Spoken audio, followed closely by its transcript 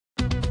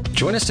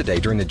Join us today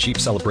during the Jeep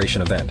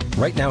Celebration event.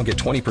 Right now, get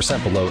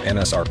 20% below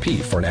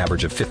MSRP for an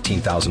average of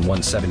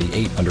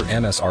 $15,178 under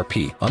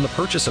MSRP on the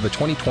purchase of a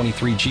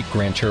 2023 Jeep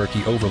Grand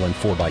Cherokee Overland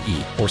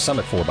 4xE or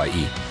Summit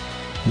 4xE.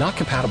 Not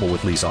compatible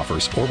with lease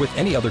offers or with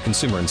any other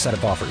consumer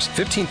incentive offers.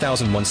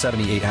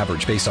 $15,178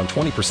 average based on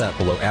 20%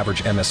 below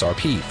average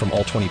MSRP from all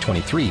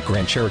 2023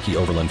 Grand Cherokee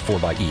Overland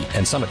 4xE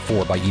and Summit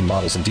 4xE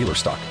models in dealer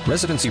stock.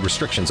 Residency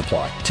restrictions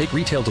apply. Take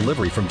retail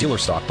delivery from dealer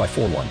stock by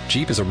 4/1.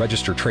 Jeep is a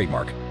registered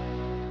trademark.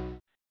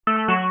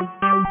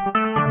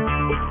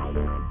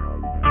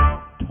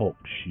 Talk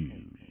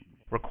shoes.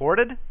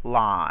 Recorded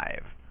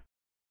live.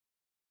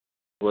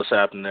 What's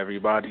happening,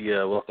 everybody?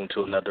 Welcome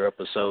to another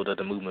episode of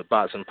the Movement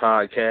Boxing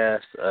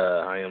Podcast.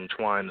 I am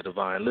Twine the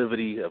Divine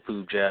Liberty of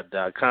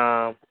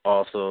PoopJab.com.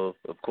 Also,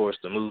 of course,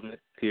 the Movement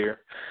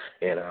here.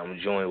 And I'm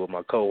joined with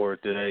my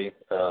cohort today,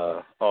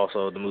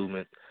 also the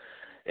Movement.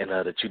 And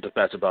the Truth of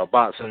Facts About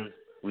Boxing.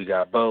 We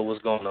got Bo.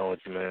 What's going on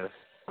with you, man?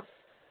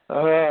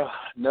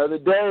 Another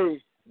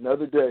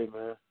day,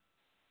 man.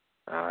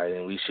 All right,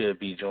 and we should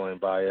be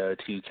joined by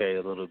 2K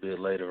a little bit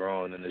later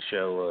on in the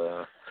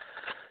show.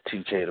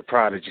 2K the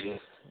Prodigy.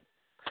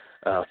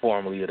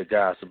 Formerly of the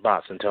Guys of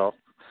Boxing Talk.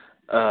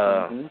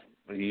 Are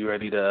you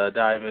ready to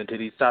dive into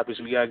these topics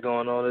we got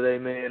going on today,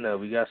 man?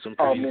 We got some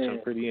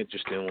pretty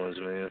interesting ones,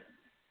 man.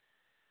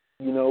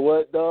 You know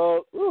what,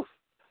 dog? Oof.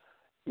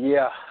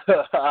 Yeah.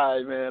 All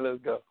right, man,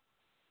 let's go.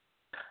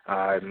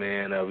 All right,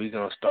 man. We're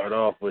going to start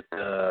off with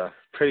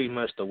pretty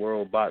much the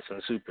World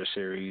Boxing Super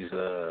Series.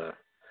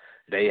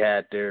 They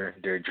had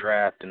their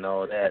draft and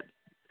all that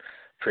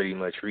pretty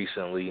much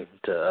recently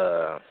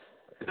to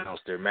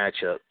announce their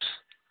matchups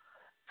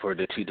for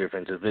the two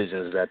different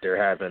divisions that they're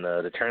having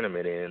the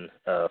tournament in.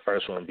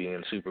 First one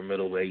being Super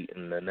Middleweight,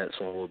 and the next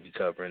one we'll be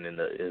covering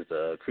is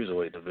the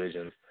Cruiserweight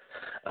division.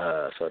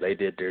 So they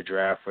did their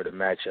draft for the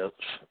matchups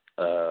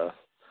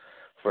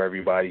for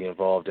everybody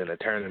involved in the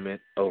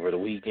tournament over the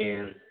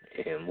weekend,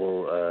 and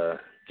we'll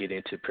get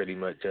into pretty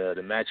much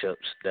the matchups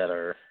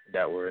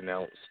that were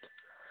announced.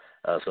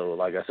 So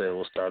like I said,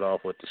 we'll start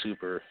off with the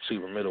Super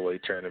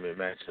Middleweight tournament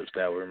matchups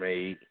that were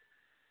made,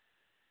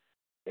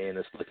 and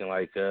it's looking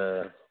like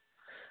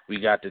we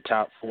got the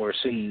top four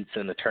seeds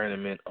in the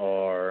tournament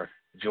are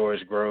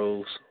George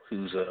Groves,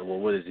 who's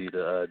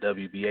the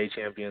WBA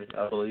champion,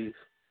 I believe.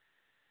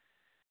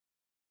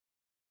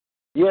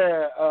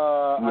 Yeah,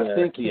 I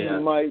think he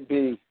might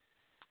be.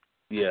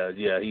 Yeah,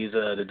 he's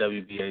the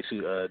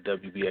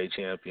WBA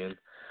champion.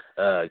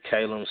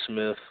 Caleb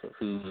Smith,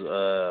 who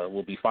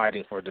will be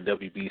fighting for the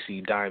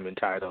WBC Diamond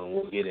title, and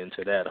we'll get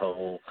into that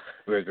whole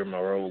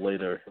rigmarole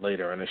later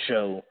in the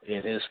show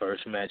in his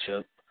first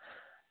matchup.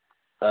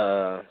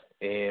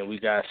 And we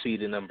got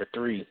seeded number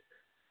 3,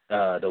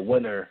 the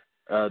winner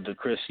of the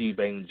Chris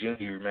Eubank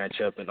Jr.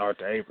 matchup and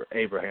Arthur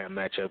Abraham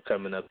matchup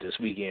coming up this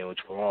weekend, which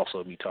we'll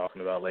also be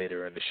talking about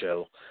later in the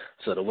show.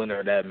 So the winner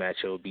of that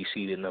matchup will be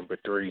seeded number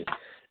 3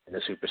 in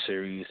the Super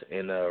Series,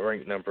 and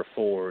ranked number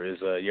 4 is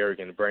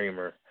Jürgen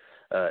Bremer,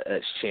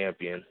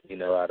 ex-champion,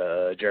 out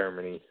of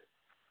Germany.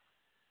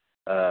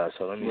 So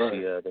let me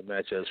see the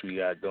matchups we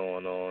got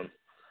going on.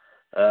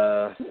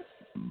 Let's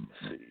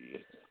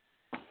see.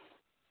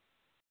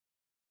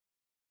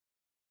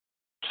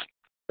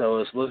 So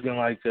it's looking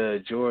like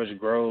George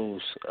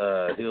Groves,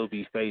 he'll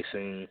be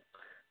facing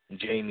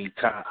Jamie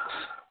Cox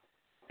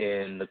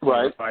in the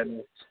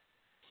quarterfinals.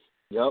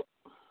 Yep.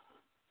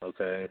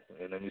 Okay,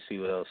 and let me see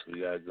what else we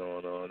got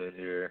going on in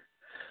here.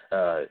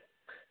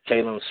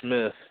 Caleb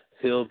Smith,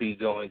 he'll be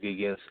going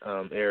against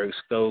Eric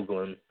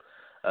Skoglund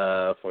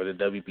for the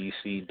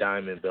WBC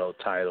Diamond Belt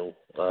title,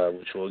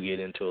 which we'll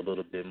get into a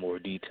little bit more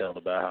detail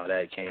about how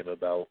that came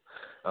about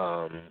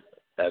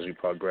as we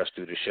progress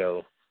through the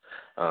show.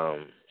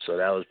 So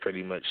that was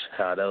pretty much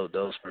how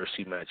those first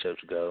two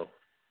matchups go.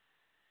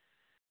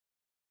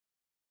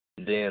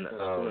 Then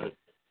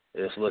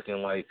it's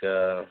looking like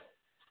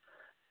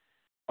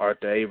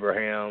Arthur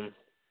Abraham.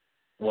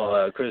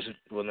 Chris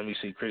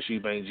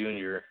Eubank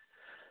Jr.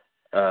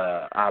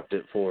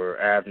 Opted for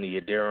Avni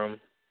Yildirim.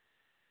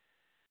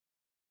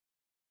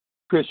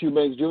 Chris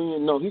Eubank Jr.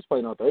 No, he's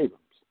fighting Arthur Abrams.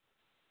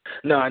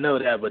 No, I know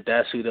that, but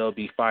that's who they'll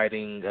be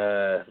fighting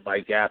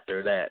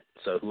after that.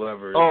 So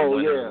whoever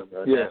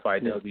that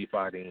fight, they'll be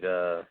fighting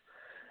Avni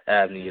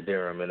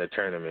Yildirim in the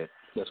tournament.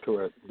 That's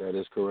correct. That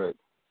is correct.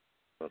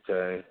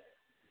 Okay.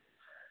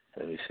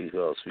 Let me see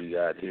who else we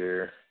got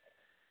here.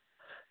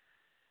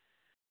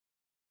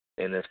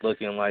 And it's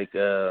looking like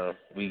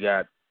we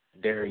got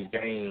Derry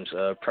James'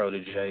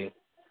 protege.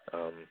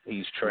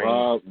 He's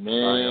trained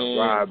by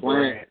Rob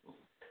Brandt.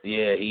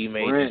 Yeah, he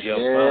made the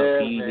jump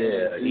up.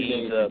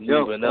 He's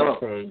moving up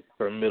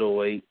from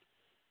middleweight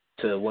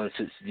to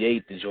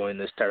 168 to join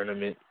this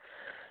tournament.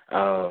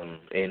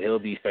 And he'll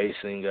be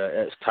facing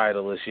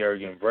ex-titleist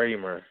Jürgen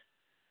Bremer.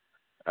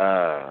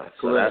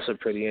 So that's a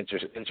pretty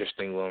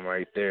interesting one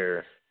right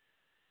there.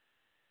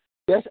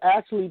 That's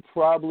actually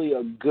probably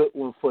a good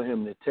one for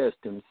him to test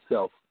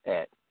himself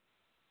at.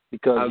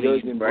 Because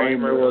Jürgen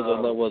Bremer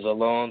was a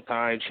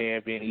long-time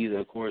champion. He's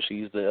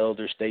the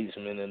elder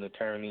statesman and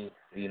attorney,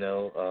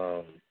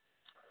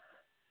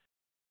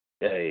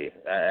 Hey,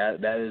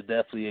 that is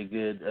definitely a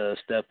good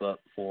step up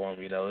for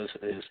him. You know,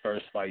 his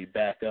first fight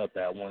back up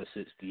at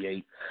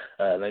 168.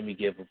 Let me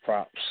give a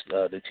props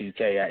to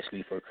 2K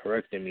actually for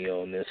correcting me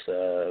on this.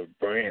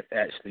 Brant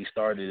actually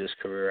started his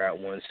career at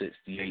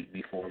 168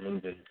 before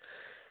moving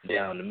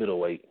down to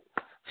middleweight.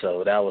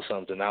 So that was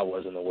something I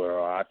wasn't aware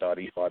of. I thought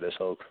he fought his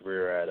whole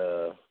career at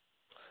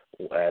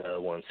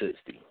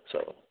 160.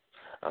 So.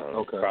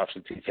 Props to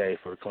TK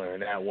for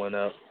clearing that one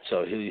up.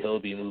 So he'll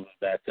be moving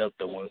back up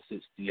to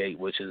 168,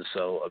 which is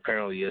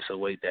apparently it's a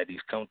weight that he's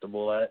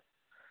comfortable at.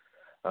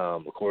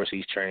 Of course,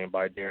 he's trained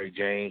by Derrick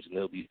James, and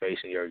he'll be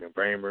facing Jürgen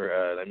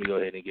Brähmer. Let me go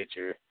ahead and get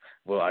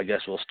I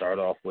guess we'll start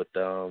off with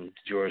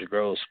George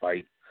Groves'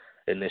 fight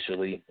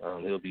initially.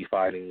 He'll be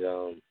fighting,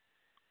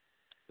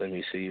 let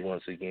me see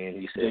once again.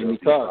 He said he'll be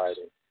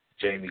fighting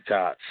Jamie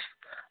Cox.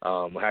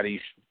 How do you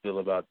feel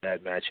about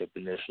that matchup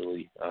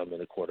initially in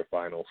the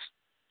quarterfinals?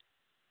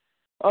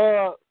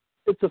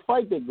 It's a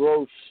fight that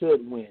Groves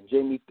should win.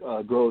 Jamie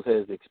Groves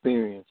has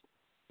experience.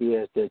 He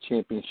has the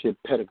championship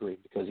pedigree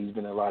because he's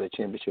been in a lot of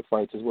championship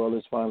fights as well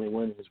as finally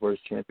winning his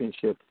first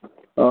championship.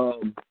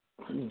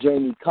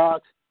 Jamie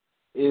Cox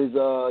is,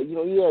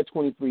 he had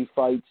 23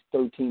 fights,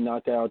 13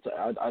 knockouts.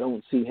 I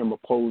don't see him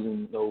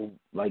opposing no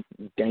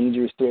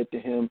dangerous threat to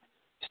him.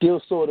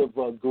 Still sort of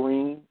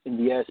green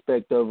in the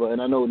aspect of, and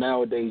I know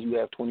nowadays you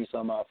have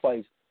 20-some-odd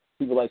fights.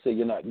 People like to say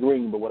you're not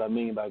green, but what I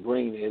mean by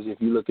green is if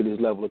you look at his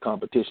level of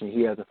competition,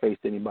 he hasn't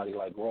faced anybody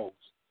like Groves.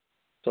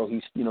 So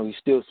he's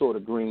still sort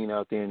of green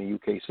out there in the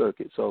UK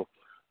circuit. So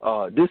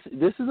this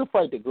is a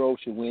fight that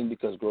Groves should win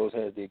because Groves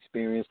has the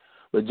experience.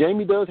 But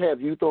Jamie does have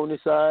youth on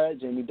his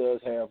side. Jamie does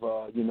have,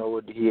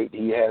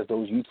 he has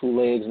those youthful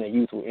legs and that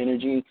youthful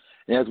energy.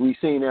 And as we've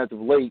seen as of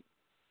late,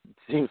 it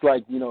seems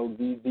like,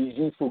 these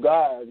youthful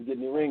guys get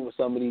in the ring with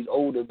some of these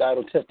older,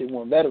 battle-tested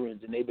one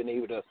veterans, and they've been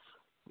able to,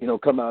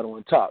 come out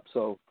on top.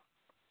 So,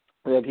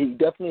 and he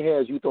definitely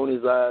has youth on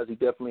his eyes. He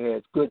definitely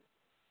has good,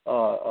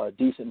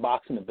 decent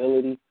boxing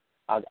ability.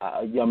 I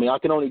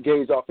can only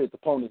gauge off his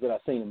opponents that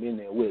I've seen him in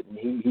there with. And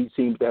he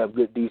seems to have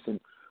good,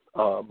 decent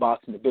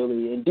boxing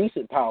ability and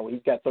decent power.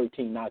 He's got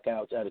 13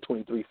 knockouts out of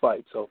 23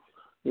 fights. So,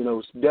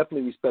 it's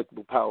definitely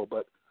respectable power.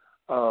 But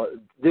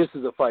this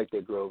is a fight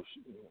that Groves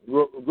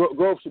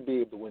should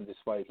be able to win this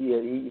fight. He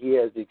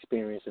has the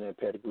experience and that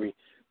pedigree.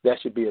 That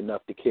should be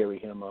enough to carry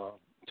him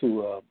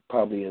to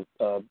probably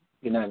a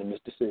unanimous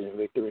decision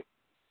victory.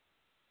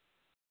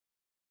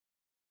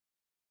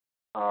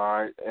 All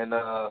right, and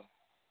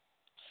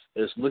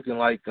it's looking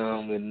like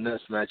in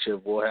this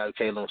matchup we'll have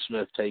Caleb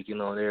Smith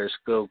taking on Eric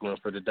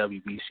Skoglund for the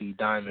WBC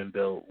Diamond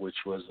Belt,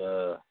 which was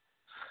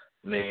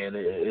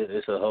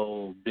it's a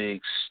whole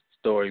big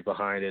story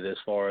behind it as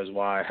far as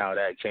how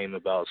that came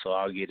about. So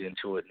I'll get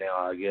into it now,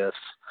 I guess.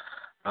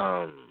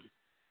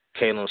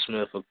 Caleb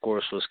Smith, of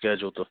course, was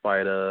scheduled to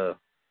fight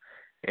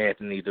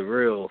Anthony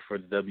Dirrell for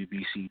the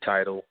WBC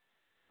title.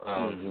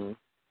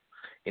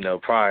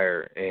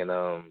 Prior, and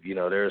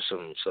there's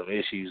some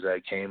issues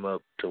that came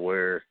up to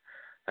where,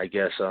 I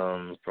guess,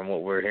 from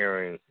what we're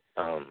hearing,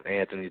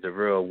 Anthony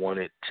Dirrell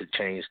wanted to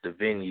change the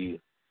venue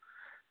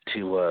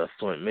to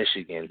Flint,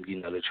 Michigan,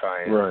 to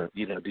try and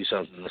do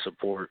something to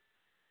support,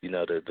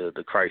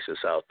 the crisis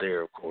out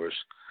there, of course,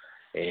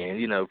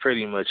 and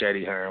pretty much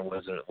Eddie Hearn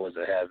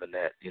wasn't having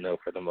that,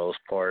 for the most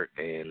part,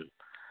 and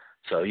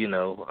so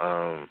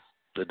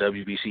the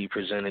WBC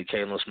presented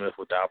Caleb Smith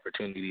with the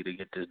opportunity to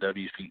get this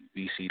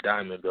WBC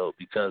Diamond Belt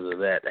because of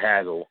that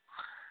haggle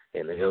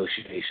and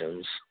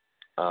negotiations.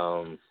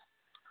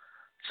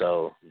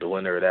 So the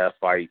winner of that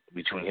fight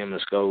between him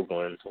and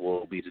Skoglund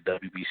will be the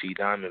WBC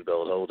Diamond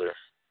Belt holder.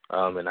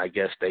 And I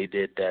guess they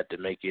did that to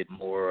make it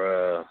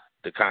more,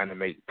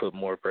 put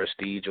more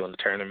prestige on the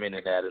tournament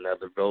and add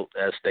another belt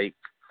at stake.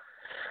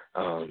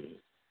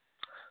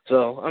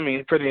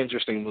 Pretty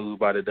interesting move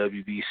by the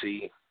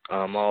WBC.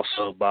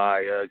 Also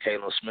by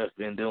Caleb Smith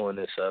been doing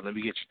this. Let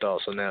me get your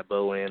thoughts on that,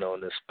 Bo-In, on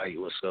this fight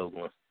with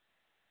Skoglund.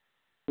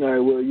 All right,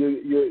 well,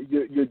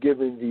 you're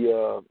giving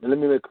the let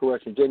me make a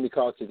correction. Jamie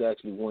Cox is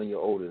actually 1 year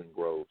older than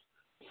Groves,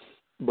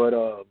 but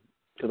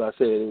because I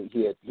said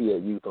he had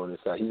youth on his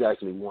side, he's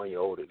actually 1 year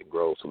older than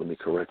Groves. So let me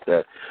correct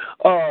that.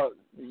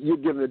 You're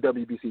giving the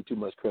WBC too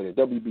much credit.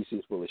 WBC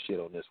is full of shit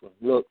on this one.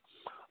 Look,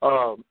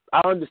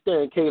 I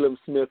understand Caleb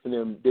Smith and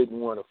them didn't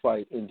want to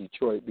fight in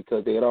Detroit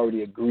because they had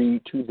already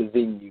agreed to the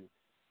venue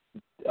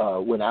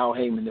when Al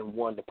Heyman and them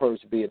won the purse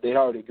bid. They had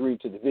already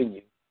agreed to the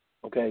venue,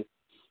 okay?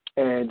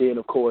 And then,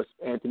 of course,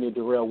 Anthony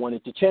Dirrell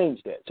wanted to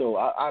change that. So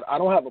I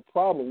don't have a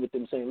problem with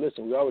them saying,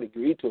 listen, we already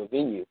agreed to a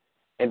venue,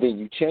 and then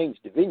you changed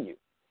the venue.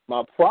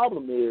 My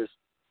problem is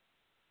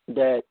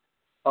that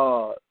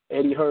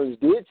Eddie Hearns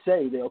did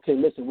say that, okay,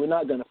 listen, we're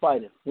not going to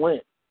fight in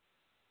Flint,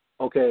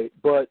 okay,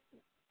 but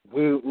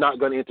we're not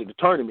going to enter the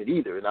tournament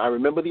either. And I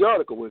remember the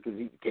article where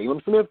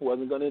Caleb Smith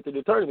wasn't going to enter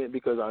the tournament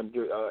because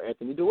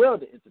Anthony Dirrell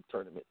didn't enter the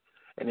tournament.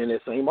 And in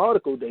that same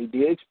article, they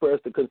did express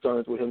the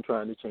concerns with him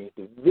trying to change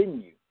the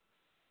venue.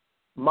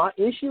 My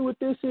issue with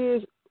this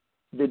is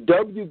the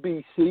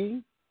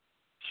WBC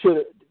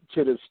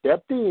should have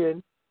stepped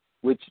in,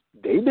 which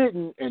they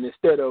didn't, and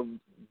instead of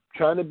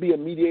trying to be a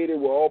mediator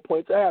where all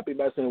points are happy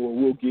by saying, well,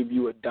 we'll give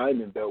you a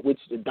diamond belt. What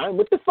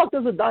the fuck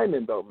does a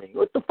diamond belt mean?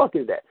 What the fuck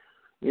is that?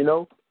 You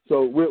know?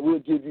 So we'll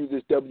give you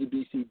this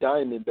WBC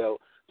diamond belt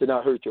to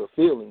not hurt your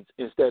feelings,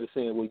 instead of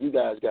saying, well, you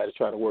guys got to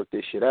try to work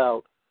this shit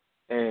out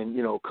and,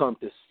 you know, come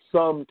to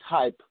some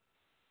type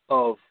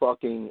of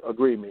fucking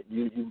agreement.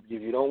 You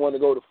don't want to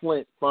go to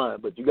Flint,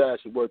 fine, but you guys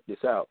should work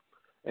this out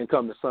and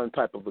come to some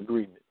type of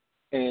agreement.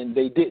 And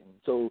they didn't.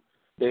 So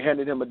they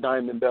handed him a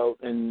diamond belt,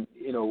 and,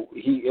 you know,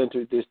 he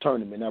entered this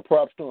tournament. Now,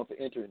 props to him for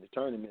entering the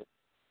tournament.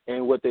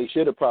 And what they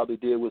should have probably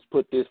did was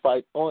put this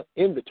fight on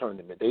in the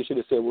tournament. They should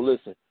have said, well,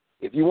 listen,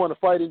 if you want to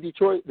fight in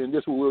Detroit, then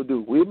this is what we'll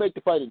do. We'll make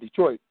the fight in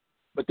Detroit,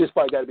 but this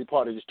fight got to be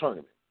part of this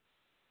tournament.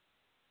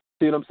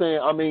 See what I'm saying?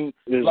 I mean,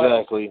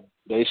 exactly. Like,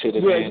 they should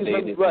have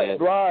mandated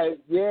that. Right.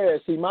 Yeah.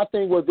 See, my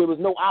thing was there was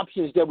no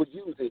options that would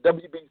use it.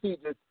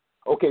 WBC just,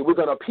 okay, we're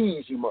gonna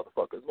appease you,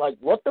 motherfuckers. Like,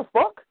 what the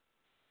fuck?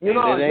 You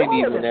know, it ain't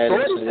even that.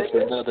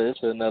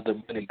 It's another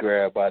money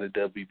grab by the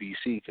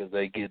WBC because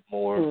they get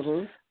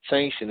more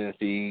sanctioning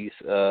fees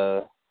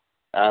out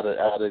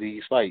of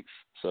these fights.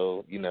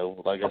 So, you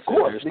know, like I said, of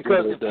course,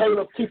 because if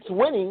Caleb keeps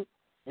winning,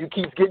 you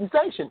keep getting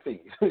sanction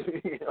fees.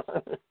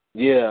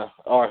 Yeah,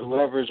 or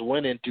whoever's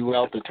winning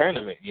throughout the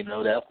tournament. You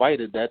know, that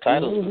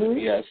title's going to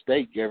be at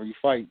stake every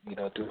fight, you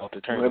know, throughout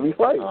the tournament. Every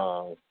fight.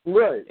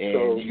 Right. And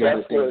so you got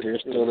to think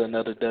there's still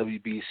another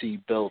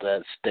WBC belt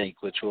at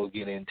stake, which we'll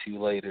get into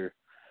later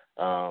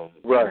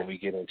when we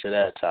get into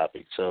that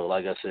topic. So,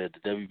 like I said,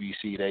 the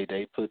WBC,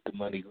 they put the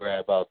money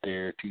grab out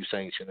there to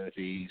sanction the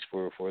fees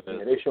for the...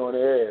 Yeah, they showing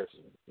their ass.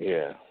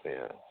 Yeah.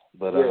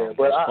 But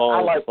but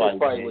I like this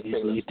fight with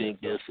Caleb.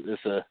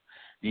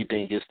 You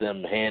think it's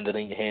them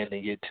handing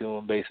it to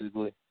him,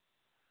 basically?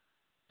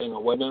 Hang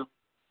on, what now?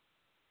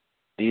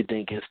 Do you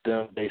think it's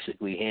them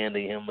basically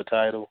handing him a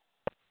title?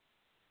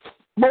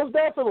 Most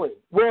definitely.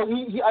 Well,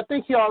 I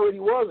think he already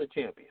was a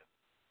champion.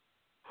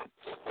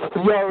 He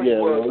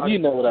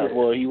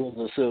was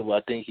a silver.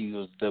 I think he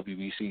was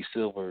WBC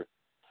silver.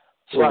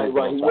 Right, he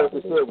was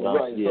the silver,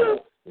 right. Yeah.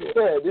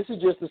 So, this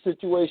is just a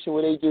situation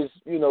where they just,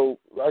 you know,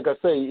 like I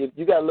say, if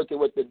you got to look at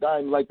what the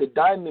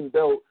diamond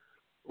belt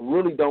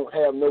really don't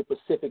have no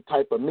specific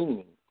type of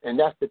meaning. And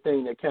that's the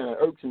thing that kind of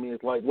irks me.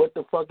 It's like, what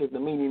the fuck is the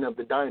meaning of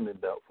the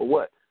diamond belt? For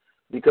what?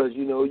 Because,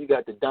 you know, you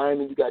got the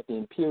diamond, you got the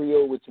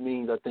imperial, which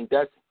means I think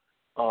that's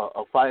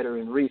a fighter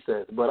in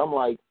recess. But I'm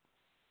like,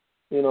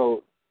 you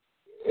know,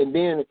 and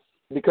then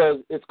because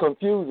it's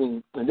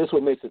confusing, and this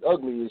what makes it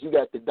ugly, is you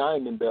got the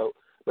diamond belt,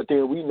 but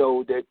then we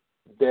know that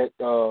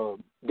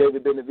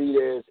David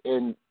Benavidez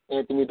and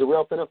Anthony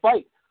Dirrell finna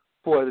fight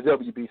for the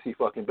WBC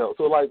fucking belt.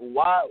 So, like,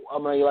 why? I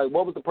mean, like,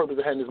 what was the purpose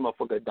of handing this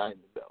motherfucker a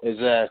diamond belt?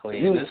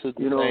 Exactly. This is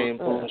the same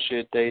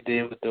bullshit they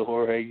did with the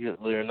Jorge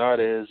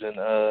Leonardes and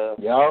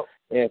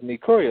Anthony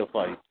Correa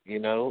fight, you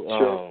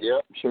know?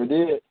 Sure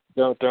did.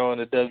 Don't throw in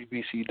the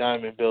WBC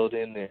diamond belt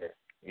in there.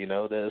 You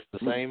know, that's the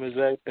same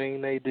exact thing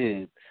they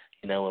did.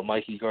 You know, when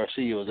Mikey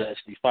Garcia was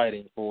actually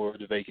fighting for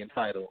the vacant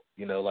title,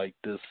 you know, like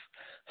this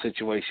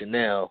situation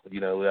now, you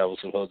know, that was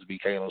supposed to be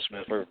Caleb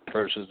Smith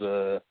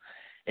versus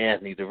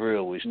Anthony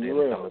Dirrell, which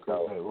didn't come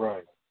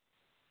about.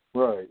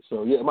 Right.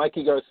 So, yeah,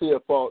 Mikey Garcia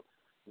fought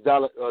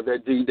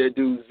that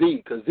dude Z,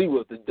 because Z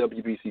was the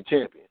WBC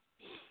champion.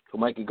 So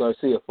Mikey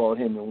Garcia fought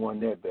him and won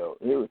that belt.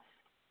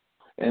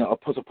 And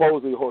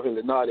supposedly Jorge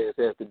Linares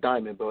has the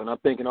diamond belt. And I'm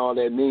thinking all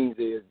that means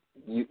is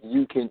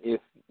you can,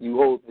 if you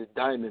hold the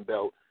diamond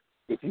belt,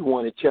 if you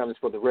want to challenge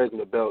for the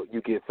regular belt,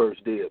 you get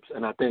first dibs.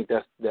 And I think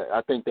that's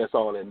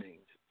all that means.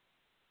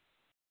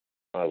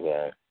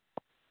 Okay.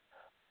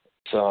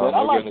 So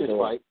I like this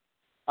fight.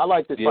 I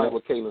like this fight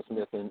with Caleb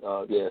Smith and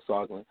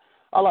Soglin.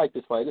 I like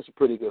this fight. It's a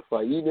pretty good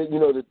fight. You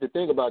know, the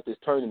thing about this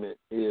tournament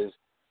is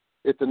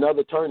it's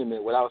another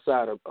tournament with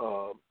outside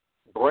of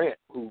Brant,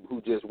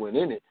 who just went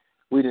in it.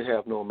 We didn't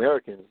have no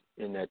Americans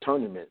in that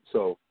tournament.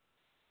 So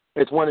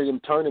it's one of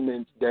them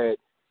tournaments that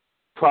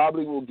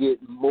probably will get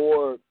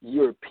more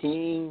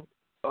European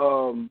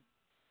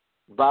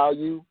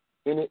value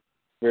in it.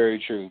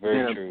 Very true.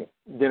 Very true.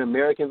 Than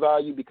American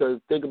value, because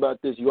think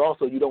about this. You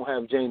don't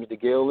have James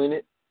DeGale in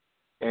it.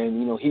 And,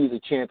 you know, he's a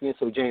champion,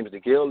 so James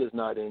DeGale is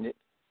not in it.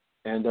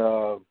 And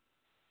so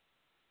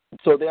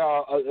there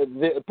are,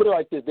 put it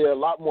like this, there are a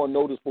lot more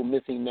noticeable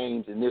missing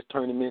names in this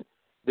tournament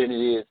than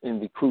it is in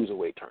the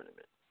Cruiserweight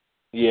tournament.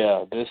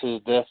 Yeah, this is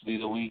definitely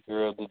the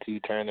weaker of the two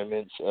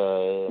tournaments.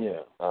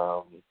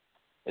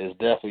 It's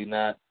definitely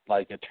not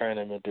like a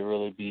tournament to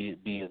really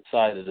be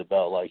excited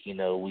about. Like, you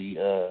know,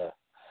 we're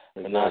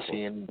not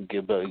seeing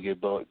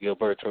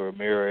Gilberto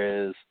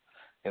Ramirez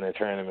in a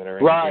tournament or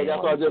anything. Right,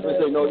 that's what I was just going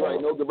to say.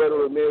 No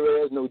Gilberto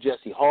Ramirez, no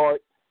Jesse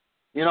Hart.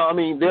 You know, I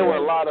mean, there were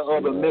a lot of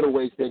other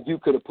middleweights that you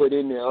could have put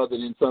in there other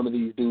than some of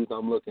these dudes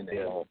I'm looking at.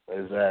 Yeah,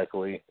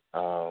 exactly.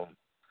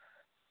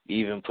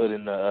 Even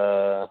putting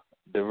the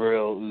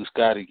real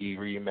Uskadegi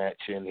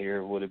rematch in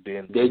here would have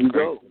been there. You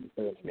go.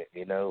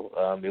 You know,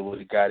 it would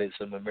have got it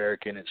some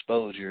American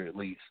exposure at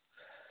least.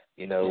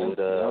 You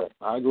know,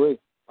 I agree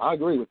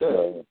with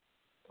that.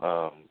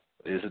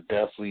 is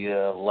definitely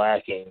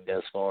lacking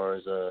as far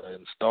as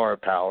in star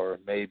power.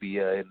 Maybe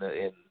in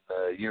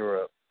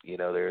Europe,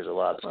 there's a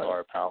lot of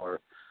star power,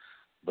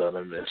 but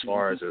as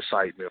far as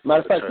excitement.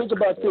 Matter of fact, think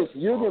about this: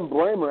 Jürgen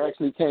Bremer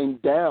actually came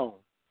down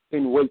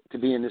in weight to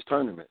be in this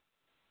tournament.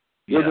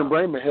 Jürgen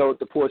Bremer held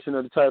the portion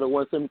of the title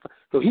 175,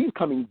 so he's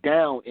coming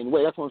down in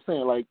weight. That's what I'm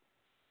saying. Like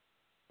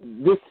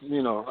this,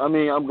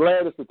 I'm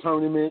glad it's a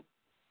tournament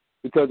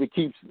because it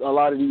keeps a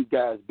lot of these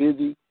guys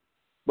busy.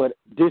 But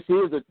this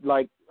is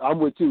I'm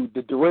with you.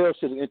 The Dirrell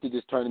should have entered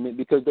this tournament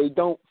because they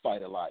don't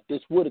fight a lot.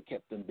 This would have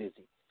kept them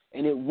busy,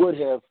 and it would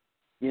have,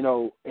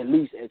 at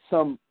least at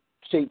some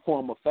shape,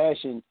 form, or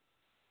fashion,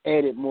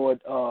 added more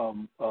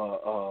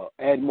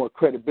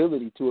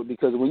credibility to it.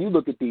 Because when you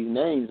look at these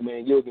names,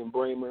 man, Jürgen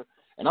Bremer,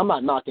 and I'm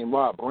not knocking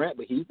Rob Brandt,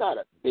 but he's not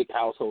a big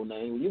household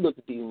name. When you look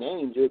at these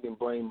names, Jürgen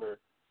Bremer,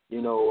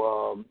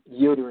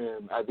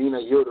 Yildirim, Adina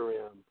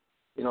Yildirim,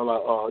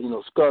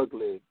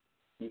 Skuglig.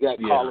 You got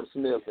Colin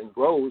Smith and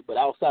Groves, but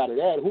outside of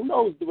that, who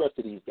knows the rest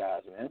of these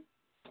guys,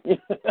 man?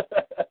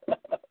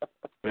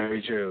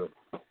 Very true.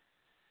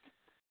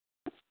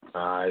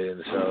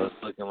 And so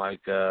it's looking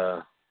like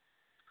the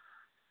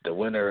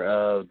winner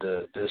of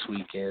this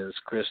weekend's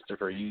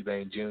Christopher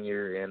Eubank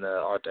Jr. and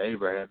Arthur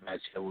Abraham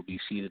matchup will be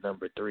seeded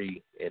number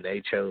 3, and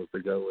they chose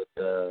to go with,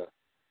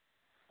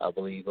 I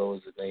believe, what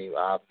was his name,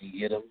 Avni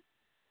Yidam?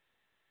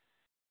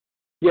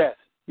 Yes.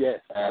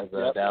 As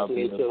that would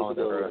be the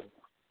opponent.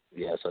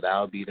 So that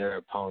would be their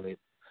opponent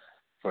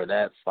for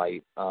that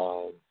fight.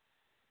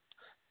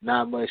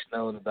 Not much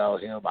known about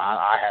him.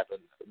 I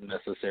haven't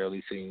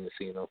necessarily seen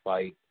him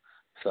fight.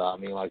 So I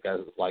mean, like I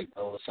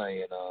was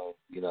saying, a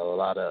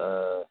lot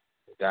of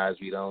guys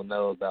we don't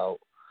know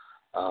about.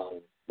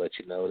 But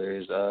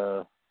there's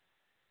a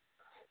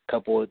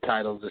couple of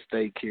titles at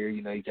stake here.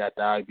 You got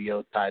the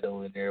IBO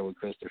title in there with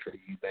Christopher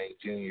Eubank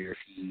Jr. If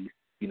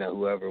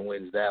whoever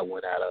wins that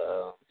one out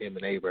of him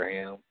and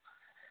Abraham.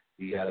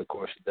 You got, of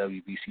course, the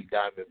WBC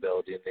Diamond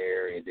Belt in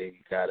there, and then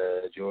you got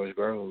George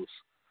Groves,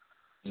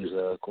 who's,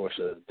 of course,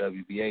 a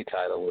WBA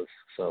titleist.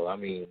 So, I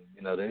mean,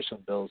 there's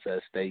some belts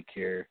at stake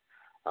here.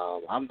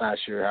 I'm not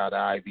sure how the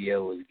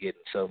IBO is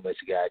getting so much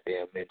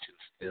goddamn mention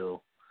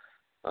still,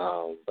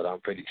 but I'm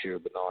pretty sure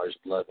Bernard's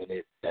loving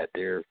it, that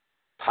they're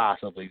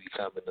possibly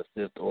becoming the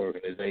 5th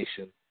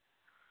organization,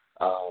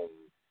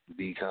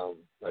 become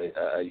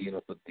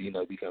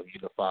become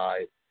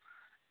unified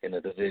in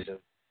the division,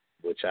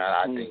 which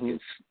I think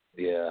is.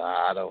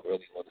 I don't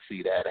really want to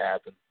see that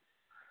happen,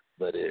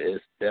 but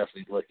it's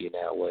definitely looking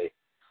that way.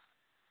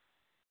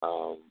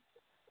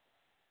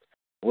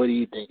 What do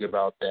you think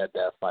about that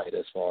fight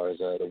as far as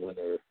the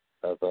winner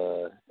of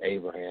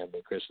Abraham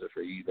and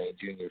Christopher Eubank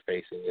Jr.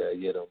 facing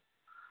Yidam?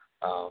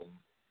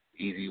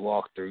 Easy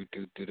walk through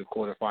the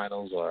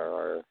quarterfinals,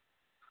 or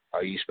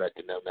are you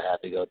expecting them to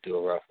have to go through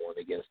a rough one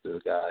against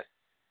this guy?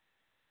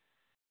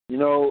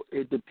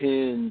 It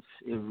depends.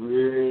 It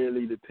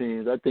really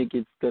depends. I think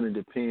it's going to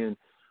depend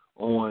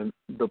on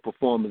the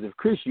performance. If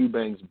Chris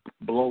Eubanks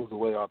blows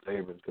away off the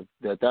Abrams, because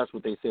that's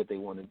what they said they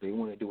want to do. They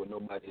want to do what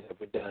nobody's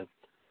ever done,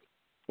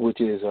 which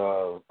is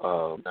knock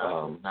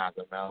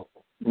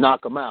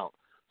him out.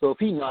 So if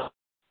he knocks,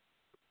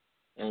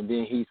 and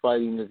then he's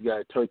fighting this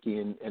guy Turkey,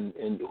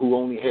 and who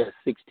only has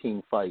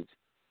 16 fights,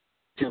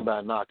 10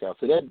 by knockout.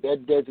 So that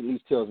at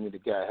least tells me the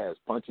guy has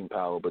punching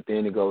power. But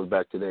then it goes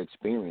back to the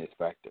experience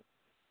factor.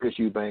 Chris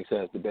Eubanks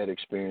has the better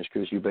experience.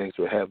 Chris Eubanks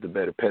will have the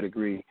better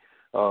pedigree.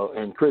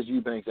 And Chris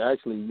Eubanks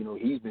actually,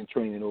 he's been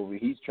training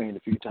he's trained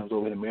a few times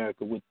over in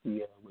America with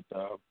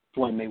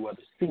Floyd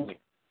Mayweather's team.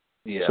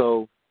 Yeah.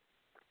 So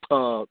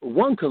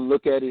one can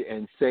look at it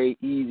and say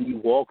easy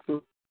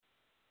walkthrough.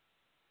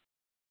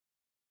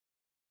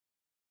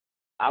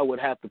 I would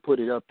have to put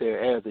it up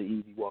there as an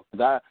easy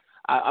walkthrough.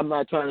 I'm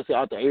not trying to say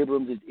Arthur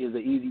Abrams is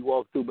an easy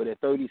walkthrough, but at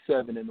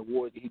 37 and the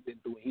wars that he's been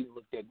through, he didn't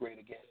look that great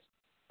against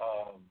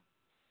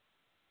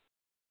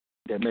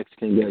that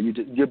Mexican guy.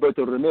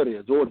 Gilberto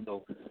Ramirez,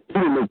 Zordo. He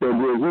didn't look that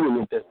good. He didn't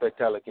look that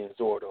spectacular against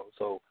Zordo.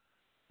 So,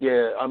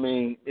 yeah, I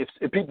mean,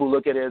 if people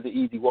look at it as an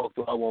easy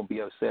walkthrough, I won't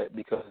be upset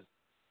because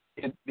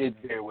it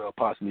very well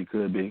possibly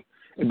could be.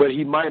 But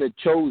he might have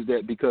chose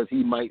that because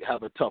he might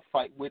have a tough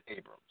fight with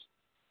Abrams.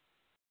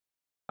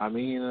 I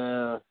mean,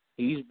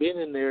 he's been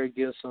in there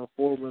against some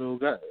formidable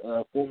guys,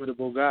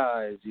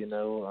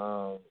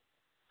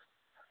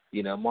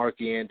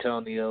 Marky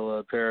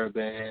Antonio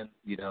Paraban,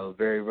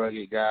 very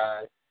rugged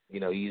guy.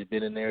 He's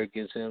been in there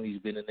against him.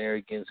 He's been in there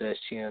against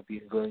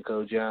ex-champion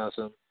Glencoe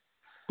Johnson,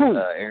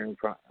 Aaron,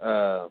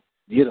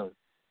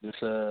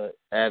 this Avni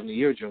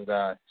Yildirim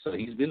guy. So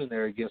he's been in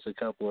there against a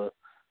couple of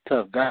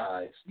tough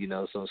guys,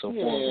 some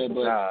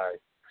formidable guys.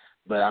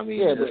 But I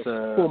mean,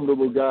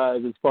 formidable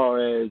guys as far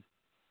as.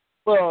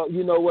 Well,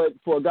 you know what?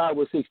 For a guy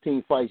with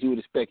 16 fights, you would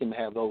expect him to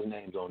have those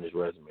names on his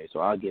resume. So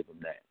I'll give him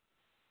that.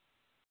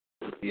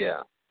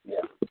 Yeah.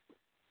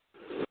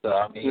 So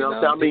I mean,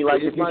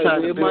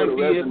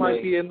 it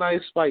might be a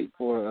nice fight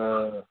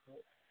for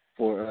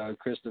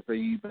Christopher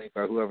Eubank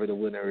or whoever the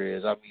winner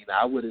is. I mean,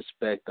 I would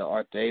expect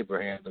Arthur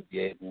Abraham to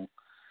be able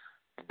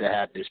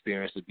have the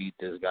experience to beat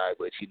this guy.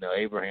 But,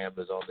 Abraham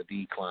is on the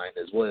decline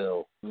as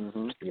well,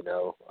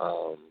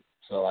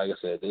 So, like I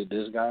said,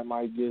 this guy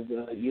might give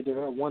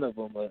either one of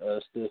them a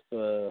stiff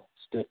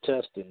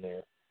test in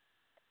there.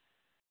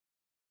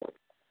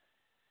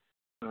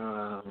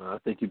 I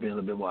think you're being a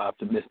little bit more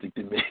optimistic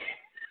than me.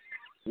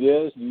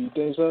 Yes, you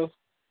think so?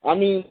 I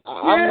mean,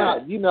 I'm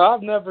not.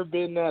 I've never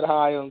been that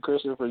high on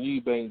Christopher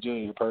Eubank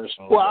Jr.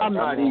 personally. Well, I'm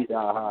not that either.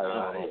 high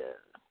on him.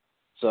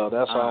 So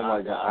that's why I'm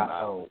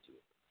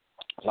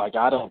like,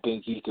 I don't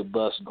think he could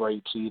bust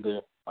grapes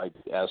either. Like,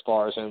 as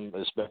far as him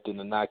expecting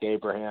to knock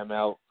Abraham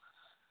out,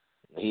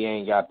 he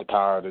ain't got the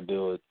power to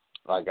do it.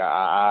 Like,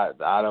 I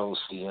don't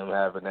see him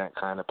having that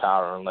kind of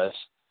power unless,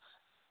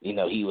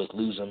 he was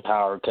losing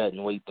power,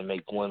 cutting weight to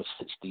make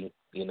 160,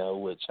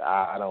 which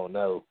I don't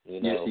know,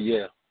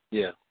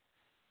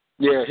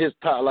 Yeah, his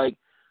power, like,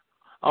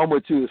 I'm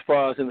with you as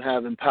far as him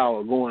having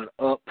power going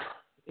up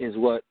is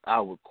what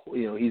I would,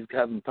 he's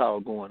having power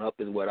going up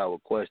is what I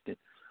would question.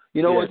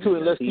 What, too,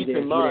 and let's keep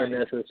in mind. He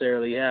didn't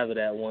necessarily have it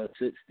at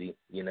 160,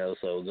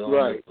 so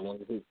going up to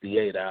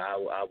 168,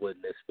 I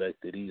wouldn't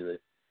expect it either.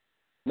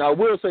 Now, I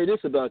will say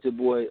this about your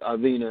boy,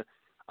 Avina.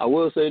 I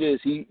will say this.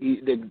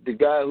 The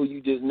guy who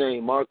you just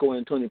named, Marco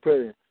Antonio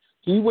Pereira,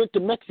 he went to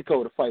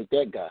Mexico to fight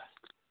that guy.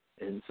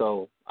 And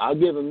so I'll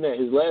give him that.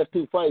 His last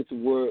two fights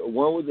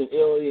one was in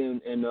Italy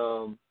and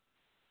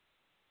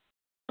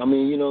I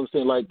mean, you know what I'm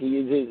saying? Like,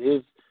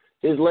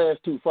 his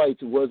last two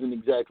fights wasn't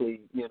exactly,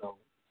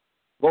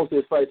 most of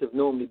his fights have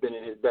normally been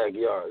in his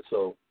backyard.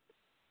 So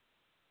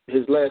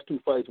his last two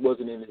fights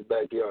wasn't in his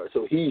backyard.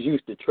 So he's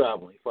used to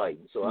traveling,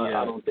 fighting. So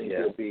I don't think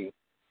he'll be.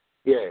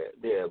 Yeah.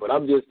 But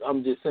I'm just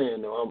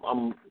saying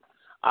though.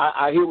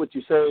 I hear what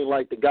you're saying.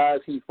 Like, the guys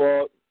he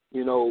fought,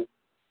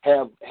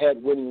 have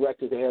had winning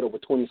records. They had over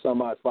 20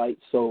 some odd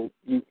fights. So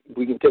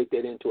we can take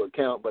that into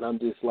account. But I'm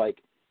just like,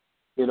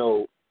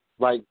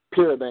 like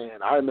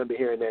Pyraban. I remember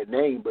hearing that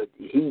name, but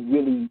he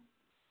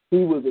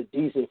was a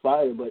decent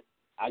fighter. But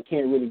I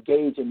can't really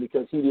gauge him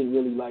because he didn't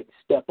really like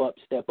step up.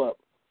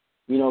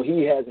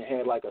 He hasn't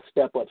had like a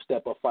step up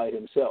fight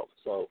himself.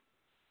 So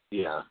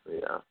yeah.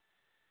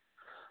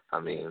 I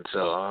mean,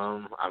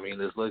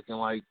 it's looking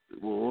like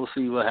we'll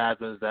see what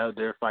happens.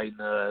 They're fighting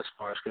as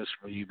far as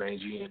Christopher Eubank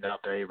Jr. and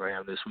Dr.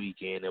 Abraham this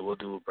weekend, and we'll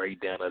do a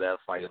breakdown of that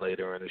fight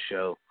later in the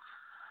show.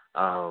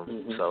 So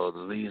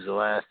these are the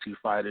last two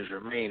fighters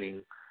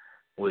remaining,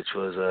 which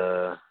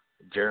was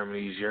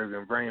Germany's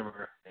Jürgen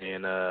Brähmer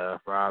and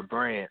Rob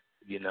Brandt,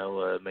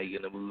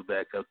 making the move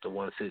back up to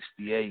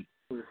 168,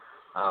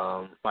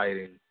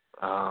 fighting.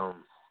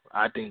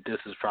 I think this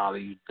is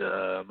probably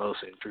the most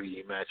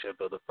intriguing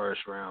matchup of the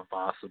first round,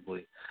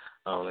 possibly.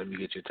 Let me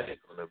get your take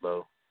on it,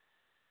 Bo.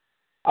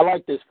 I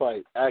like this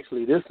fight.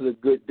 Actually, this is a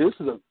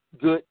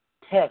good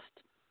test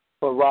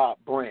for Rob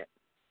Brandt.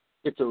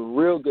 It's a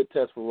real good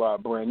test for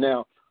Rob Brandt.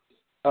 Now,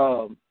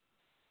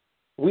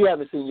 we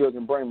haven't seen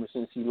Jürgen Brähmer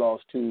since he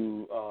lost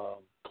to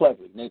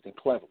Nathan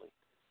Cleverly.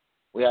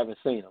 We haven't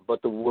seen him.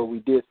 But what we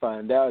did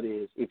find out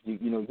is if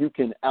you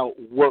can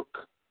outwork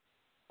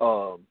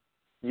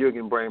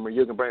Jürgen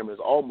Brähmer is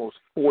almost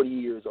 40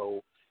 years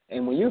old.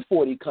 And when you're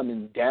 40,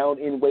 coming down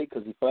in weight,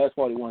 because he first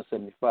fought at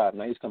 175,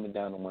 now he's coming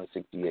down to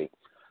 168.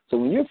 So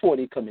when you're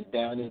 40, coming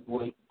down in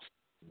weight,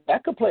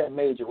 that could play a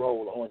major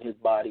role on his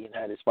body and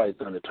how this fight is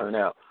going to turn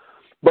out.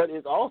 But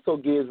it also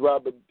gives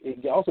Rob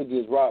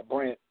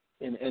Brandt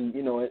and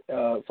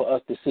for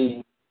us to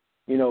see,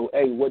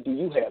 hey, what do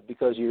you have?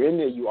 Because you're in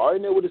there, you are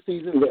in there with a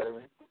seasoned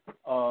veteran.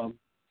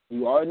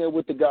 You are in there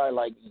with the guy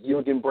like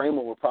Jürgen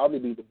Brähmer will probably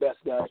be the best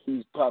guy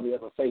he's probably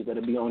ever faced.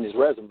 That'll be on his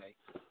resume.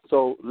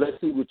 So let's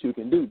see what you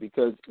can do,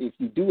 because if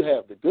you do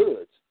have the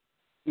goods,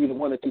 either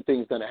one or two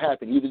things going to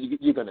happen. Either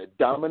you're going to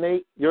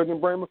dominate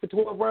Jürgen Brähmer for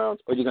 12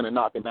 rounds, or you're going to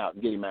knock him out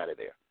and get him out of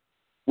there.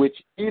 Which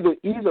either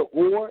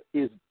or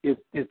is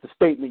the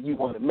statement you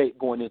want to make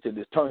going into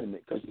this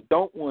tournament, because you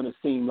don't want to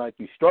seem like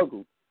you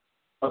struggled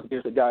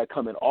against a guy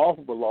coming off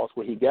of a loss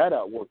where he got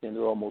outworked and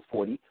they're almost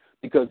 40.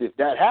 Because if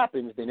that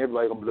happens, then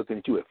everybody's gonna be looking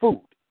at you at food.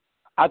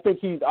 I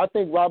think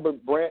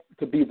Robert Brandt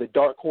could be the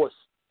dark horse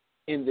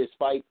in this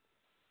fight,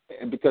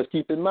 and because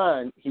keep in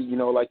mind, he,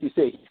 like you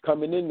said, he's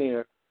coming in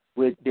there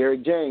with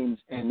Derrick James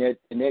and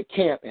that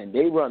camp, and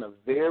they run a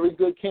very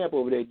good camp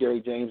over there,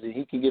 Derrick James, and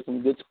he can get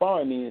some good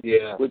sparring in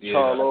with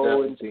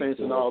Charlo and Spence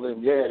and all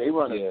them. Yeah, they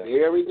run a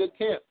very good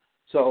camp.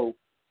 So,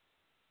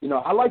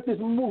 I like this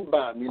move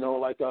by him.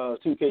 Like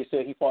 2K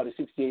said, he fought at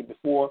 68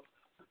 before.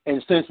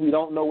 And since we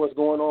don't know what's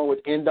going on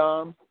with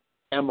Endom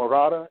and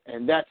Murata,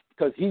 and that's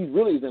because he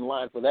really is in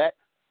line for that,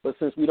 but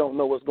since we don't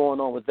know what's going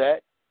on with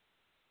that,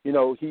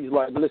 he's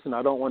like, listen,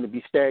 I don't want to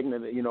be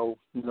stagnant, I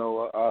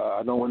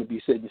don't want to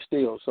be sitting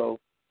still. So,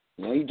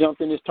 he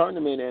jumped in this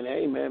tournament, and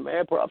hey,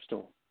 man, props to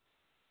him.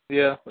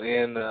 Yeah,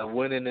 and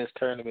winning this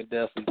tournament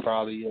definitely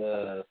probably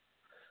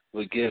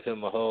would give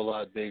him a whole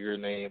lot bigger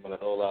name and a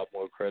whole lot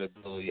more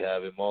credibility,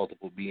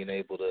 being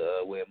able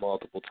to win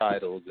multiple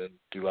titles and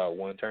throughout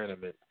one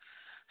tournament.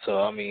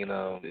 So,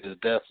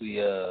 it's definitely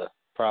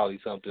probably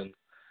something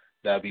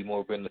that would be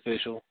more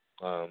beneficial.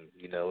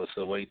 It's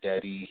a weight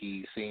that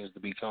he seems to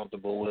be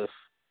comfortable with.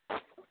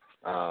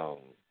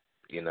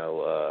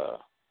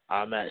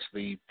 I'm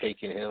actually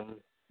picking him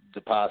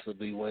to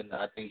possibly win.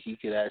 I think he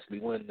could actually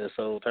win this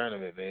whole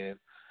tournament, man.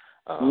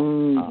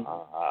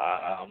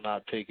 I'm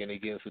not picking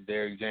against a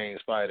Derrick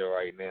James fighter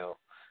right now.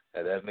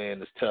 That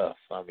man is tough.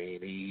 I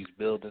mean, he's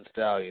building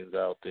stallions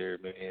out there,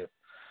 man.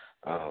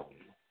 I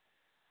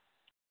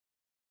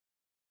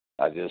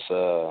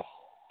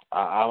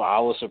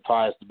was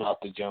surprised about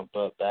the jump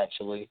up,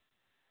 actually.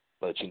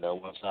 But,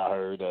 once I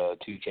heard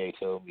 2K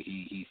told me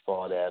he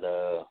fought at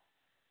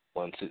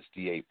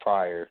 168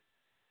 prior,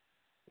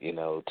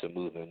 to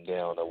move him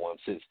down to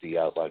 160,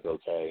 I was like,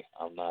 okay,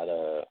 I'm not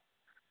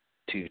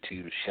too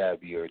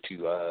shabby or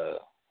too,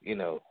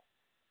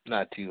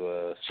 not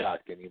too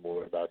shocked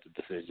anymore about the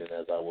decision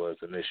as I was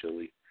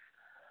initially.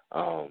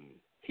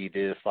 He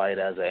did fight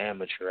as an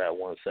amateur at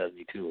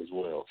 172 as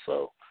well,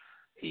 so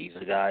he's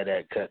a guy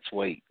that cuts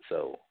weight.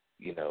 So,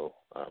 he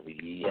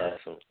has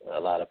a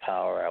lot of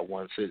power at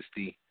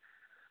 160.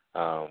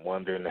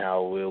 Wondering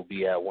how it will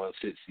be at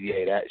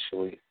 168,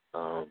 actually.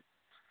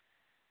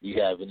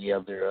 You have any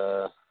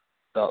other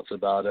thoughts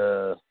about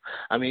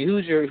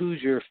who's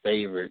your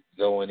favorite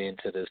going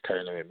into this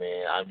tournament,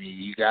 man? I mean,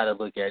 you got to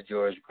look at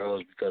George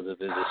Groves because of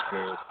his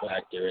experience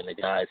factor and the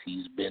guys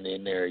he's been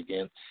in there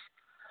against.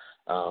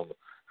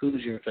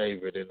 Who's your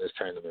favorite in this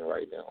tournament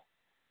right now?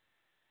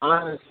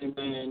 Honestly,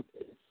 man,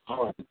 it's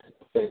hard to pick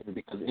a favorite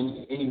because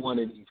any one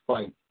of these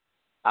fights,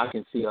 I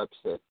can see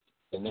upset,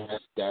 and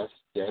that's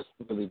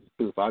really the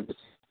truth. I could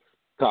see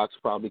Cox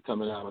probably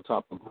coming out on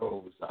top of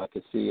Groves. I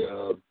could see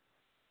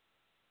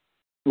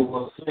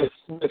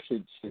Smith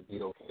should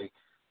be okay.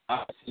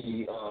 I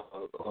see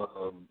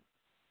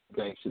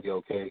Banks should be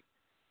okay.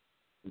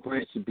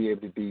 Grant should be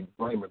able to beat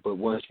Bramer, but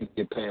once you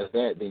get past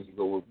that, then you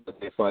go with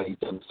they fight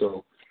each other.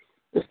 So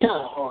it's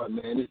kind of hard,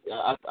 man.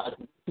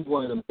 It's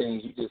one of them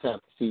things you just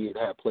have to see it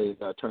how it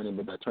plays out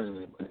tournament by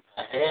tournament. But if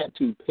I had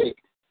to pick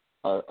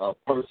a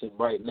person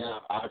right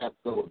now, I'd have to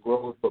go with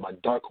Groves, but my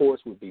dark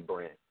horse would be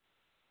Brand.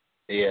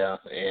 Yeah,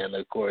 and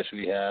of course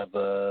we have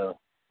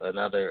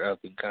another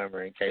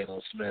up-and-comer in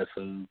Caleb Smith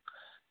who,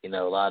 a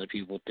lot of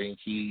people think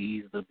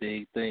he's the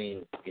big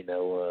thing,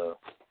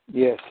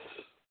 Yes.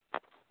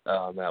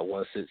 At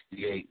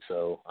 168.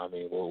 So, I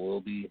mean,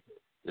 we'll be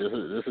 – this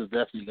is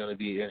definitely going to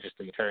be an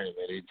interesting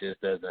tournament. It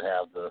just doesn't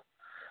have the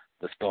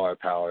star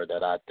power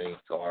that I think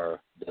are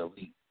the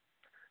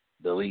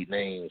elite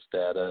names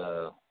that,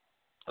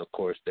 of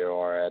course, there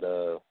are at,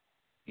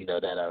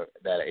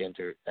 that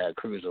enter at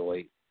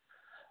Cruiserweight.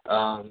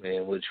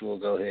 And which we'll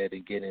go ahead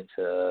and get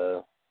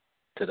into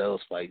to those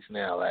fights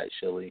now,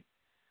 actually.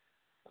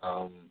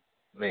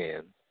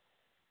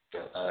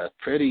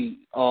 Pretty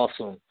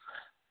awesome.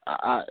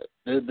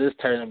 This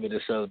tournament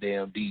is so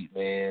damn deep,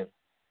 man.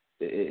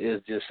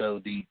 It's just so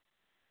deep.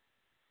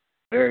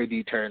 Very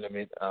deep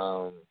tournament.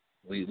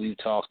 We've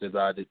talked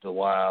about it a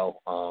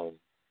while.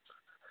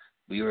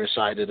 We were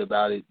excited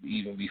about it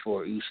even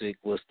before Usyk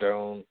was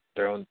thrown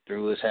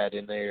through his hat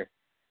in there.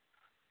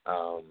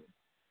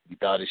 We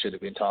thought it should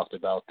have been talked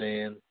about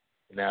then.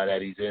 Now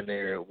that he's in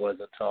there, it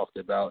wasn't talked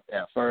about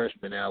at first,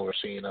 but now we're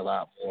seeing a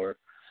lot more,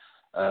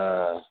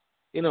 a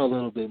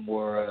little bit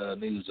more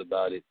news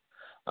about it.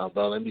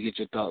 But let me get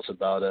your thoughts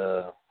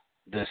about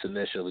this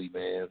initially,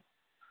 man.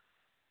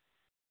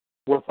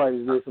 What fight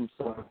is this? I'm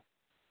sorry.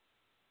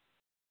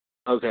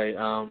 Okay,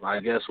 I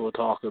guess we'll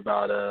talk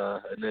about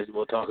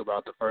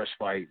the first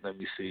fight. Let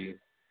me see.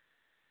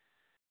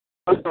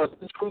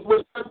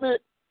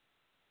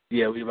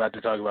 Yeah, we're about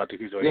to talk about the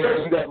Cruiserweight.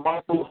 Yeah, you got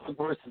Marco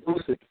versus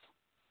Usyk.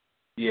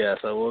 Yeah,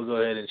 so we'll go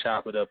ahead and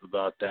chop it up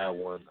about that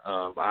one.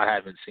 I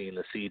haven't seen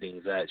the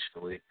seedings,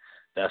 actually.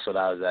 That's what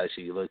I was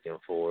actually looking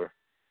for.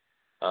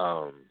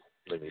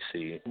 Let me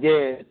see.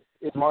 Yeah,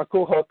 it's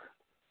Marco Huck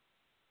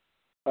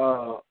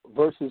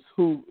versus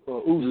who?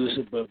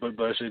 Usyk.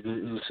 Versus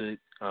Usyk.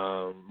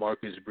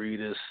 Marcus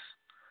Breedis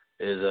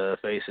is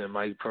facing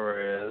Mike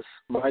Perez.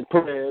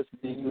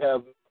 Then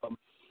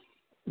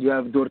you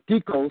have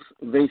Dorticos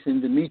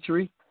facing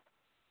Dimitri.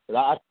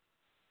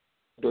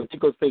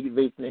 Dorticos facing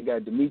that guy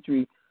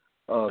Dimitri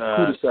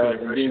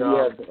Kudashev, and then you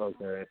have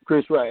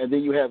Chris Wright, and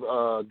then you have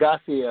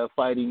Garcia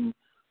fighting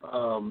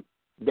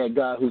that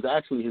guy who's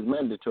actually his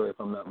mandatory, if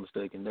I'm not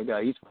mistaken. That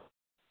guy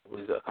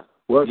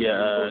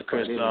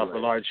Christoph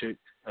Velarchuk.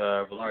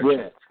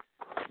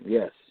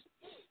 Yes.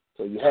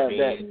 So you have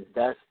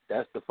that.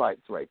 That's the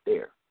fights right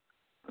there.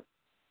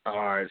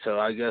 All right, so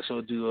I guess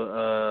we'll do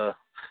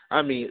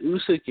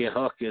Usyk and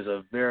Huck is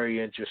a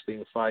very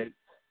interesting fight.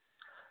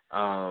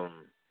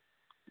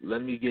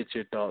 Let me get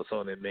your thoughts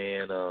on it,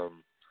 man.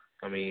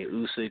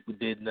 Usyk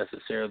didn't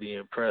necessarily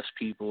impress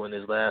people in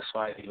his last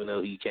fight, even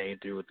though he came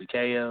through with the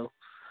KO,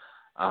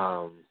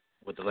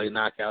 with the late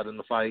knockout in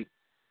the fight.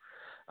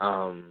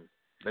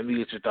 Let me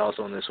get your thoughts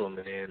on this one,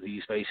 man.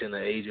 He's facing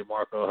the agent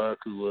Marco Huck,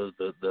 who was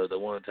the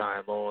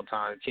one-time,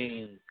 long-time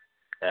king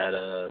at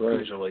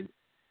Cruiserweight.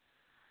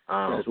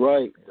 That's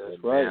right.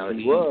 Now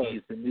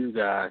he's the new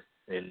guy,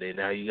 and then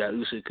now you got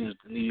Usyk, who's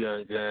the new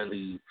young gun,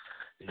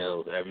 who You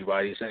know,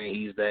 everybody's saying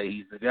he's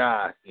the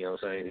guy. You know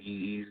what I'm saying?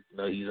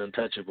 He's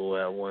untouchable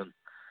at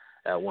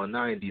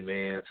 190,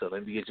 man. So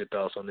let me get your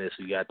thoughts on this.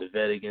 You got the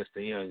vet against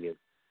the youngin.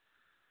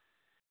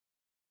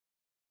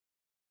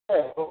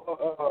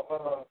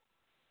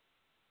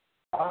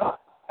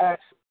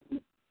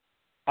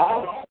 I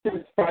like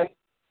this fight.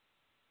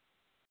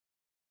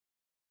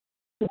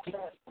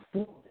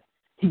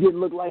 He didn't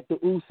look like the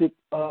Usyk.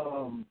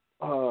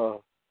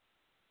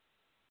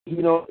 He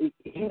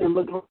didn't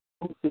look like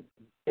the Usyk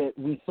that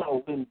we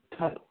saw win the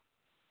title.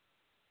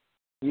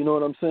 You know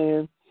what I'm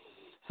saying?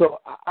 So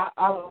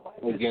I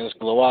like against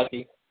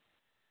Glowacki.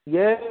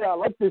 Yeah, I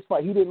like this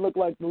fight. He didn't look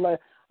like he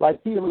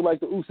didn't look like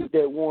the Usyk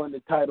that won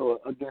the title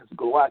against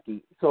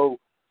Glowacki. So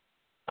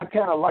I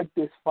kind of like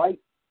this fight,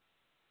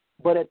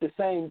 but at the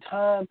same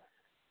time,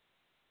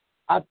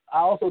 I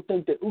also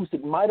think that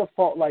Usyk might have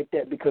fought like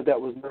that because that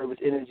was nervous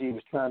energy. He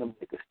was trying to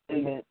make a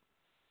statement.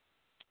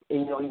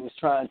 And, he was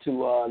trying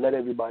to let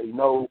everybody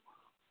know,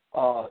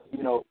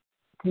 you know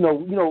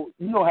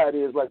how it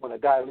is. Like when a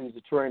guy leaves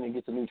the train and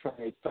gets a new train,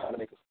 he's trying to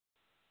make a.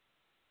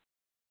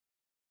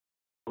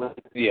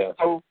 Yeah.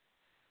 So,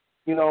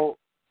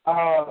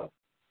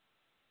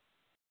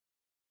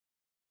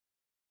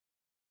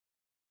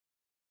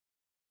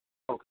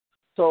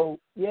 So,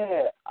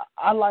 yeah,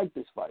 I like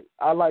this fight.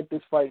 I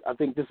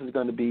think this is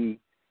going to be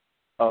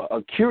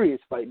a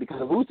curious fight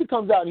because if Usyk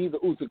comes out and he's the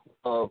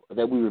Usyk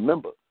that we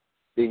remember,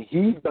 then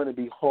he's going to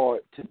be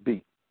hard to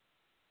beat.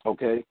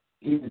 Okay?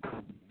 He's going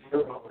to be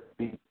very hard to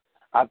beat.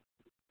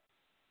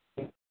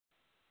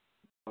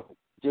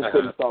 Just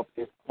based off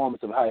his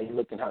performance of how he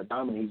looked and how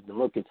dominant he's been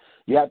looking,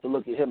 you have to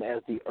look at him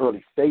as the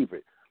early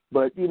favorite.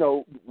 But, he's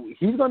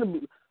going to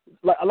be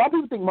 – like a lot of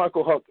people think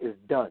Marco Huck is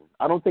done.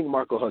 I don't think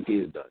Marco Huck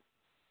is done.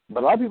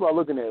 But a lot of people are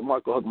looking at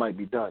Marco Huck might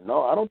be done.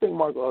 No, I don't think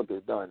Marco Huck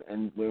is done.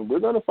 And we're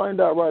going to find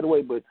out right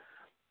away. But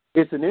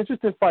it's an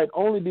interesting fight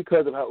only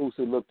because of how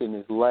Usyk looked in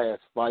his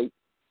last fight.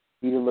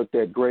 He didn't look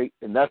that great.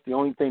 And that's the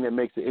only thing that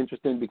makes it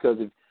interesting because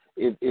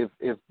if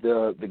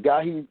the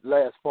guy he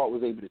last fought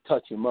was able to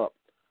touch him up,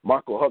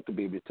 Marco Huck could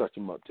be able to touch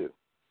him up too.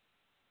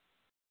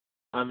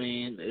 I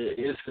mean,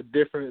 it's a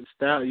different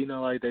style.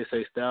 Like they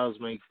say, styles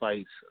make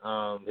fights.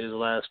 His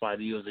last fight,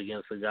 he was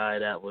against a guy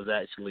that was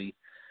actually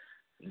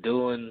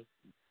doing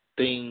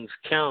things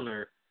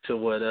counter to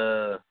what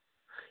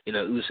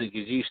Usyk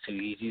is used to.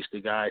 He's used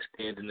to guys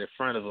standing in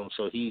front of him,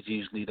 so he's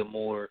usually the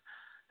more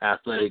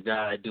athletic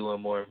guy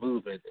doing more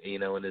movement.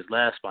 In his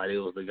last fight, it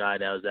was the guy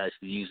that was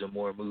actually using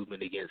more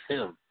movement against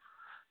him.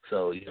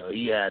 So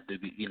he had to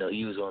be.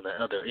 He was on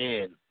the other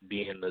end,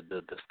 being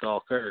the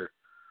stalker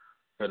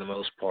for the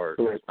most part.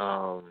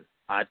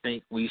 I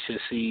think we should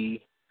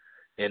see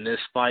in this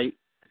fight,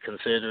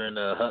 considering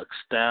Huck's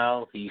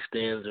style, he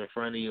stands in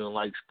front of you and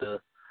likes to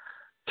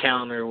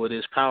counter with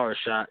his power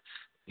shots,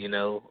 and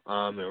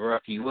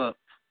rough you up.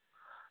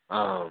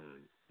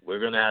 We're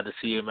gonna have to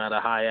see him at a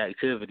high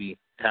activity,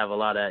 have a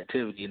lot of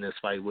activity in this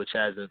fight, which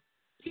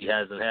he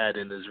hasn't had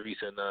in his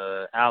recent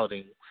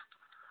outings.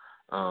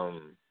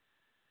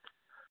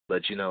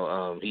 But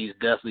he's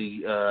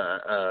definitely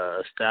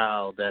a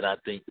style that I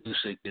think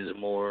Usyk is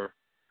more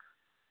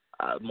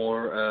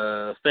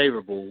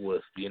favorable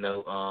with. And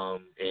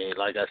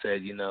like I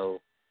said, he's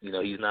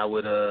not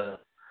with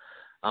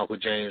Uncle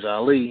James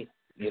Ali.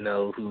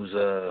 Who's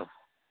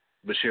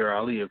Bashir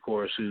Ali, of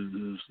course,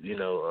 who's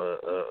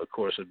of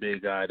course, a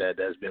big guy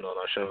that's been on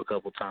our show a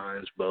couple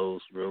times.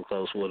 Bo's real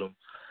close with him,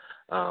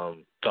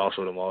 talks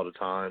with him all the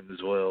time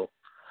as well.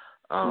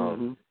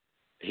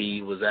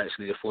 He was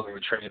actually a former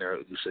trainer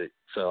at Usyk,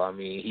 so I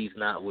mean, he's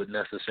not would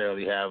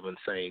necessarily have in the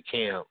same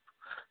camp.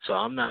 So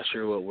I'm not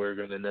sure what we're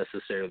going to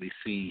necessarily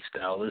see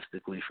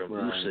stylistically from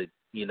Usyk,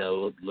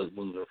 look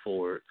moving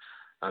forward.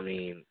 I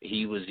mean,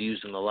 he was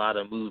using a lot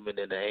of movement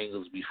in the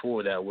angles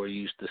before that we're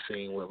used to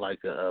seeing with like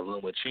a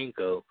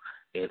Lomachenko,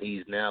 and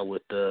he's now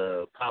with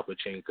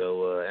Papachenko,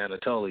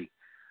 Anatoly.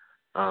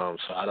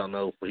 So I don't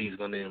know if he's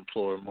going to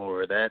employ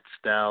more of that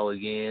style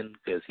again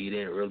because he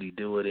didn't really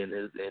do it in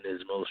his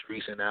most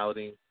recent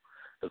outing.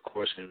 Of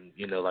course, and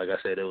like I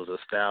said, it was a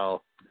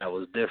style that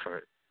was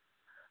different.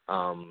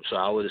 So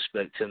I would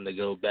expect him to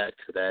go back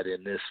to that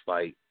in this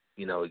fight,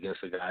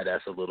 against a guy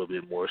that's a little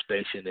bit more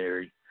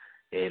stationary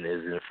and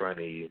is in front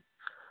of you.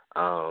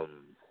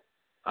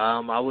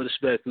 I would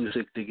expect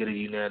Usyk to get a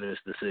unanimous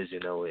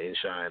decision though and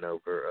shine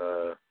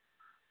over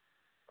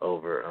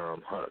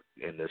Huck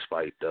in this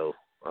fight though.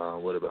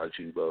 What about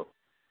you, Bo?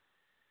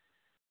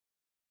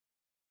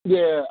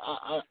 Yeah,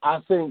 I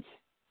think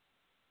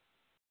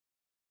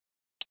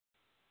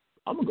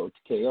I'm gonna go to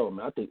KO,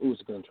 man. I think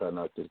Usyk's gonna try to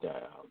knock this guy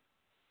out.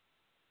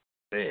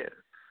 Man,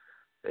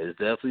 it's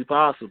definitely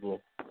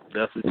possible.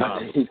 Definitely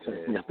possible. I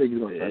think he's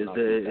gonna try to knock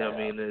this guy out.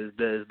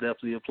 It's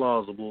definitely a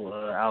plausible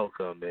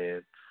outcome,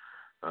 man.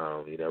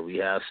 We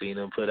have seen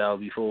him put out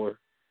before.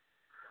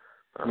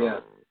 Yeah.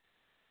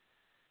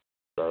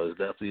 So it's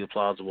definitely a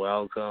plausible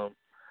outcome.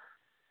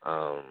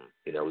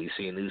 We've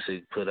seen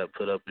Usyk put up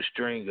a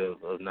string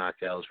of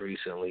knockouts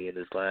recently in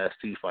his last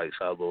two fights,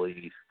 I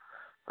believe.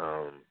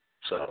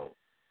 So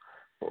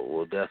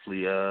we'll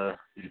definitely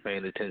be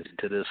paying attention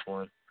to this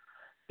one.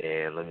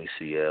 And let me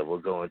see, we'll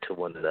go into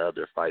one of the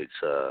other fights.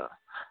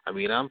 I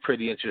mean, I'm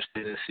pretty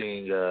interested in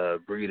seeing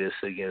Breedis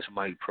against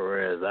Mike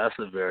Perez. That's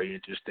a very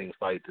interesting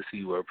fight to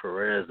see where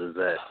Perez is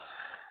at.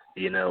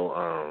 You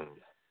know,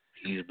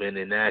 he's been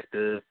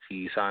inactive.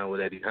 He signed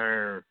with Eddie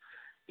Hearn,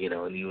 you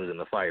know, and he was in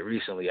the fight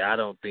recently. I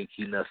don't think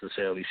he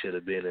necessarily should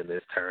have been in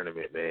this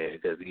tournament, man,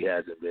 because he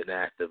hasn't been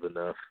active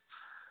enough.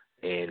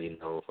 And, you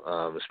know,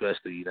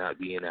 especially not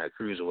being at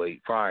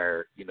Cruiserweight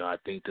prior, you know, I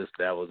think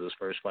that was his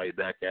first fight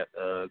back at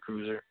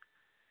Cruiser.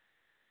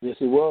 Yes,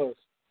 it was.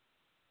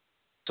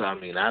 So, I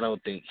mean, I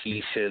don't think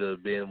he should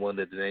have been one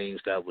of the names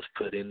that was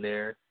put in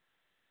there,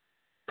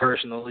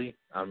 personally.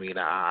 I mean,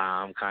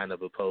 I'm kind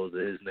of opposed to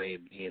his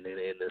name being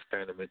in this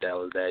tournament that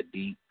was that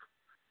deep,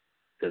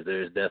 because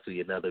there's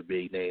definitely another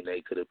big name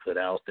they could have put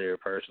out there,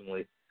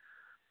 personally.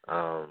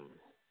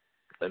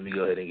 Let me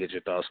go ahead and get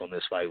your thoughts on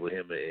this fight with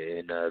him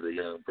and the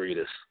young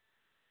Breedis.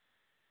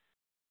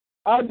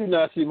 I do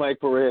not see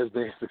Mike Perez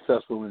being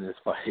successful in this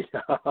fight.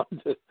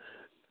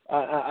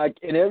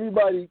 And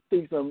everybody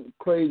thinks I'm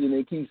crazy, and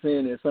they keep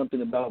saying there's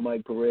something about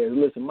Mike Perez.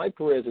 Listen, Mike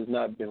Perez has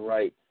not been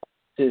right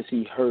since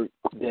he hurt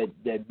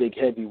that big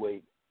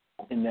heavyweight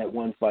in that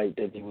one fight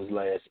that he was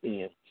last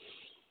in.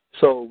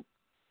 So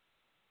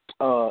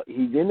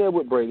he's in there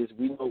with Breidis.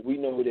 We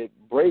know that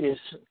Breidis,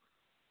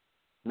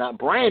 not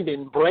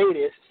Brandon,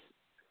 Breidis,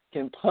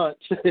 can punch.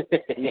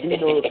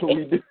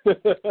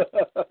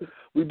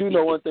 We do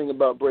know one thing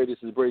about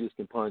Breidis is Breidis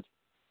can punch.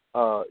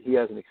 He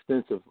has an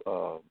extensive,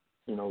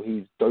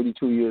 he's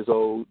 32 years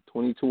old,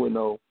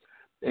 22-0.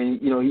 And,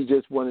 he's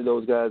just one of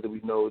those guys that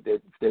we know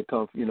that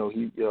come,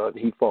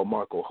 he fought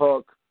Marco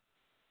Huck.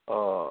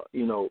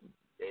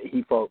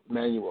 He fought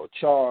Manuel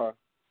Char.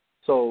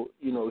 So,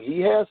 he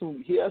has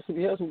some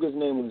good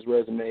name on his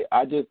resume.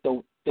 I just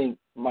don't think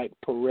Mike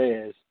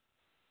Perez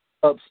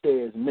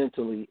upstairs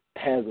mentally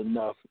has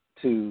enough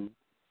to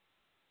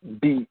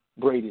beat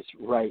Breidis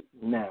right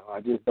now.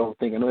 I just don't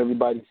think. I know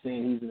everybody's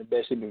saying he's in the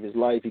best shape of his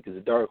life. He's a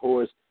dark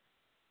horse.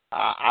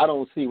 I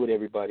don't see what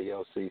everybody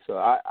else sees. So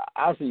I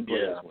see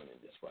Breidis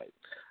winning this fight.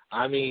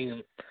 I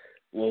mean,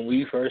 when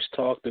we first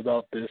talked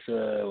about this,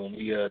 when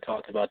we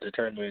talked about the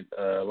tournament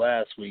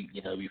last week,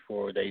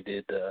 before they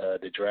did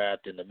the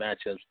draft and the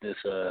matchups this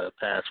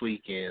past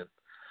weekend,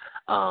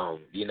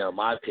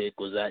 my pick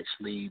was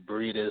actually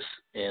Breidis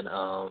and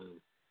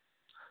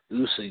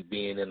Usyk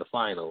being in the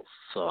finals.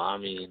 So, I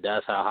mean,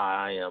 that's how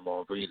high I am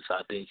on Breidis.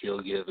 I think he'll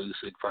give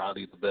Usyk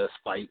probably the best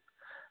fight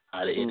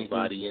out of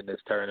anybody in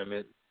this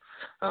tournament.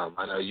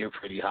 I know you're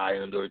pretty high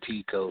on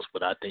Dorticos,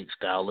 but I think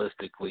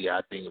stylistically,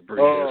 I think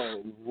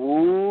Breidis.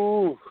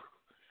 Oh,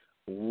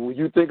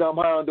 you think I'm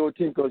high on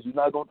Dorticos? You're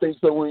not going to think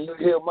so when you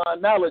hear my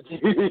analogy.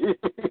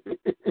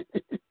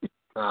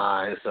 All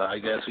right, so I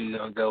guess we're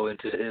going to go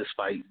into his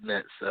fight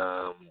next.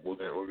 We're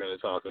going to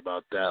talk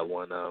about that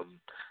one.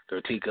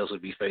 Dorticos will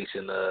be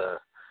facing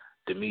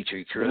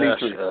Dmitry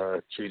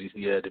Kudryashov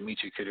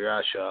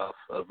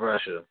of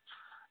Russia.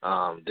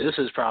 This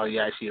is probably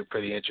actually a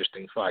pretty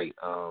interesting fight.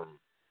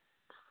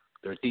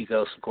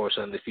 Dorticos, of course,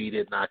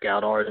 undefeated,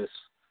 knockout artist.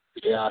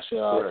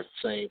 Kudryashov,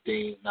 same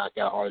thing,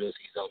 knockout artist.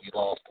 He's only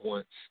lost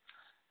once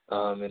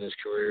in his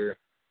career.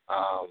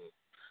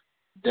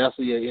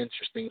 Definitely an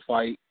interesting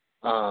fight.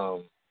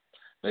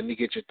 Let me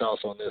get your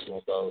thoughts on this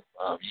one, though.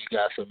 You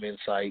got some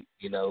insight,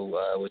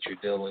 with your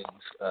dealings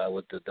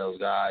with those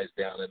guys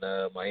down in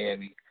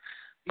Miami.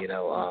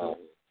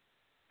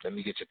 Let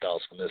me get your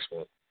thoughts on this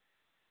one.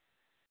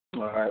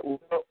 All right.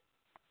 Well,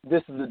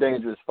 this is a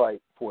dangerous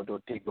fight for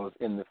Dorticos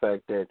in the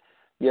fact that,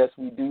 yes,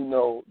 we do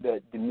know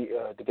that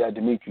the guy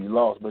Dmitry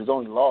lost, but his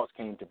only loss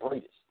came to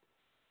Breidis.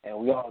 And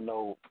we all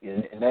know,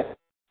 and that.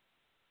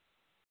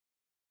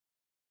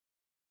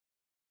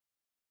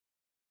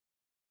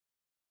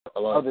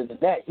 Hello? Other than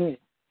that,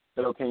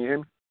 hello, can you hear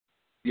me?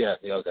 Yeah,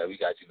 okay, we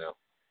got you now.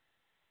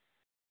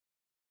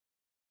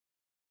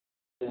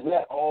 Is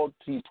that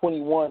he's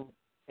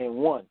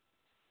 21-1.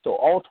 So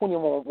all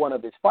 21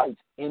 of his fights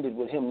ended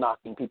with him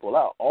knocking people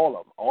out. All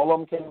of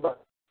them came back.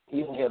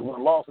 He only had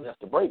one loss, and that's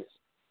to Breidis.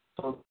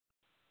 So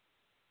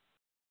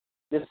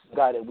this is a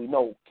guy that we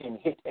know can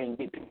hit and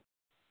get people.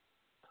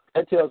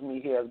 That tells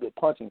me he has good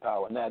punching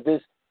power. Now,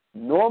 this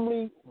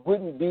normally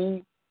wouldn't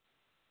be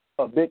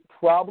a big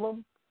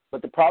problem,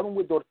 but the problem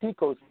with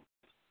Dorticos,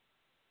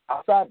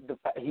 outside the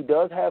fact he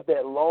does have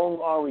that long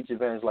arm reach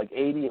advantage, like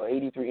 80 or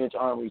 83-inch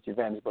arm reach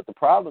advantage. But the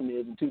problem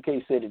is, and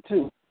 2K said it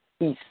too,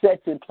 he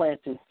sets and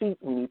plants his feet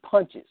when he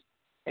punches.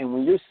 And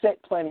when you're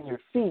set planting your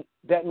feet,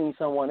 that means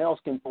someone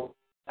else can pull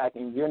back,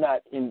 and you're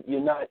not in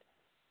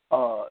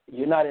a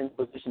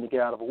position to get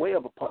out of the way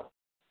of a punch.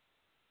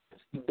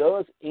 He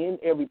does end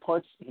every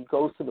punch. He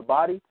goes to the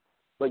body,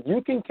 but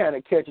you can kind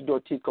of catch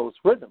Dorticos'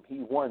 rhythm. He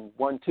 1-2,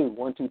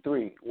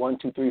 1-2-3,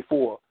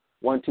 1-2-3-4,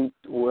 1-2,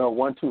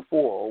 1-2-4,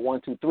 or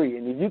 1-2-3.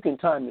 And if you can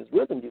time his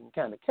rhythm, you can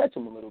kind of catch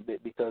him a little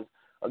bit because,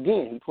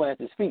 again, he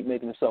plants his feet,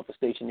 making himself a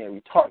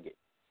stationary target.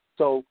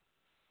 So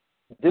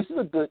this is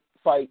a good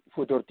fight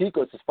for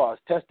Dorticos as far as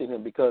testing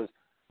him because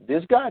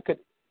this guy could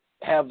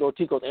have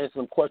Dorticos answer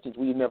some questions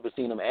we've never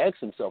seen him ask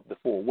himself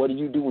before. What do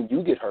you do when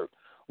you get hurt?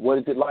 What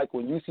is it like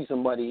when you see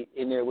somebody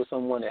in there with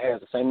someone that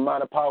has the same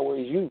amount of power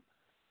as you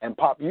and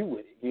pop you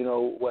with it? You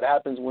know, what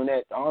happens when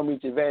that arm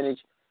reach advantage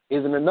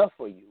isn't enough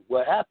for you?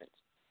 What happens?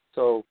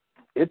 So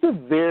it's a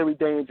very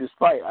dangerous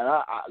fight.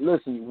 And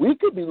listen, we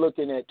could be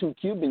looking at two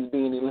Cubans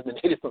being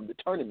eliminated from the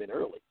tournament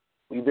early.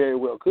 We very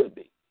well could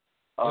be.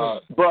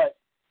 But,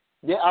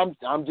 yeah,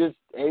 I'm just,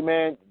 hey,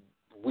 man,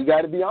 we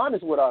got to be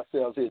honest with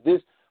ourselves here.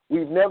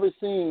 We've never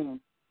seen.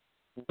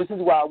 This is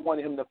why I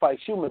wanted him to fight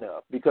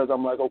Shumanov, because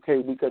I'm like, okay,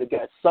 we could have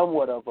got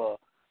somewhat of a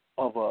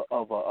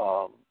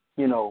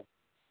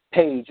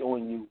page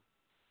on you,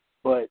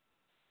 but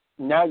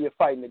now you're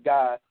fighting a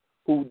guy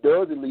who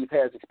does at least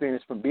has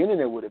experience from being in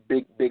there with a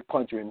big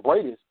puncher in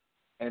Bradis,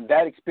 and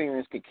that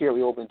experience could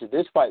carry over into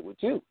this fight with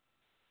you.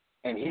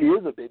 And he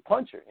is a big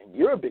puncher, and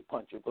you're a big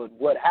puncher. But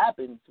what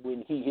happens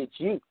when he hits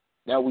you?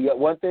 Now, we got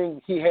one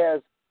thing he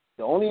has.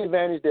 The only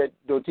advantage that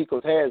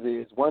Dorticos has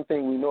is one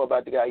thing we know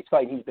about the guy he's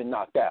fighting, he's been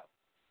knocked out.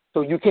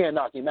 So you can't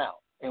knock him out,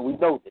 and we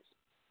know this,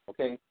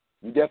 okay?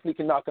 You definitely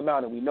can knock him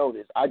out, and we know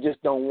this. I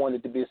just don't want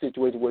it to be a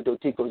situation where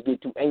Dorticos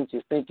get too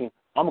anxious thinking,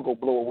 I'm going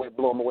to go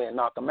blow him away and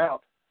knock him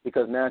out,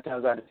 because 9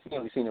 times out of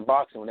 10 we've seen in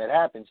boxing, when that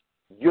happens,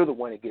 you're the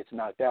one that gets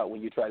knocked out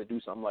when you try to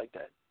do something like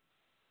that.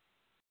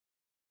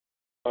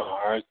 All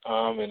right,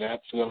 and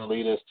that's going to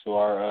lead us to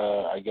our,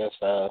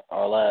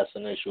 our last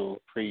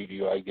initial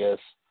preview, I guess.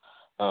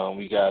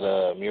 We got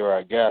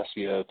Miura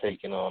Garcia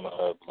taking on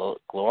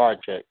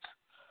Gloarchek,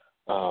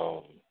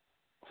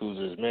 who's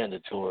his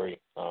mandatory.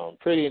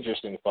 Pretty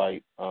interesting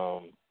fight.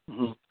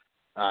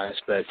 I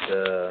expect,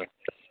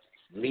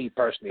 me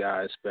personally,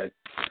 I expect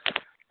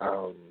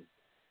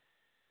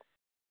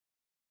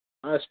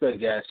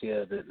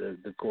Garcia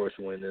the course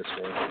win this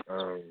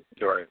one.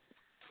 Right.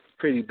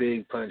 Pretty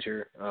big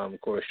puncher. Of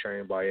course,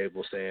 trained by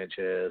Abel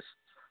Sanchez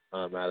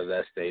out of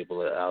that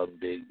stable out in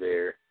Big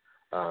Bear.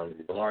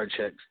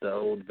 Blarchek's the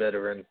old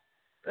veteran.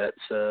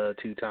 That's a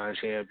 2-time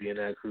champion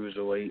at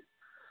Cruiserweight.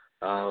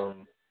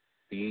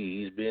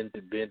 He's been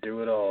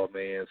through it all,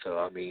 man. So,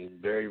 I mean,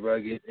 very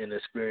rugged and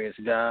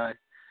experienced guy.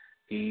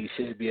 He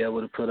should be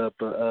able to put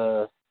up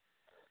a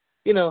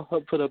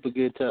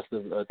good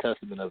testament of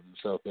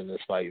himself in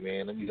this fight,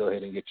 man. Let me go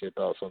ahead and get your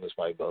thoughts on this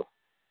fight, Bo.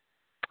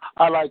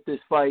 I like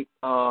this fight.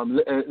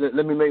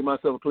 Let me make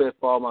myself clear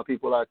for all my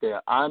people out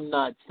there. I'm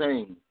not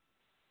saying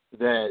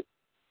that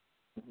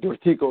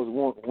Dorticos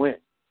won't win.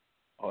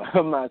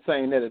 I'm not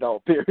saying that at all,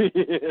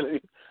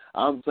 period.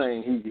 I'm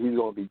saying he's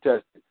going to be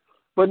tested.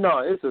 But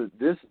no,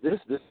 this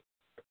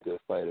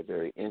fight a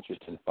very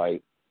interesting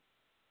fight.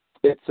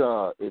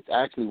 It's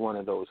actually one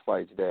of those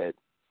fights that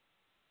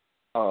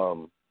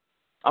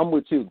I'm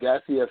with you.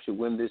 Gassiev should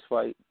win this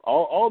fight.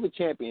 All the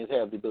champions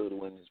have the ability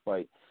to win this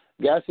fight.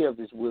 Gassiev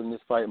is winning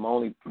this fight. My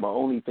only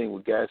thing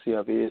with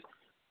Gassiev is,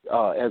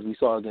 as we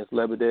saw against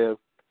Lebedev,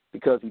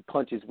 because he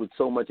punches with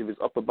so much of his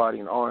upper body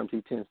and arms, he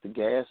tends to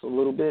gas a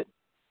little bit.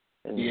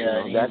 And,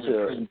 yeah, that's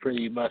a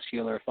pretty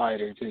muscular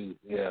fighter too.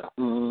 Yeah.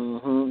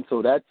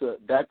 So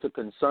that's a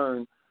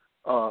concern,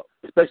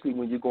 especially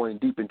when you're going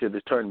deep into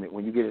this tournament.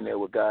 When you get in there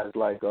with guys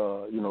like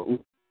and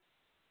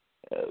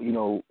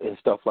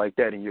stuff like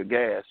that, and you're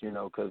gas,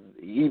 because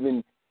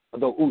even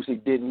though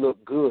Usyk didn't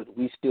look good,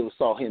 we still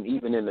saw him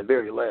even in the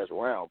very last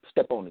round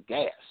step on the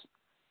gas.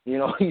 He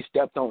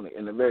stepped on it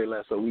in the very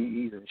last, so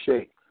he's in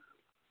shape.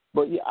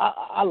 But yeah,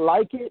 I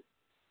like it,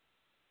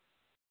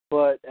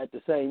 but at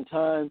the same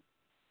time,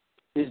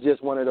 it's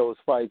just one of those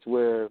fights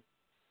where,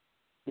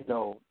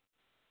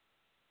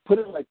 put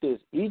it like this: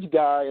 each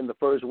guy in the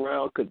first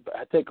round could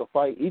take a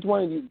fight. Each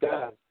one of these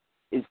guys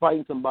is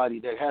fighting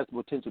somebody that has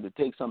the potential to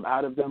take something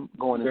out of them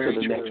going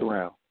into the next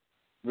round.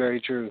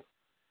 Very true.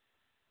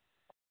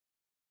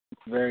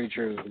 Very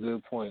true.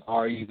 Good point.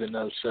 Or even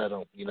upset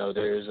them.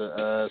 There's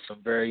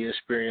some very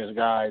experienced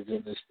guys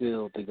in this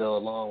field to go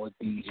along with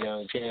these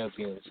young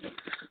champions.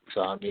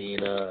 So, I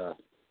mean,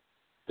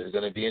 it's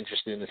going to be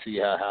interesting to see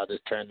how this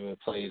tournament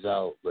plays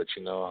out. But,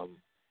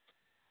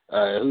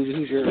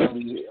 who's your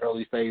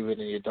early favorite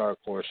and your dark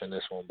horse in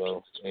this one,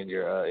 Bo, in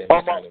your in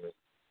this tournament?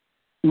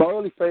 My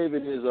early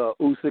favorite is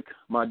Usyk.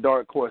 My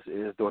dark horse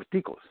is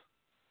Dorticos.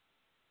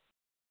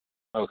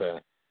 Okay.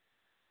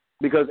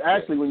 Because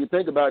actually, when you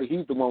think about it,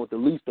 he's the one with the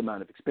least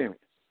amount of experience.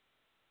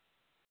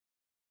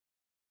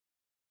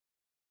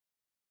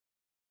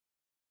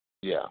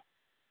 Yeah.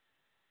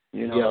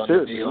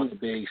 On the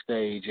big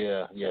stage,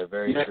 yeah,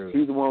 very true.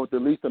 He's the one with the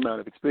least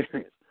amount of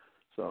experience.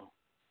 So.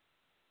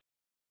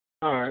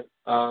 All right.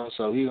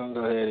 So we're gonna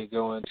go ahead and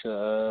go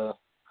into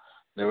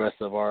the rest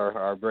of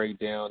our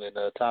breakdown and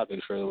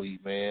topics for the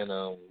week, man.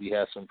 We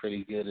have some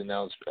pretty good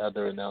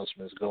other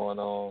announcements going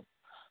on.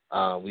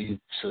 We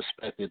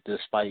suspected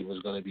this fight was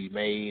going to be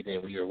made,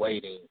 and we were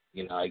waiting.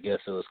 I guess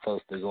it was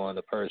close to going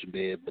to purse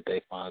bid, but they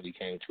finally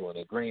came to an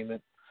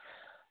agreement.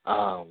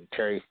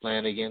 Terry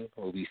Flanagan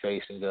will be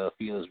facing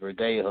Felix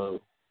Verdejo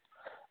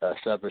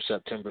September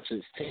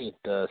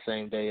 16th,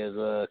 same day as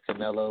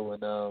Canelo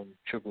and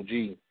Triple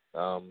G.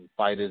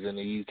 Fighters in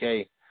the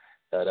UK.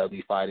 They'll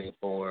be fighting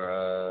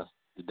for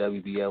the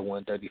WBA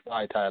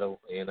 135 title,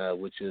 and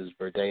which is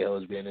Verdejo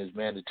has been his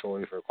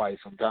mandatory for quite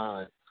some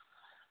time.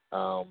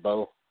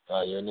 Bo,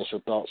 your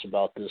initial thoughts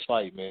about this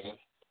fight, man?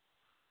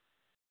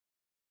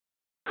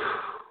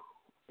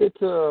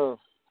 It's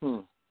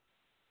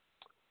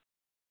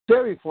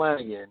Terry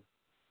Flanagan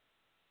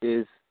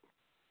is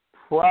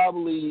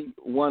probably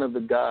one of the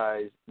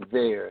guys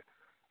there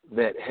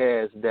that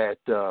has that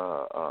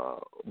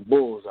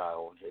bullseye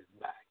on his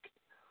back,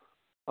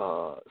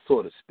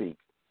 so to speak.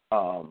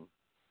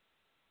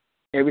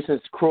 Ever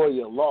since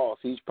Croya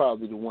lost, he's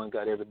probably the one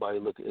guy everybody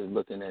is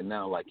looking at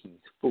now like he's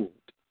fooled.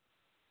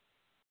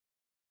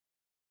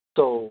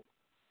 So,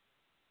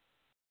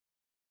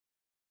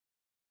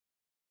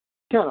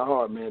 kind of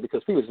hard, man,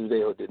 because Felix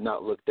Verdejo did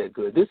not look that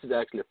good. This is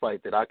actually a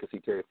fight that I could see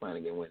Terry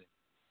Flanagan winning.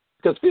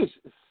 Because Felix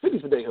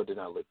Verdejo did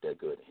not look that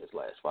good in his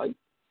last fight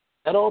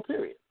at all,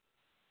 period.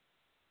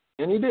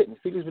 And he didn't.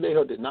 Felix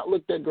Verdejo did not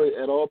look that great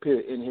at all,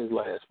 period, in his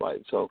last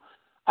fight. So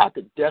I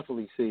could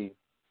definitely see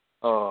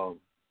Flanagan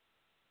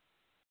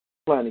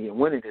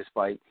winning this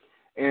fight.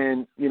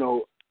 And, you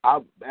know, I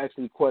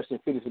actually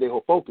questioned Felix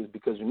Verdejo's focus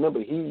because,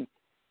 remember, he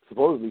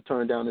supposedly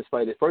turned down this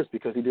fight at first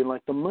because he didn't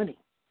like the money.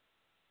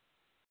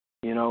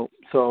 You know,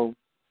 so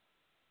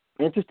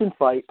interesting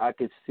fight. I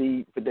could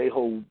see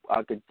Verdejo.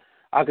 I could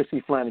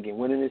see Flanagan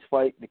winning this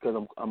fight because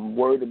I'm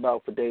worried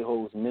about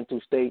Verdejo's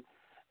mental state,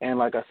 and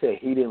like I said,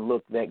 he didn't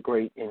look that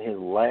great in his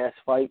last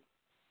fight.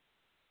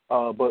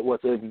 But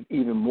what's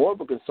even more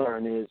of a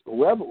concern is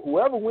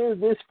whoever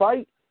wins this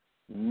fight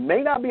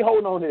may not be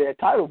holding on to that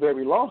title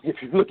very long. If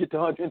you look at the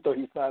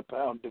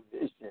 135-pound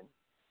division,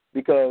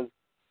 because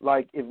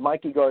like if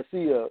Mikey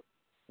Garcia,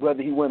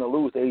 whether he win or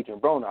lose to Adrian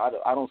Broner,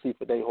 I don't see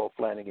Verdejo or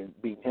Flanagan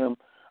beating him.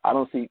 I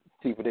don't see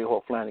Verdejo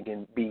or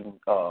Flanagan beating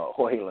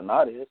Jorge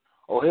Linares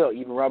or hell,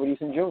 even Robert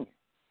Eason Jr.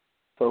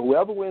 So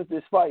whoever wins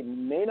this fight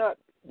may not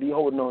be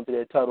holding on to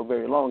that title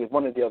very long if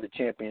one of the other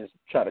champions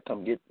try to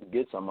come get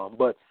some of them.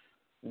 But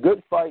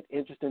good fight,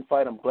 interesting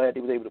fight. I'm glad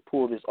they was able to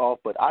pull this off.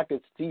 But I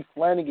could see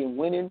Flanagan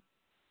winning.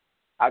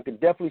 I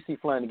could definitely see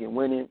Flanagan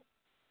winning.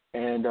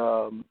 And,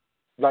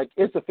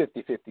 it's a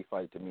 50-50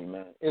 fight to me,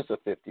 man. It's a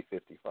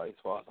 50-50 fight as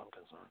far as I'm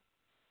concerned.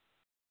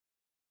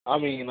 I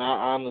mean,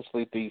 I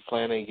honestly think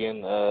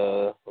Flanagan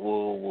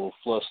will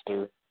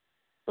fluster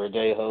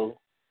Verdejo.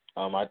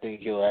 I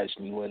think he'll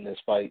actually win this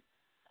fight.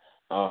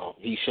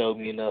 He showed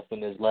me enough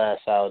in his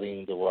last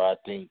outing to where I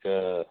think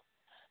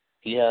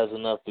he has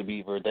enough to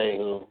beat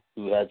Verdejo,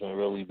 who hasn't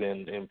really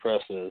been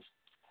impressive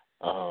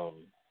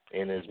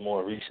in his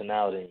more recent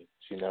outings.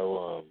 You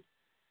know,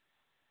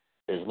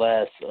 his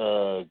last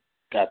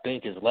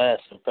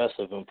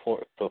impressive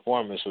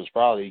performance was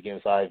probably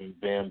against Ivan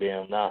Bam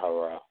Bam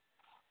Nahara.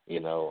 You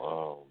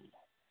know,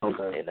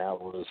 okay. And that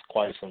was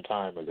quite some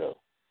time ago.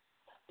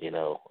 You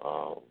know,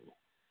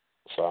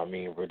 so I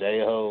mean,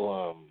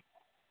 Verdejo,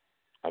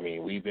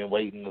 we've been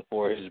waiting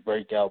for his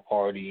breakout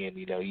party, and,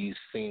 you know, he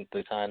seemed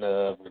to kind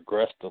of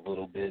regressed a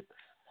little bit.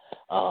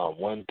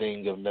 One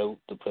thing of note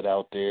to put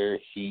out there,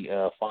 he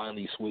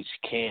finally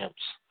switched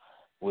camps,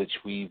 which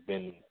we've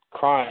been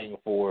crying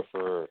for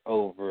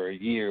over a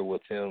year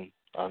with him.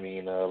 I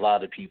mean, a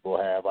lot of people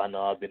have. I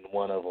know I've been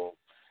one of them,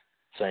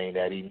 saying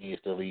that he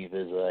needs to leave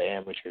his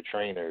amateur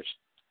trainers.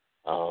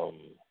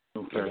 Okay.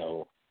 You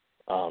know,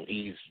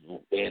 he's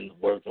been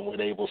working with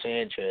Abel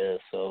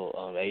Sanchez,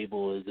 so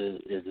Abel is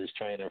his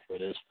trainer for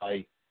this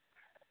fight.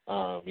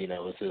 You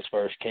know, it's his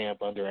first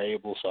camp under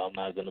Abel, so I'm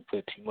not going to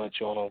put too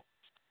much on him.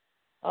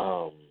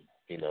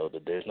 You know,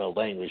 there's no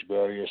language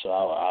barrier, so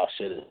I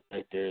should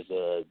think there's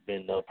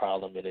been no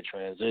problem in the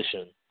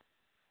transition.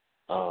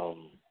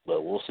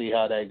 But we'll see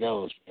how that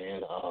goes,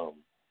 man.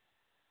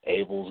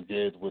 Abel's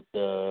good with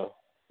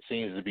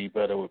seems to be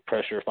better with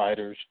pressure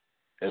fighters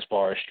as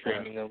far as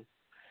training them.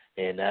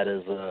 And that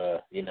is,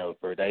 you know,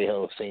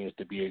 Verdejo seems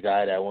to be a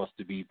guy that wants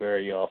to be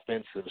very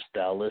offensive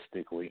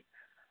stylistically.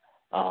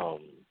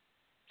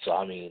 So,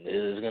 I mean, it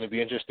is going to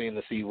be interesting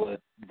to see what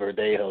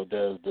Verdejo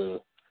does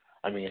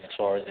as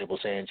far as Abel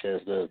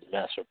Sanchez does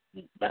to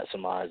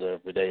maximize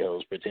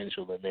Verdejo's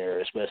potential in there,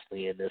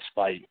 especially in this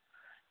fight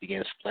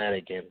against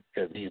Flanagan,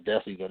 because he's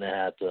definitely going to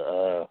have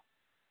to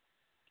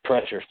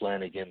pressure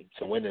Flanagan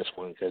to win this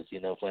one, because,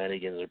 you know,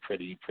 Flanagan's a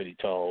pretty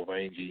tall,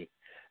 rangy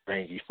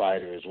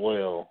fighter as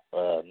well.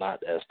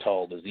 Not as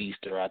tall as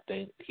Easter, I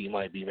think. He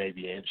might be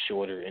maybe an inch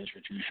or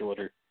two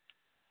shorter.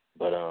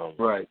 But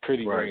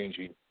pretty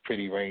rangy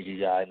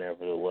guy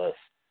nevertheless.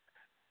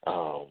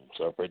 So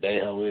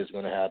Verdejo is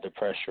going to have to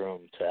pressure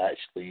him to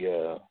actually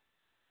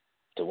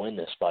to win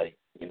this fight,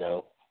 you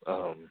know.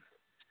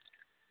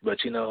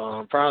 But, you know,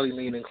 I'm probably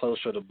leaning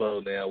closer to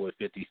Bo now with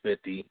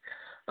 50-50.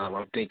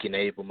 I'm thinking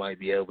Abel might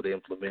be able to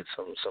implement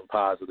some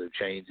positive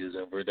changes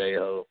in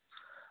Verdejo.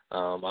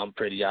 I'm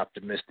pretty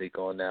optimistic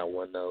on that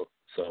one, though.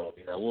 So,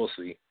 you know, we'll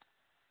see.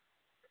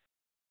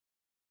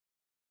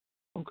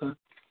 Okay.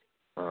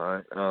 All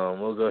right.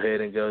 We'll go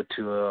ahead and go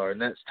to our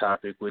next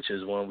topic, which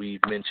is one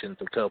we've mentioned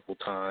a couple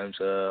times.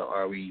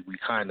 We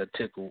kind of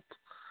tickled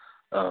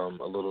a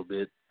little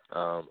bit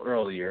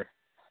earlier.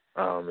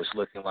 It's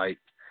looking like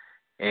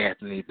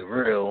Anthony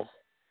Dirrell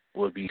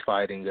would be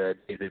fighting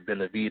David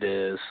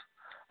Benavidez.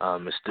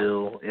 It's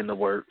still in the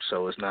works,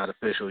 so it's not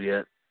official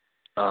yet.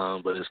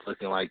 But it's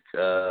looking like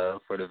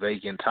for the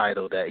vacant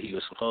title that he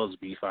was supposed to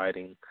be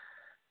fighting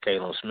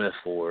Caleb Smith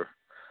for,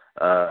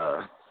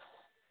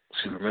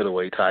 super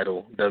middleweight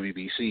title,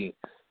 WBC.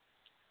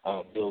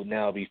 He'll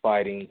now be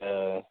fighting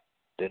the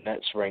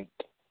next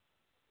ranked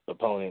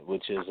opponent,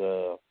 which is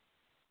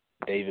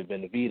David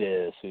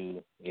Benavidez,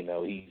 who, you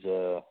know, he's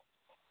been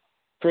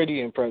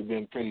pretty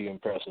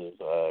impressive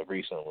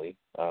recently.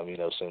 You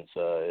know, since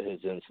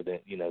his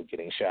incident, you know,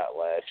 getting shot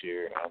last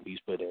year, he's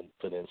put in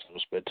some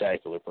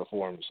spectacular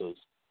performances.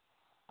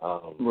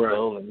 Right.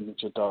 Bill, let me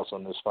get your thoughts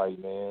on this fight,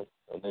 man,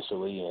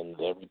 initially, and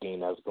everything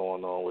that's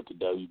going on with the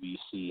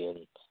WBC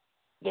and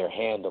their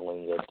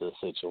handling of the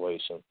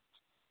situation.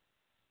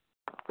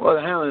 Well,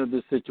 the handling of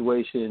this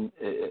situation,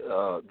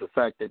 the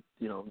fact that,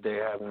 you know,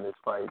 they're having this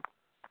fight,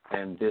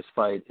 and this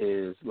fight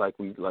is like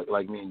me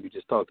and you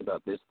just talked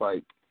about. This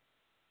fight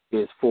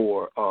is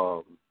for,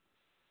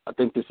 I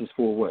think this is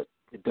for what?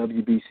 The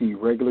WBC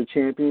regular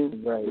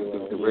champion, right?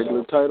 The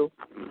regular title.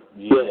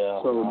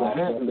 Yeah. So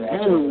the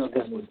handling of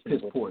this was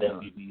piss poor done.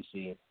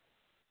 WBC.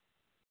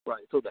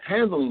 Right. So the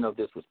handling of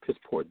this was piss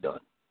poor done.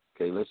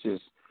 Okay, let's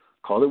just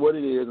call it what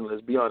it is, and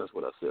let's be honest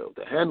with ourselves.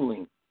 The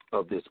handling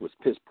of this was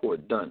piss poor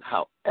done.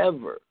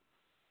 However,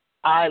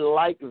 I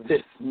like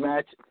this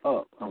match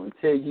up. I'm gonna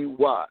tell you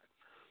why.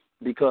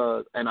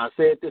 Because, and I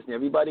said this, and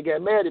everybody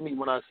got mad at me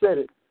when I said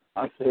it.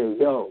 I said,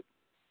 yo,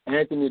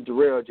 Anthony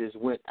Dirrell just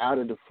went out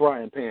of the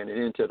frying pan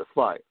and into the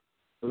fire.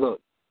 Look,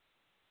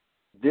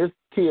 this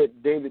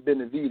kid, David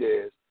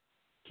Benavidez,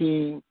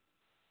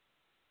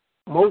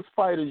 most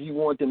fighters, you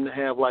want them to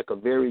have like a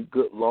very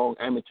good, long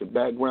amateur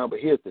background, but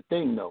here's the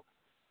thing, though.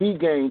 He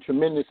gained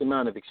tremendous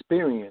amount of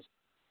experience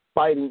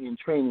fighting in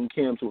training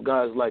camps with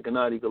guys like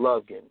Gennady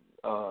Golovkin,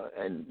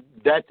 and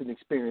that's an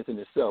experience in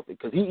itself,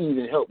 because he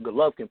even helped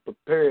Golovkin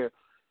prepare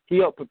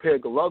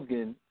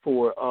Golovkin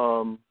for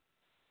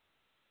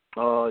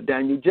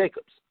Daniel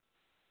Jacobs.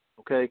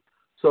 Okay,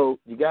 so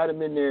you got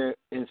him in there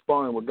in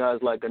sparring with guys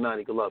like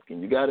Gennady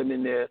Golovkin. You got him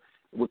in there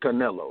with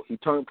Canelo. He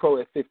turned pro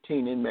at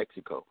 15 in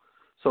Mexico.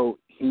 So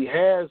he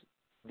has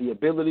the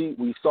ability.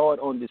 We saw it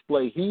on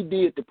display. He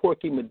did the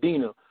Porky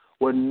Medina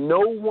what no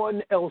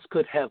one else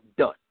could have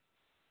done.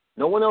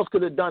 No one else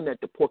could have done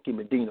that to Porky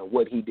Medina,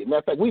 what he did. Matter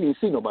of fact, we didn't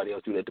see nobody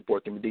else do that to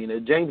Porky Medina.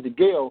 James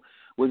DeGale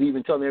was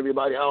even telling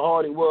everybody how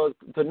hard it was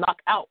to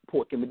knock out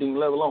Porky Medina,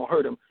 let alone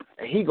hurt him,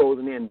 and he goes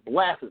in there and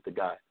blasts the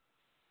guy.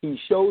 He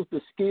shows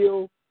the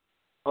skill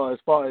as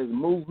far as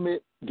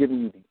movement, giving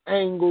you the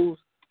angles,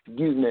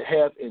 using it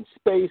half in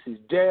space, his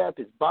jab,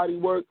 his body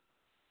work.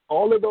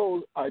 All of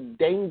those are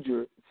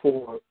danger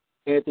for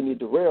Anthony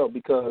Dirrell,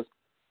 because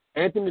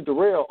Anthony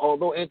Dirrell,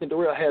 although Anthony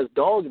Dirrell has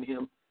dog in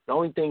him, the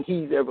only thing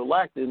he's ever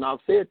lacked, and I've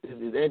said this,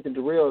 is Anthony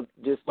Dirrell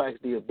just lacks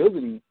the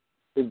ability.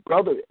 His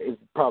brother is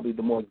probably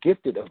the more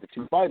gifted of the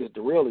two fighters.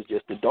 Dirrell is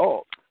just the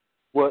dog.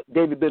 Well,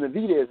 David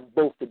Benavidez is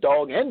both the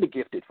dog and the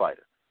gifted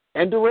fighter.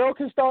 And Dirrell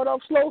can start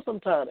off slow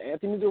sometimes.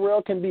 Anthony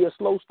Dirrell can be a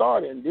slow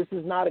starter, and this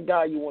is not a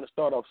guy you want to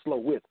start off slow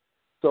with.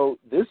 So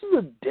this is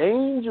a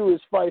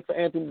dangerous fight for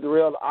Anthony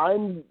Dirrell.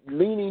 I'm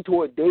leaning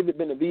toward David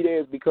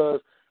Benavidez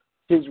because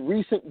his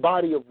recent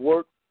body of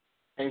work,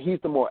 and he's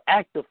the more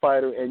active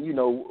fighter. And, you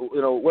know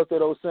what's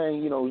that old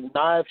saying,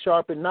 knives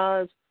sharpen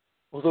knives?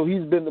 Well, so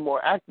he's been the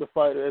more active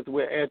fighter, as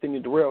where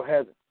Anthony Dirrell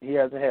hasn't. He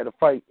hasn't had a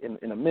fight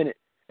in a minute.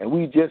 And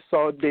we just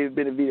saw David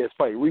Benavidez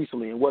fight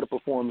recently, and what a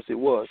performance it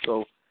was.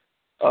 So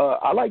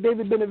I like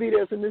David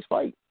Benavidez in this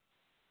fight.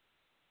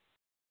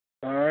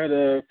 All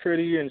right,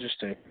 pretty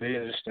interesting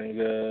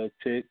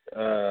pick.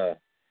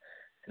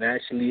 And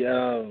actually,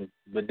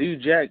 Badu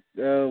Jack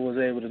was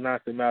able to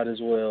knock him out as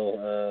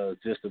well,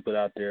 just to put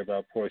out there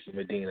about Porky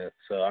Medina.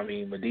 So, I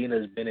mean,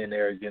 Medina's been in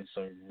there against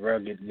some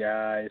rugged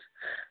guys,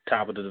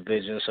 top of the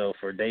division. So,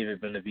 for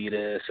David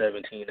Benavidez,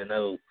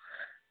 17-0,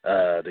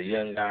 the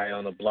young guy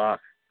on the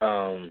block,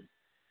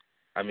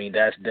 I mean,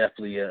 that's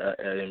definitely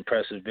an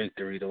impressive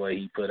victory, the way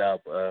he put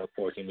out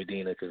Porky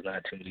Medina, because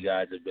not too many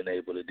guys have been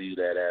able to do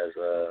that,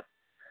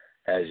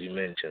 as you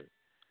mentioned.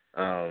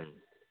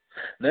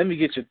 Let me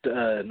get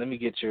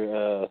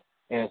your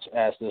answer.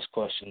 Ask this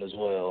question as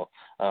well.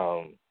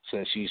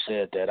 Since you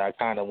said that, I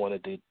kind of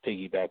wanted to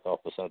piggyback off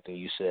of something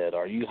you said.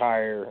 Are you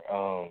higher?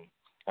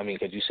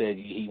 Because you said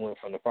he went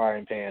from the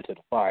frying pan to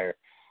the fire.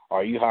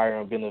 Are you higher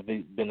on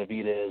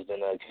Benavidez than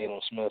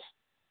Caleb Smith?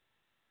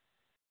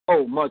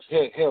 Oh, much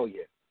hell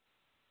yeah,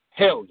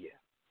 hell yeah,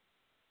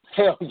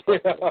 hell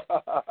yeah.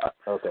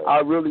 Okay. I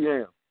really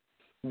am,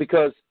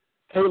 because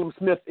Caleb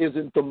Smith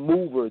isn't the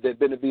mover that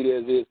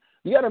Benavidez is.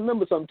 You got to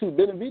remember something too.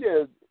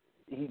 Benavidez,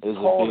 he's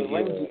tall and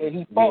rangy, and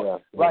he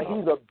fought. Right,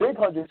 he's a big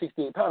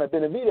 168-pounder.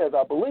 Benavidez,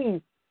 I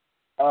believe,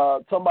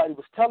 somebody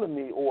was telling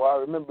me, or I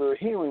remember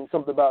hearing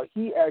something about,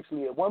 he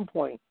actually at one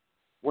point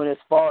went as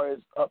far as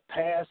up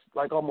past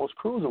like almost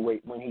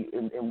cruiserweight when he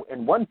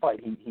in one fight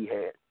he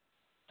had.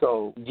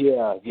 So he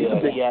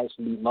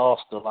actually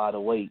lost a lot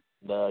of weight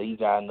he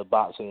got into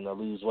boxing to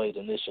lose weight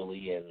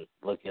initially, and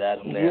look at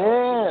him now.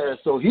 Yeah,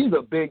 so he's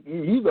a big,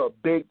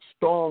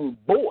 strong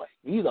boy.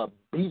 He's a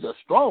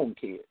strong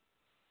kid.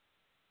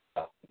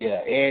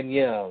 Yeah, and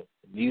young.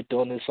 Youth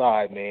on his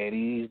side, man.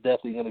 He's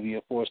definitely going to be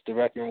a force to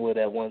reckon with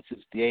at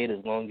 168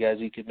 as long as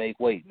he can make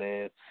weight,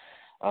 man.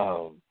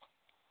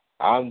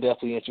 I'm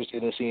definitely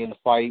interested in seeing the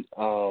fight.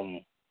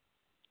 I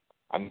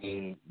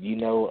mean,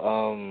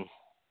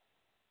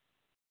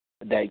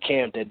 that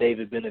camp that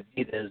David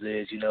Benavidez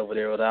is, over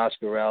there with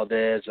Oscar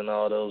Valdez and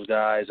all those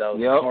guys out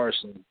in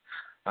Carson.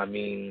 I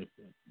mean,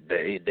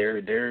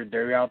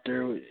 they're out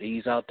there.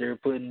 He's out there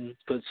put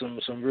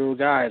some real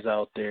guys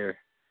out there.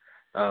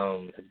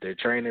 Their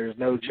trainer is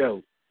no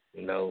joke,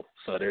 so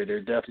they're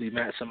definitely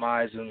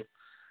maximizing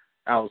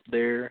out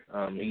there.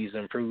 He's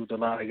improved a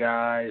lot of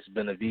guys.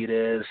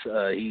 Benavidez,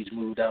 he's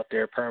moved out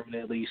there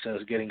permanently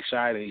since getting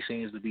shot, and he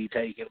seems to be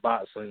taking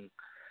boxing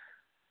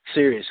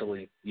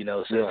seriously,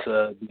 since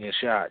being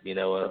shot. It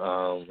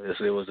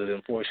was an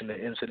unfortunate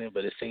incident,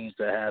 but it seems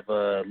to have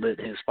lit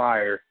his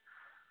fire,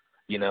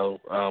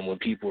 when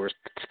people were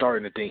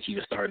starting to think he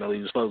was starting to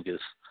lose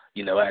focus,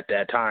 at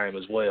that time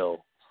as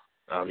well.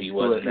 He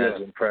wasn't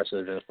as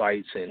impressive in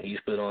fights, and he's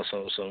put on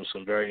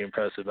some very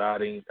impressive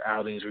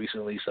outings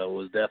recently, so it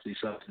was definitely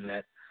something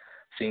that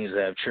seems to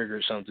have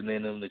triggered something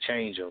in him to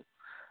change him.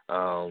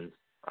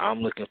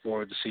 I'm looking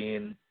forward to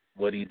seeing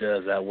what he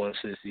does at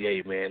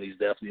 168, man. He's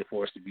definitely a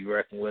force to be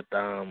reckoned with.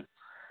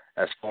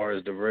 As far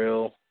as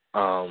Dirrell,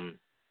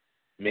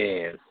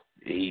 man,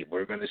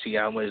 we're going to see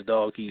how much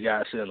dog he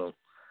got in him.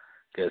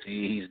 Because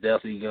he's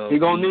definitely going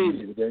to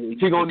need it.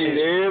 He's going to need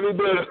every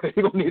bit of it.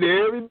 He's going to need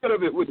every bit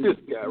of it with this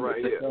guy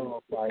right here.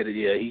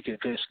 Yeah, he can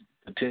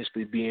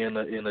potentially be in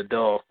a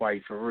dog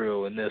fight for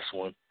real in this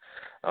one.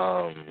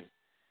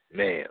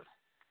 Man.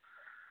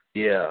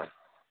 Yeah,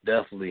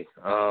 definitely.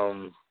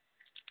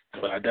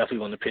 But I definitely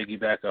want to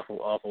piggyback off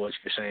of what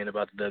you're saying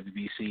about the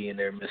WBC and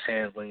their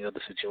mishandling of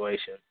the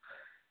situation.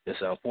 It's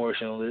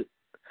unfortunate.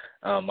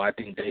 I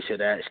think they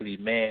should actually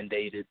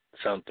mandated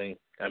something.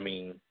 I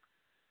mean,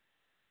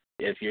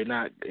 if you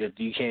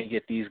can't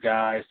get these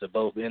guys to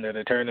both enter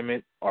the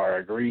tournament or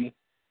agree,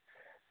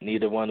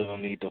 neither one of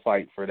them need to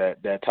fight for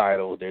that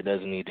title. There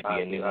doesn't need to be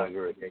a new one. I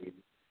agree.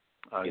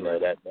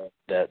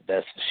 That's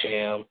a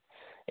sham.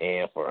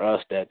 And for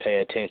us that pay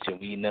attention,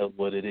 we know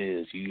what it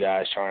is. You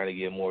guys trying to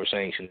get more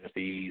sanctioning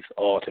fees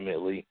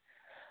ultimately.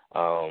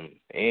 And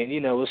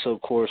it's of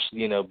course,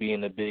 being a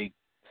big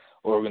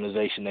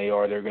organization they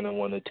are, they're going to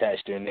want to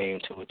attach their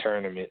name to a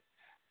tournament.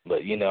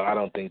 But, I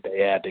don't think they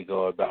had to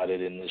go about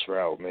it in this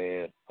route,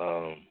 man.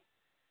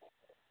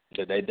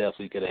 But they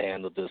definitely could have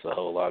handled this a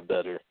whole lot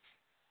better.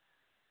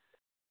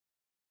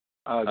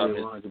 I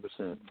agree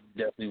 100%.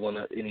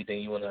 Definitely anything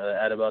you want to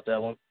add about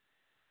that one?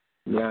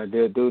 Yeah,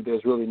 dude,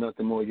 there's really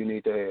nothing more you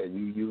need to add.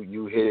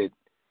 You hit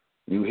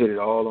it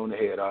all on the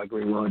head. I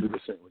agree 100%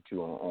 with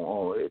you on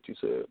all that you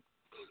said.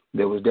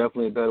 There was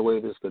definitely a better way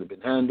this could have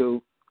been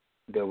handled.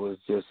 There was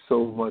just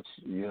so much,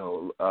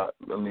 like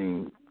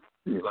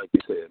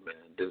you said, man,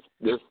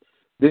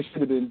 this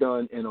should have been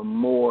done in a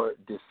more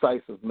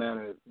decisive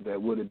manner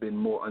that would have been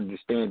more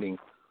understanding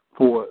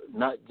for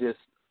not just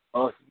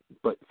us,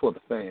 but for the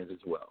fans as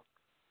well.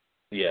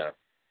 Yeah,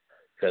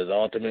 because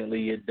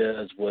ultimately it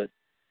does what,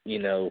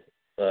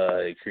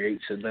 it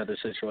creates another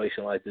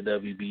situation like the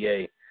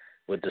WBA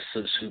with the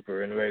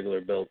super and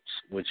regular belts,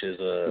 which is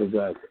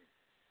exactly.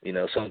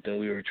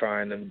 Something they were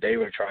trying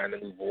to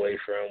move away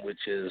from, which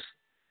has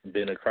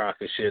been a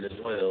crock of shit as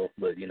well.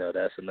 But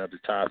that's another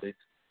topic.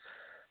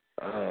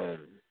 The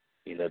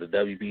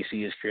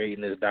WBC is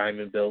creating this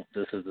diamond belt.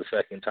 This is the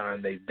second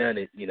time they've done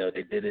it.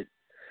 They did it,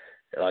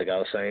 like I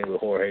was saying, with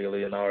Jorge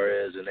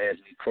Leonarez and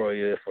Anthony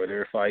Croya for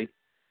their fight,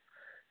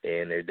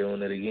 and they're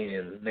doing it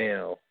again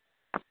now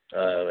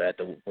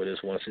for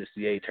this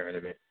 168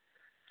 tournament.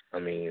 I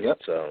mean,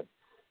 So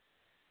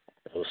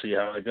we'll see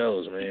how it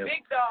goes, man.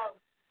 Big dog.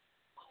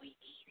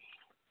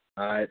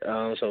 All right,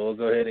 so we'll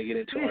go ahead and get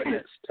into our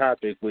next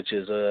topic, which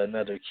is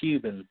another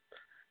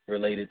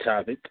Cuban-related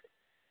topic.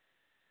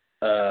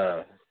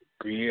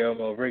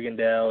 Guillermo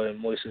Rigondeaux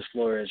and Moises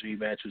Flores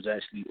rematch was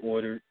actually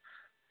ordered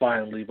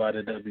finally by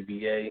the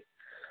WBA.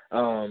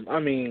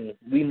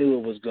 We knew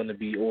it was going to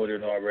be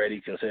ordered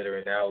already,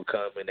 considering the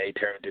outcome, and they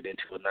turned it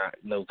into a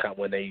no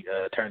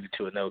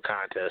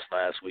contest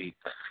last week.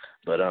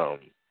 But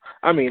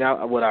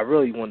what I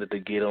really wanted to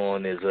get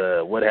on is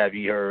what have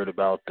you heard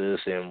about this,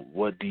 and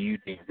what do you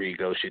think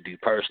Rigo should do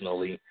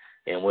personally,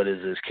 and what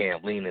is this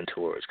camp leaning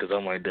towards? Because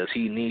I'm like, does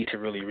he need to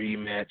really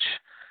rematch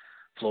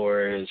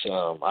Flores?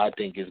 I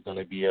think it's going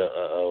to be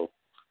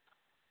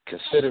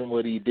considering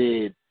what he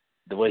did,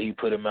 the way he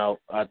put him out.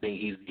 I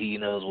think he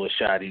knows what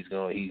shot he's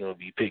gonna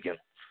be picking.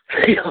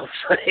 You know what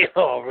I'm saying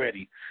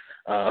already.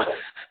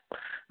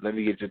 Let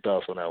me get your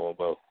thoughts on that one,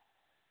 Bo.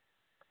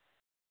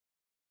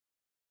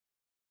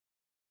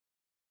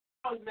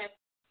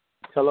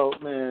 Hello,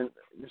 man.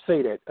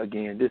 Say that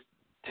again. This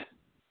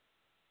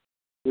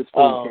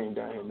fool came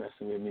down here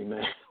messing with me,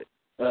 man.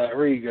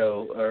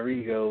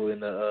 Rigo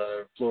and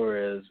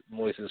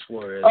Moises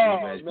Flores. Oh,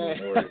 man.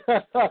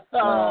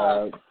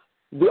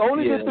 The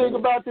only good thing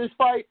about this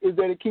fight is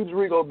that it keeps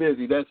Rigo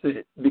busy. That's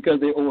it,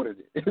 because they ordered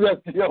it.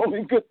 That's the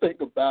only good thing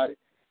about it.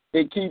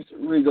 It keeps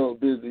Rigo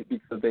busy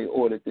because they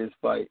ordered this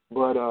fight.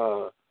 But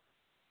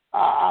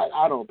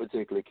I don't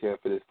particularly care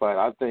for this fight.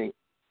 I think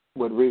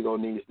what Rigo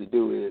needs to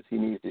do is he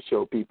needs to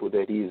show people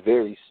that he is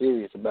very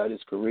serious about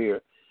his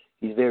career.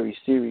 He's very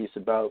serious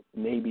about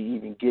maybe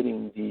even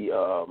getting the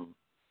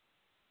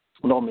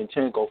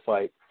Lomachenko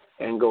fight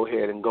and go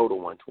ahead and go to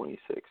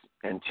 126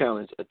 and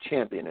challenge a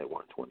champion at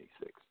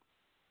 126.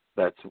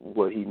 That's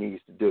what he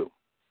needs to do.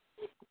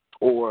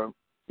 Or,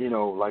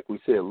 like we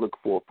said, look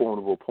for a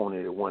formidable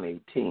opponent at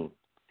 118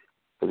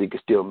 because he can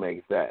still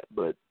make that.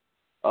 But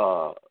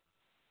that's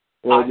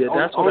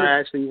what I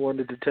actually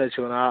wanted to touch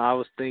on. I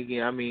was thinking,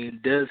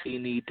 does he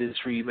need this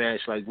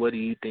rematch? Like, what do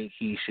you think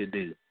he should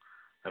do?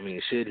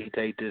 Should he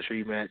take this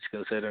rematch,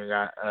 considering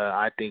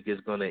I think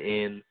it's going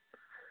to end?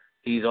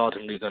 He's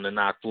ultimately going to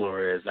knock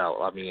Flores out.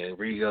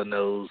 Rigo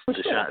knows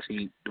the shots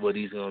what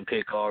he's going to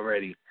pick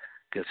already,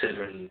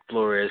 considering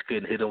Flores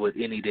couldn't hit him with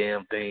any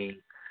damn thing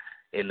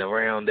in the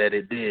round that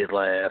it did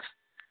last.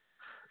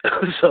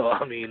 So,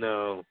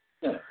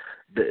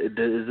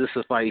 is this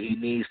a fight he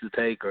needs to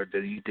take, or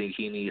do you think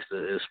he needs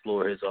to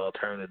explore his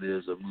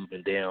alternatives of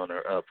moving down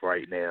or up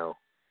right now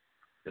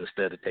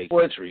instead of taking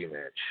this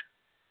rematch?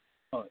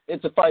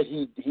 It's a fight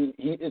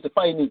it's a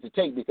fight he needs to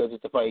take because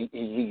it's a fight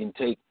he can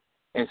take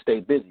and stay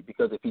busy.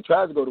 Because if he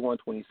tries to go to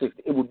 126,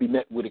 it would be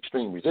met with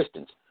extreme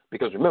resistance.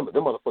 Because remember,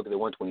 them motherfuckers at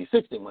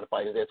 126 didn't want to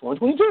fight his ass at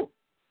 122.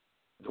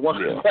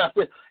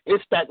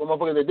 It's stacked with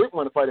motherfuckers that didn't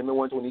want to fight him at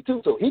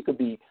 122. So he could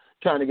be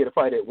trying to get a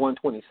fight at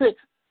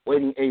 126,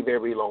 waiting a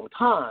very long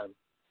time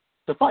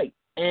to fight.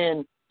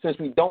 And since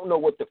we don't know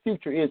what the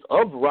future is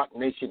of Rock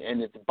Nation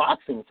and its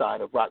boxing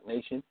side of Rock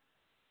Nation,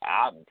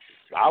 I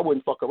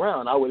wouldn't fuck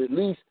around. I would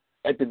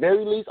at the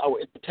very least, I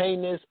would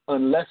entertain this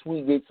unless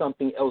we get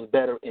something else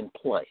better in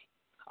play.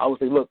 I would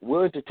say, look,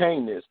 we'll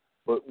entertain this,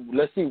 but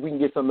let's see if we can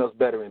get something else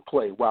better in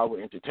play while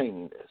we're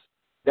entertaining this.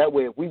 That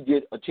way, if we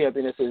get a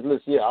champion that says,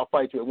 listen, I'll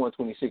fight you at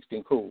 126,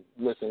 then cool.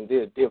 Listen,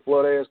 dear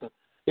Flores,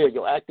 here,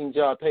 your acting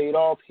job paid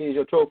off. Here's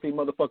your trophy,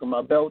 motherfucker,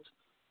 my belts.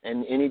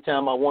 And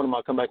anytime I want them,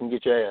 I'll come back and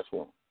get your ass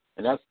for them.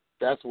 And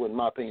that's what, in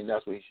my opinion,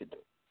 that's what he should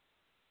do.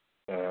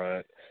 All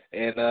right.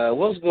 And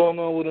what's going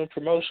on with them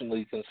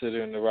promotionally,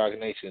 considering the Rock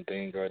Nation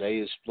thing? Are they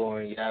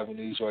exploring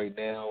avenues right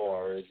now,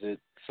 or is it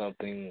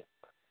something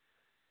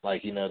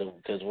like,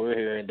 because we're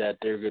hearing that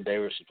they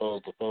were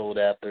supposed to fold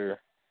after,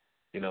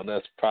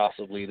 that's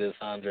possibly this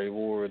Andre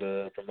Ward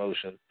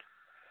promotion.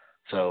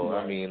 So,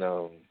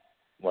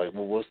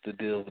 what's the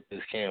deal with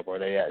this camp? Are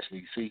they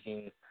actually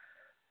seeking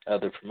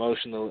other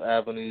promotional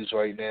avenues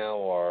right now,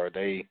 or are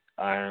they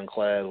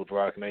ironclad with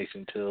Rock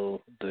Nation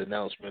till the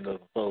announcement of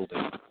the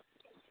folding?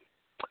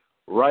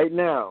 Right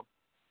now,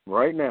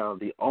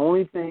 the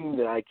only thing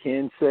that I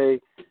can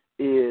say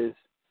is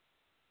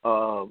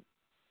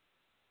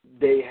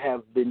they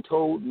have been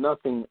told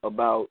nothing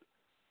about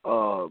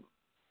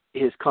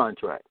his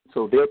contract.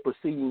 So they're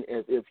proceeding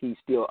as if he's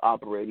still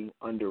operating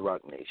under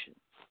Rock Nation.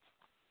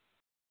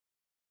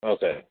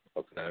 Okay.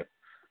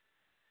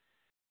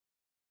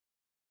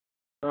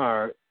 All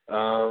right.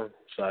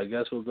 So I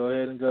guess we'll go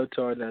ahead and go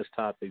to our next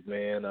topic,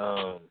 man.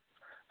 I'll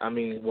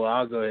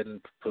go ahead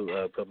and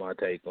put my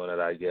take on it,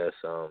 I guess.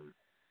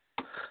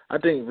 I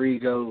think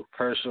Rigo,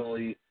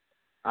 personally,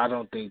 I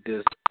don't think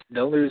this. The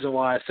only reason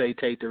why I say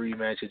take the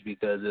rematch is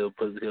because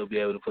he'll be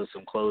able to put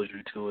some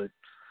closure to it.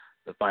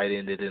 The fight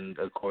ended,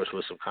 of course,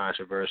 with some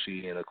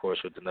controversy, and of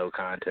course with the no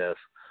contest.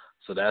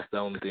 So that's the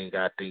only thing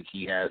I think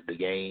he has to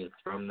gain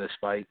from this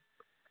fight.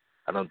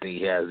 I don't think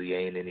he has to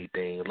gain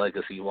anything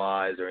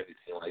legacy-wise or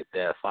anything like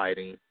that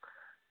fighting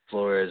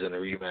Flores in a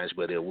rematch,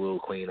 but it will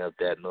clean up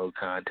that no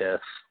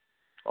contest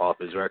off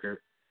his record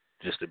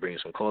just to bring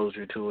some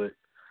closure to it.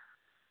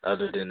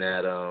 Other than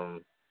that,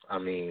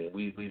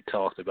 we've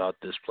talked about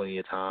this plenty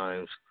of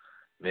times.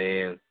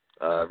 Man,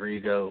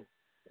 Rigo,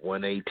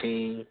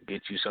 118,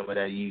 get you some of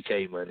that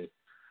UK money.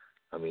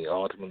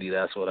 Ultimately,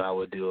 that's what I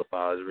would do if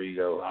I was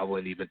Rigo. I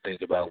wouldn't even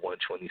think about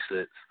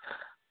 126.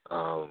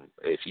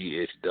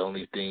 If the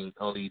only thing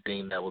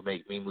that would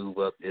make me move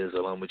up is a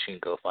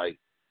Lomachenko fight,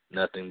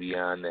 nothing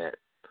beyond that.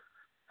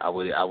 I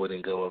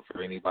wouldn't go up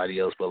for anybody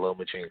else but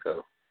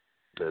Lomachenko.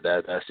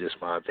 That's just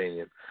my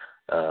opinion.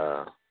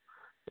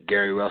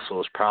 Gary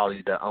Russell is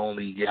probably the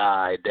only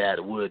guy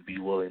that would be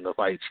willing to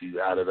fight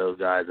you out of those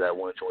guys at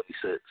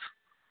 126.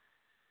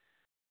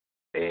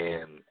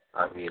 And,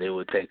 it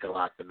would take a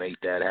lot to make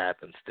that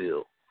happen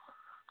still.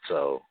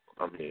 So,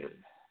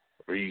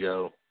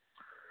 Rigo,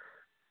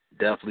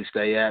 definitely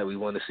stay at. We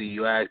want to see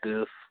you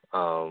active.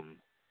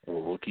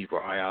 We'll keep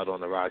our eye out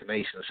on the Rock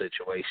Nation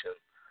situation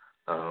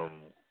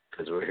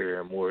because we're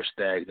hearing more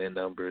stagnant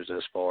numbers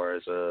as far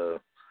as the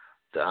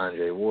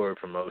Andre Ward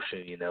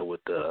promotion,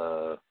 with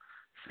the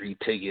free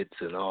tickets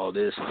and all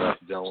this stuff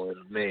going.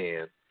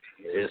 Man,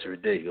 it's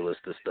ridiculous,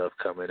 the stuff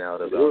coming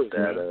out about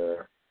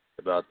that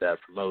about that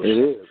promotion. It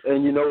is.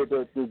 And you know,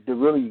 the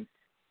really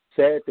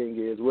sad thing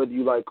is, whether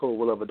you like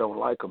Kovalev or don't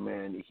like him,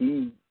 man,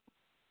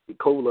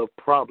 Kovalev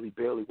probably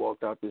barely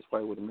walked out this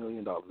fight with $1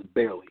 million.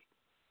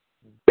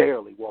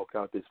 Barely walked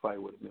out this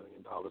fight with $1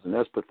 million. And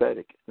that's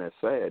pathetic. And that's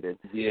sad. And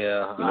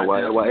yeah. You know,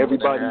 while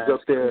everybody's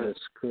up there.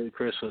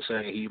 Chris was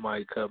saying he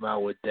might come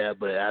out with that,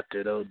 but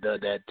after those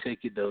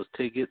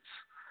tickets,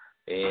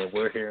 and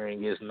we're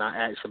hearing it's not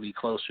actually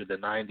closer to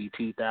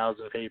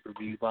 92,000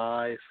 pay-per-view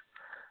buys,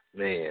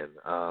 man,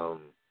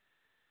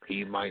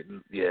 he might,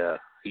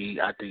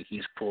 I think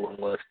he's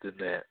pulling less than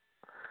that.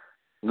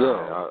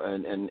 Yeah,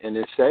 and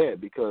it's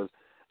sad because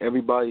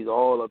everybody's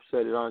all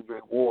upset at Andre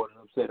Ward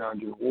and upset at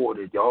Andre Ward.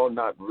 Y'all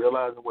not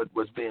realizing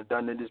what's being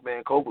done to this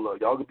man Kovalev.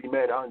 Y'all could be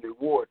mad at Andre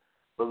Ward,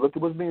 but look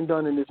at what's being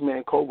done in this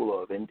man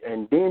Kovalev,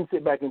 and then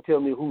sit back and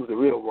tell me who's the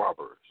real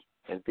robbers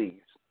and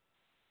thieves.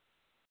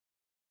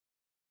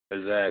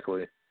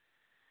 Exactly.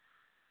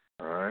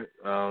 All right.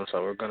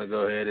 So we're going to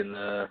go ahead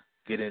and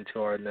get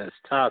into our next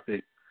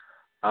topic.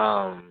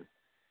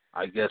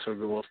 I guess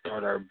we'll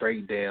start our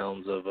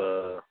breakdowns of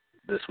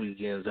this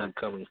weekend's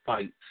upcoming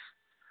fights.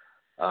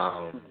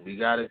 We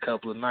got a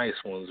couple of nice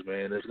ones,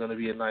 man. It's going to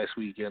be a nice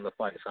weekend of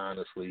fights,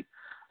 honestly.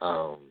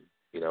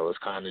 You know, it was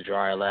kind of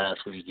dry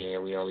last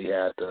weekend. We only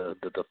had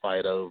the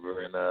fight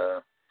over in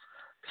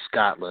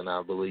Scotland,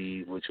 I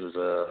believe, which was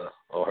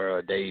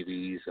O'Hara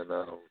Davies and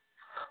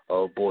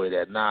old boy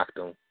that knocked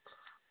him.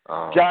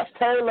 Josh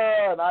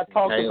Taylor, and I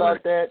talked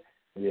about that.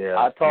 Yeah,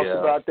 I talked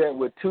about that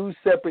with two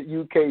separate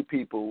UK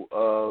people,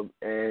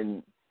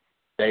 and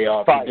they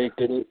all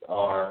predicted it,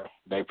 or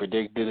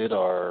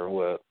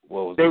what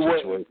was the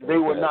situation? They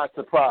were not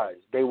surprised.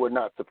 They were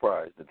not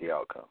surprised at the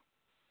outcome.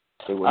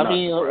 I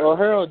mean,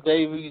 O'Hara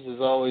Davies has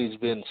always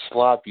been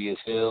sloppy as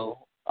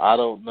hell. I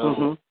don't know.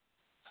 Mm-hmm.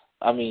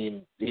 I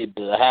mean,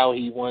 how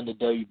he won the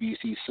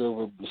WBC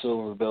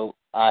silver belt,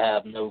 I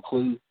have no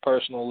clue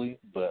personally.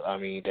 But I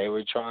mean, they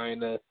were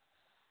trying to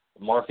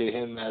market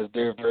him as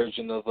their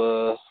version of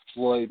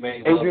Floyd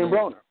Mayweather. Adrian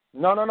Broner.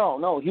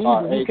 No. He's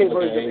the UK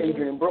version of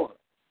Adrian Broner.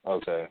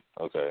 Okay.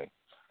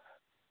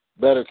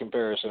 Better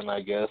comparison, I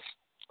guess.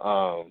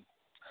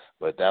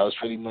 But that was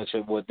pretty much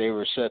what they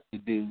were set to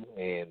do,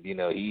 and you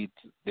know he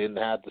didn't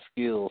have the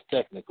skills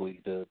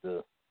technically to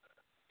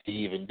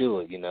even do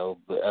it, you know.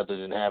 But other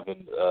than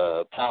having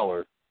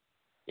power,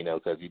 you know,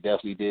 because he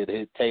definitely did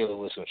hit Taylor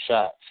with some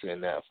shots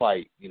in that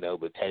fight, you know.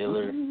 But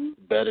Taylor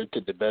better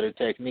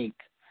technique,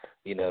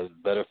 you know,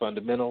 better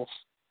fundamentals,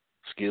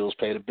 skills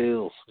pay the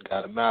bills.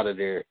 Got him out of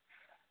there.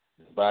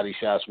 Body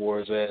shots wore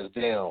his ass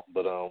down.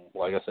 But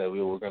like I said,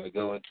 we were going to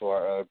go into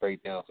our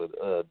breakdown for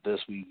this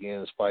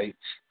weekend's fights.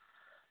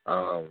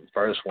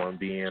 First one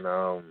being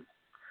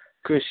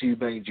Chris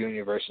Eubank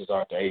Jr. versus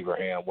Arthur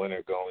Abraham,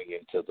 winner going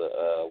into the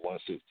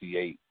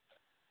 168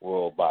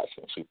 World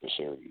Boxing Super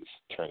Series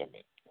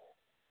tournament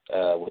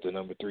with the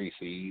number 3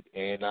 seed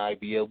and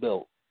IBO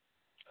belt.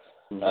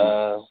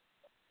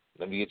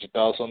 Let me get your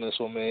thoughts on this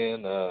one,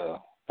 man.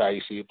 How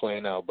you see it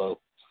playing out, Bo?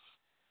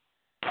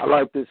 I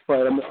like this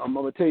fight. I'm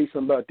going to tell you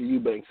something about the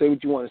Eubank. Say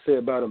what you want to say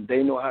about them.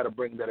 They know how to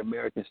bring that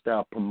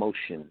American-style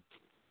promotion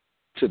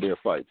to their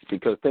fights.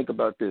 Because think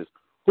about this.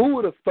 Who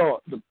would have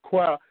thought the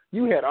crowd,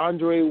 you had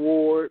Andre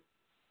Ward,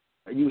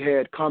 you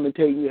had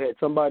commentating, you had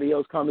somebody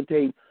else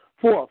commentating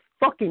for a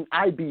fucking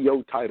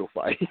IBO title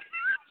fight.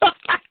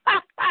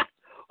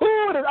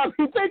 Who would have, I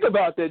mean, think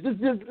about that. Just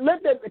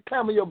let that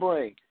come in your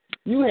brain.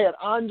 You had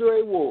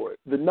Andre Ward,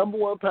 the number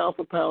 1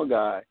 pound-for-pound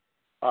guy,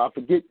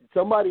 forget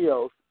somebody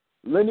else,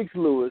 Lennox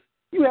Lewis.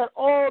 You had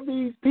all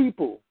these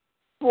people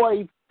for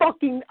a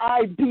fucking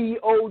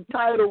IBO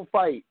title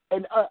fight.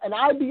 And an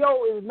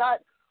IBO is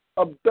not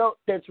a belt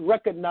that's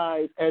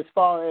recognized as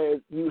far as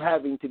you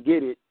having to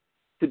get it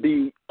to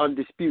be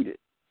undisputed.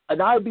 An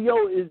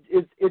IBO is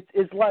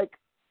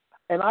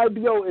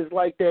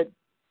like that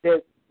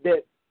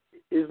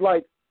is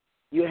like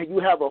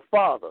you have a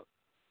father,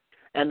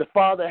 and the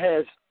father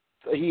has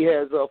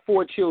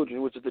 4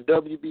 children, which is the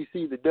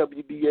WBC, the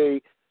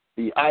WBA,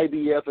 the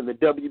IBF, and the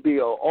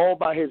WBO, all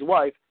by his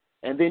wife,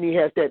 and then he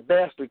has that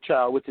bastard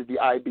child, which is the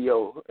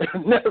IBO.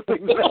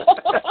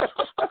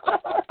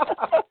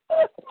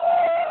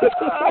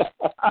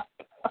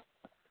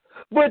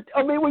 But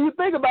I mean, when you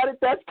think about it,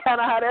 that's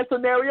kind of how that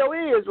scenario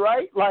is,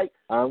 right? Like,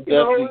 I'm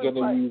definitely going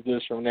to use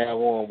this from now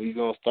on. We're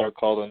going to start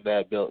calling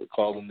that belt,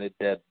 calling it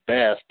that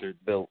bastard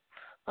belt.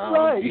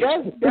 Right,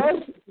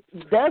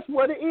 that's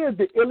what it is,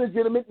 the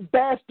illegitimate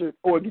bastard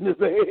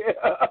organization.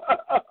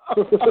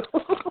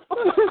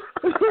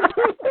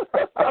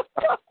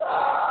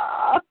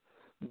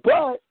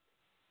 But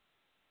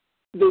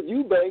the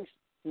Eubanks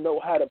know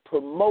how to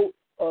promote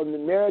an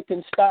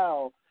American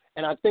style,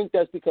 and I think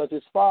that's because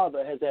his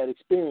father has had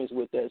experience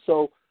with that.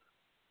 So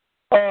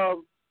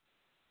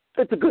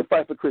it's a good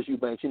fight for Chris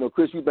Eubanks. You know,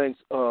 Chris Eubanks,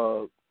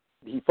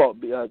 he fought.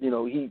 You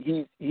know,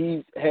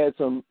 he's had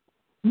some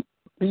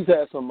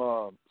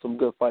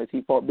good fights.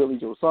 He fought Billy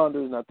Joe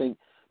Saunders, and I think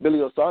Billy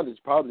Joe Saunders is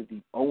probably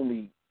the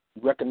only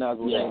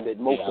recognizable name that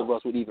most of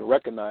us would even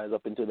recognize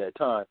up until that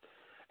time.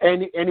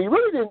 And he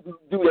really didn't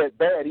do that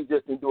bad. He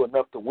just didn't do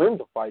enough to win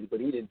the fight, but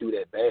he didn't do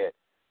that bad.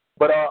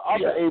 But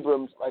Arthur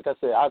Abrams, like I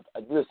said,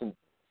 listen,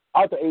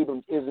 Arthur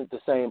Abrams isn't the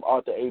same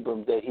Arthur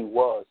Abrams that he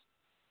was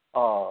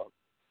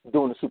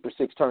during the Super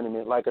 6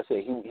 tournament. Like I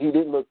said, he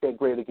didn't look that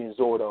great against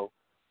Zordo.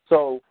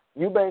 So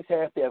Eubanks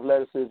has the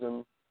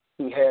athleticism.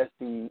 He has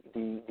the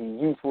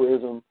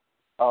youthfulism.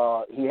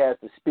 He has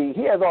the speed.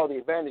 He has all the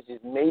advantages,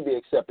 maybe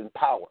except in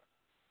power.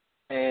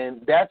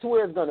 And that's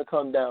where it's going to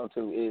come down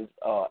to is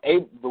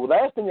the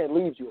last thing that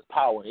leaves you is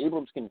power.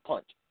 Abrams can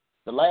punch.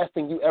 The last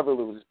thing you ever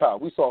lose is power.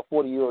 We saw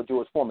 40-year-old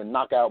George Foreman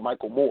knock out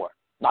Michael Moore,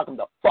 knock him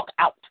the fuck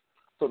out.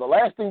 So the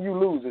last thing you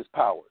lose is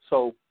power.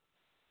 So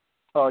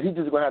he's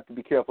just going to have to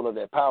be careful of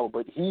that power.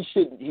 But he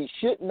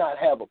should not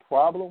have a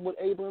problem with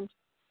Abrams.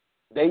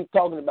 They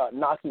talking about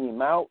knocking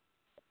him out.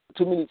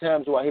 Too many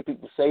times do I hear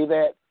people say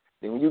that.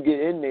 Then when you get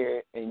in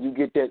there and you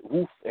get that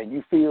woof and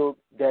you feel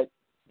that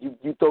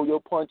you throw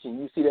your punch and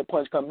you see that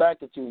punch come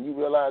back at you and you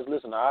realize,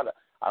 listen, I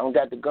don't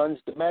got the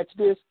guns to match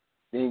this,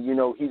 then you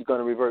know he's going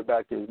to revert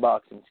back to his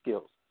boxing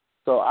skills.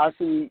 So I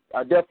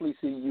definitely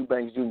see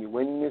Eubank Jr.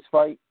 winning this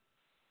fight.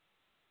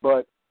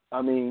 But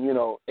I mean, you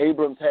know,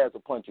 Abrams has a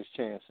puncher's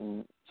chance,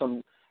 and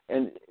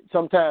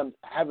sometimes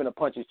having a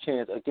puncher's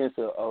chance against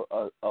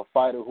a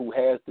fighter who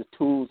has the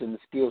tools and the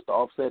skills to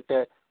offset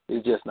that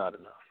is just not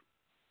enough.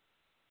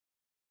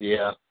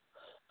 Yeah,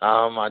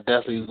 I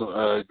definitely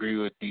agree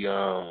with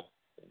the.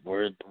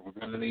 We're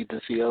gonna need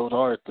to see old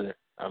Arthur.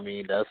 I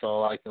mean, that's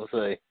all I can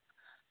say.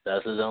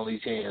 That's his only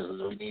chance.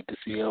 We need to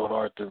see old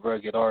Arthur,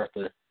 rugged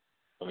Arthur.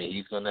 I mean,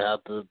 he's gonna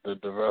have the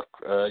rough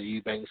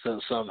Eubanks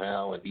up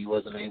somehow, and he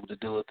wasn't able to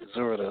do it to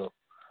Zurdo.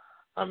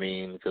 I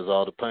mean, because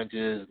all the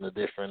punches and the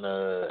different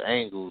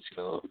angles, you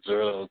know,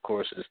 Zurdo, of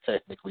course, is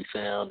technically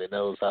sound and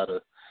knows how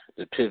to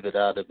pivot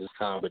out of his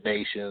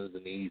combinations,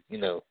 and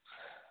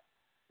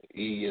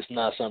it's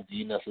not something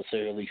you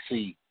necessarily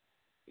see,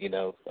 you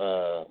know,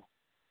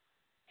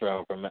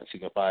 from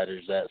Mexican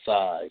fighters that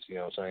size, you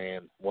know what I'm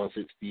saying,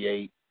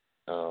 168.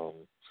 So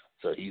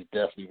he's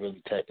definitely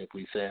really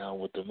technically sound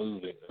with the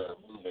moving.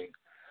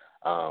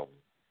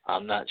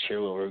 I'm not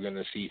sure what we're going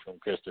to see from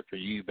Christopher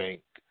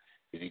Eubank.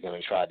 Is he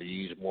going to try to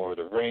use more of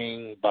the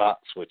ring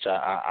box, which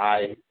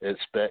I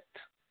expect,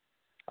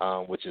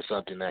 which is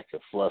something that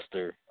could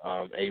fluster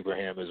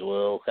Abraham as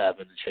well,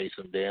 having to chase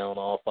him down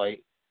all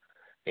fight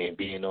and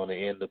being on the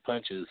end of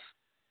punches,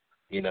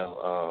 you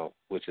know,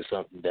 which is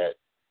something that,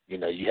 you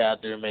know, you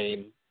have to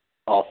remain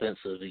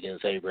offensive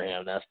against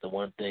Abraham. That's the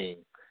one thing.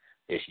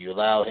 If you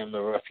allow him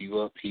to rough you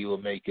up, he will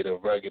make it a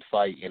rugged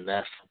fight, and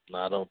that's something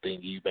I don't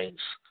think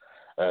Eubanks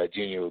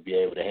Jr. would be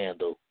able to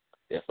handle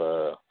if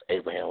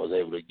Abraham was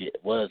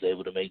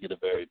able to make it a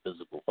very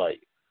physical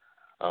fight.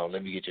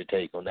 Let me get your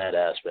take on that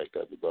aspect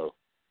of it, Bo.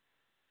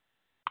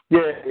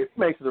 Yeah, it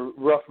makes it a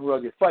rough and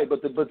rugged fight.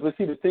 But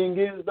see, the thing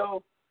is,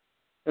 though,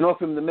 in order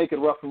for him to make it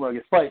a rough and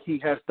rugged fight, he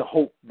has to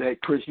hope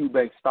that Chris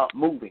Eubank stop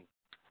moving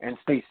and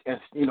stays, and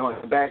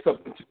backs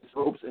up into his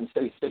ropes and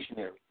stays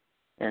stationary.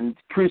 And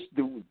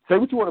say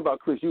what you want about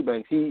Chris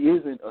Eubanks, he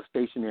isn't a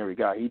stationary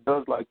guy. He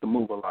does like to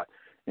move a lot.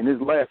 In his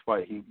last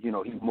fight, he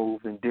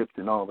moved and dipped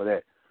and all of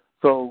that.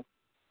 So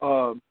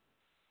I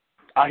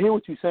hear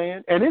what you're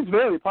saying, and it's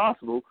very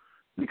possible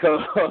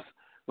because,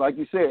 like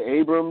you said,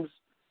 Abrams,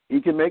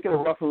 he can make it a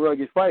rough and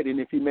rugged fight, and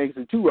if he makes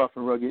it too rough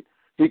and rugged,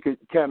 he could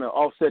kind of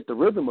offset the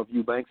rhythm of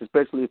Eubanks,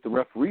 especially if the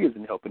referee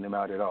isn't helping him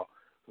out at all.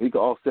 He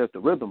could offset the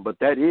rhythm, but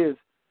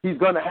he's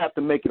going to have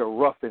to make it a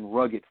rough and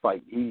rugged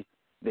fight. He's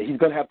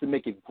going to have to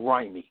make it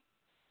grimy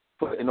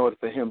in order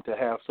for him to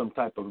have some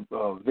type of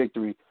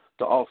victory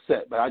to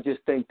offset. But I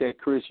just think that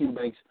Chris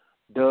Eubanks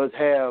does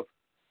have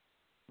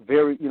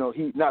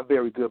he's not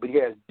very good, but he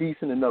has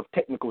decent enough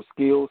technical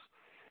skills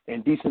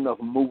and decent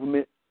enough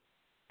movement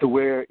to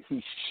where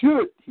he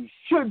should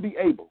be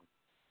able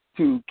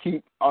to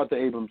keep Arthur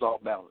Abrams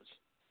off balance.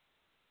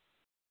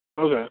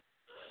 Okay.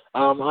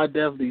 I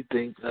definitely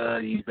think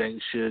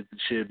Eubanks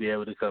should be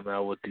able to come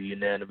out with the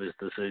unanimous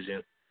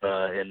decision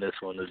in this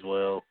one as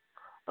well.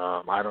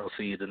 I don't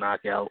see the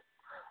knockout.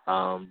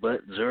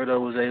 But Zurdo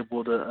was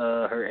able to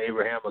hurt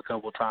Abraham a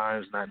couple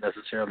times, not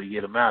necessarily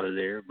get him out of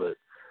there, but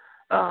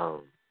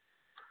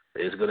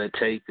it's going to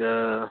take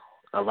a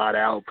lot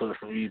of output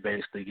from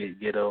Eubanks to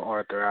get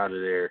Arthur out of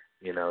there.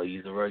 You know,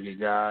 he's a rugged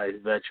guy,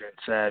 he's veteran,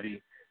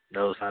 savvy,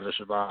 knows how to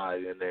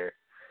survive in there,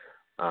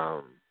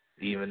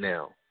 even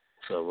now.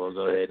 So we'll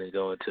go ahead and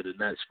go into the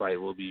next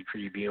fight we'll be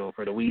previewing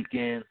for the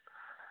weekend,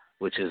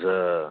 which is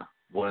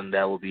one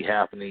that will be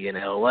happening in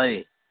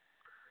L.A.,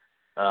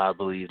 I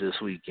believe,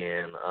 this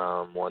weekend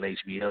on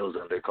HBO's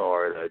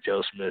undercard.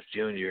 Joe Smith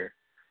Jr.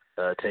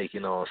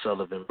 Taking on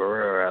Sullivan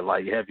Barrera at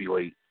light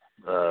heavyweight.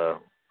 I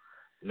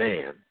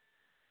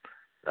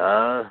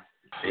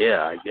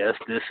guess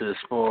this is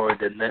for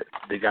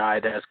the guy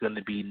that's going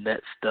to be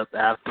next up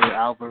after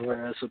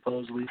Alvarez,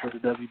 supposedly, for the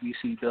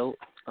WBC belt,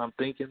 I'm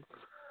thinking.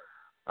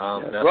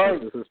 That's right.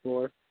 What this is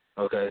for?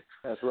 Okay.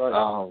 That's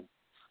right.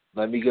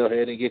 Let me go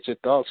ahead and get your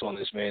thoughts on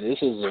this, man.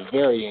 This is a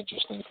very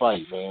interesting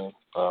fight, man.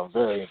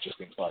 Very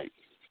interesting fight.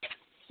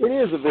 It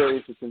is a very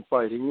interesting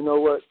fight, and you know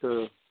what?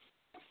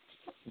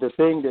 The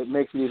thing that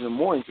makes it even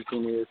more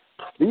interesting is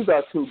these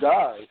are two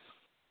guys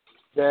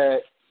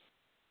that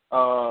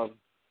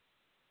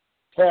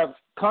have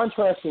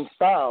contrasting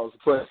styles,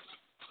 but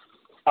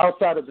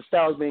outside of the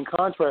styles being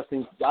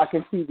contrasting, I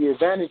can see the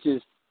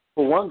advantages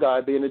for one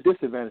guy being a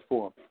disadvantage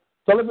for him.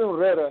 Sullivan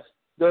Barrera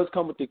does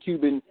come with the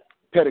Cuban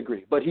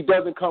pedigree, but he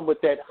doesn't come with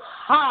that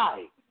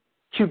high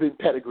Cuban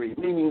pedigree,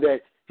 meaning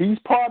that he's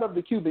part of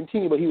the Cuban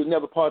team, but he was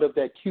never part of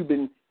that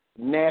Cuban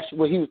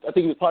national. Well, I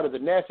think he was part of the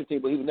national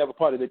team, but he was never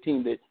part of the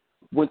team that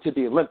went to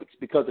the Olympics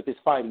because of his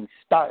fighting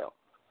style.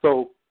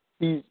 So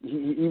he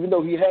even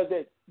though he has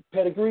that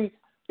pedigree,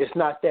 it's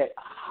not that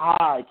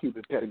high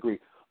Cuban pedigree,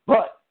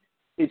 but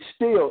it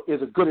still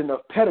is a good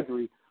enough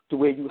pedigree to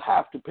where you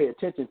have to pay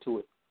attention to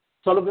it.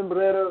 Sullivan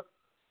Barrera,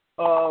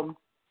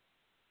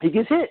 he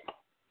gets hit.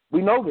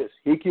 We know this.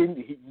 You can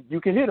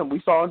hit him.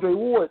 We saw Andre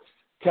Ward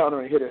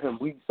counter and hit him.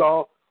 We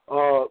saw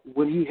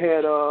when he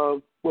had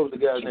what was the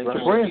guy's name?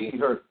 Shabransky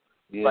hurt.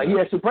 Yeah. Like he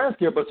had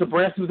Shabransky, but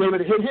Shabransky was able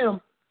to hit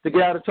him to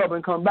get out of trouble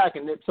and come back.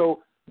 And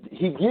so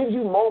he gives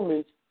you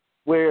moments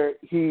where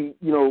he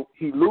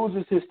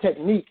loses his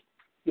technique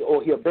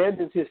or he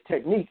abandons his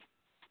technique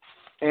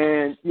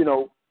and,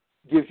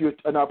 gives you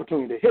an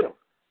opportunity to hit him.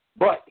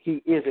 But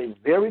he is a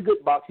very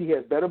good boxer. He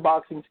has better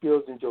boxing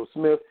skills than Joe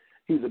Smith.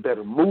 He's a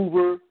better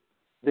mover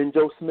than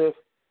Joe Smith.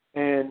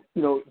 And,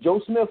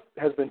 Joe Smith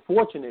has been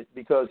fortunate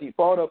because he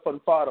fought a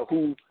Fonfara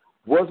who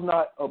was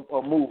not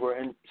a mover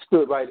and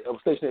stood right, a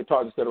stationary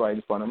target stood right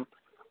in front of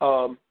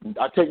him.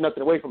 I take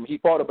nothing away from him. He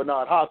fought a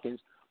Bernard Hopkins,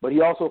 but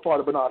he also fought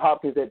a Bernard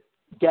Hopkins that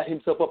got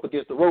himself up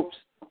against the ropes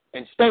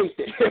and stayed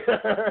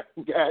there.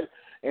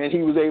 And he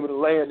was able to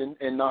land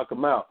and knock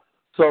him out.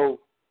 So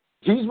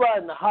he's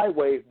riding the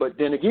highway, but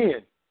then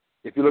again,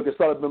 if you look at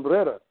Sullivan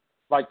Barrera,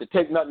 like to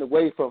take nothing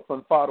away from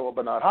Fonfara or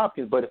Bernard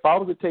Hopkins, but if I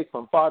was to take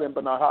Fonfara and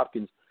Bernard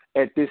Hopkins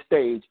at this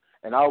stage,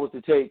 and I was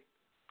to take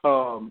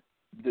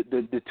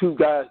the two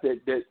guys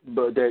that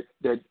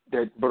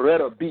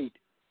Barrera beat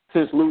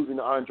since losing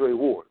to Andre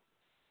Ward,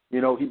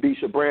 he beat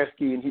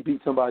Shabransky and he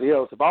beat somebody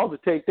else. If I was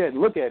to take that and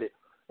look at it,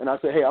 and I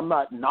say, hey, I'm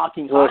not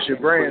knocking. Well,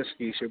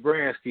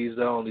 Shabransky's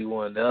the only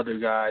one. The other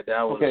guy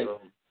that was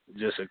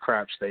just a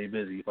crap stay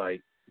busy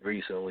fight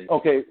recently.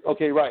 Okay,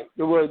 right.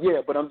 Well,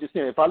 yeah, but I'm just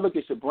saying, if I look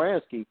at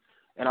Shabransky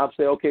and I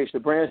say, okay,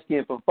 Shabransky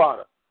and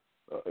Fonfara,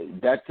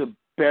 that's a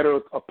better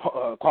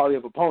quality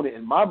of opponent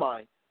in my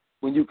mind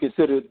when you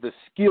consider the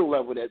skill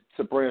level that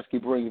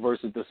Shabransky brings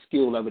versus the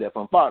skill level that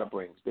Fonfara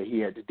brings that he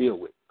had to deal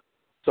with.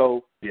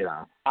 So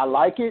yeah, I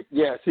like it.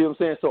 Yeah, see what I'm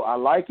saying? So I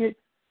like it.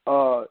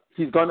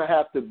 He's going to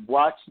have to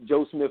watch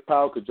Joe Smith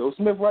power because Joe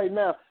Smith right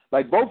now,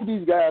 like both of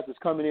these guys is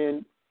coming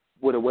in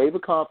with a wave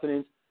of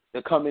confidence.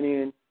 They're coming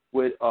in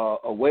with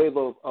a wave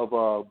of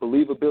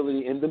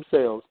believability in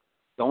themselves.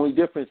 The only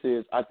difference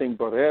is I think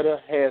Barrera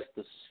has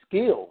the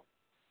skill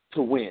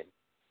to win.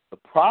 The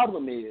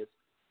problem is,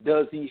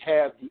 does he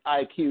have the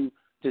IQ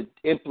to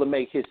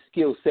implement his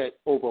skill set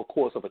over a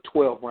course of a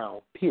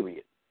 12-round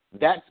period?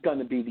 That's going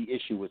to be the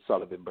issue with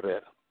Sullivan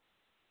Barrera.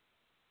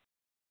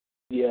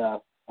 Yeah,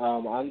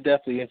 I'm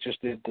definitely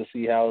interested to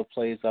see how it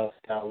plays out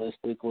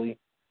stylistically.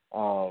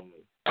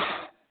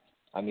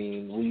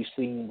 We've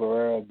seen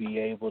Barrera be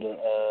able to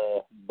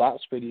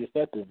box pretty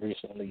effective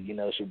recently.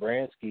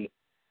 Shabransky,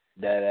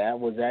 that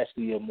was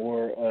actually a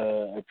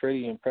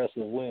pretty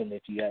impressive win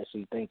if you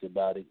actually think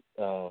about it.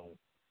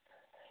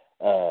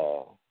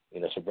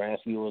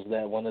 Shabransky was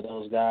that one of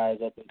those guys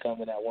up and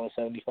coming at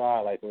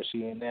 175, like we're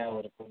seeing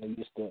now from the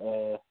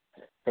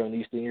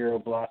Eastern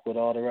Europe block with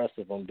all the rest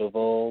of them,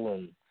 Dirrell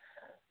and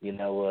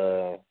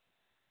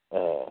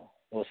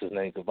what's his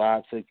name,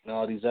 Kovacic and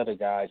all these other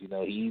guys.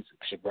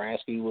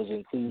 Shabransky was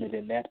included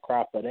in that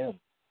crop of them.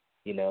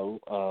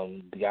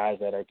 The guys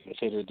that are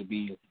considered to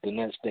be the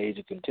next stage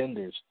of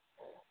contenders.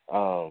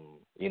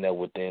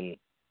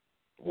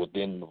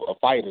 Within a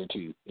fight or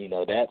two,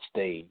 that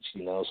stage,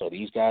 so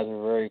these guys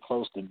are very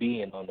close to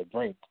being on the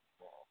brink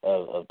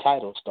of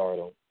title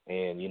stardom.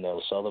 And,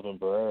 Sullivan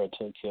Barrera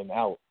took him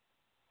out,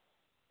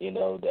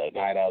 that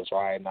guy that was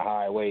riding the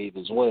high wave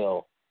as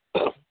well.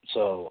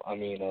 So,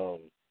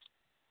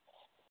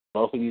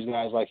 both of these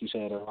guys, like you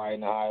said, are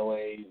riding the high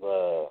wave.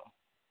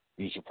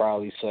 You could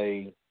probably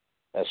say,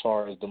 as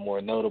far as the more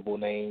notable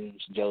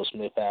names, Joe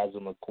Smith has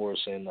them, of course,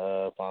 in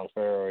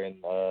Fonfara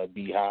and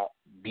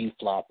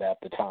B-Flop at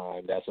the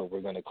time. That's what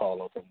we're going to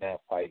call him from that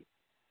fight.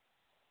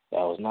 That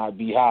was not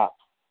B-Hop.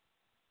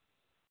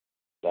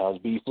 That was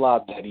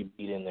B-Flop that he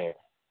beat in there.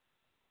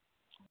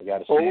 I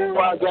got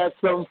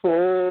some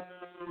for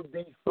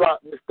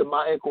B-Flop, Mr.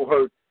 My ankle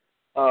hurt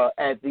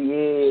at the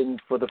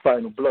end for the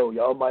final blow.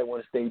 Y'all might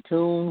want to stay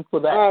tuned for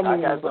that. I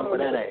got something for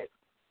that ass.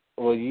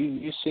 Well,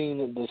 you seen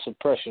the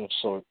suppression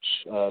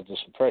the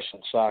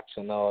suppression socks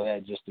and all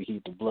that just to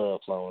keep the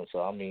blood flowing.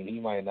 So he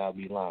might not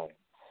be lying.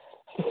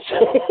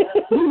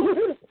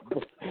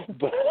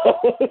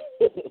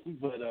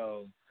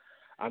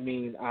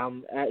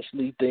 I'm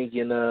actually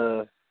thinking.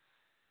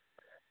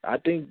 I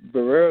think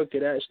Barrera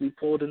could actually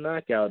pull the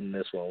knockout in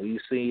this one. We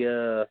see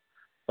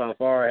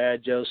Fanfare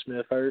had Joe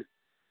Smith hurt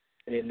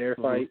in their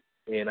fight,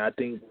 and I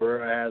think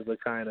Barrera has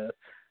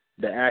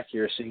the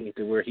accuracy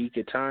to where he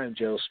could time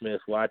Joe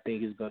Smith. Well, I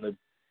think he's going to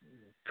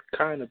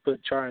kind of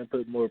try and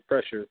put more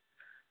pressure,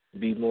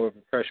 be more of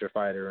a pressure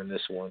fighter in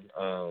this one.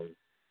 Our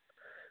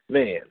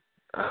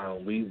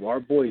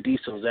boy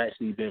Diesel's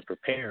actually been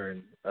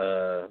preparing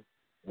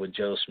with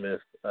Joe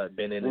Smith,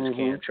 been in his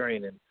camp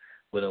training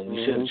with him.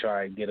 We should have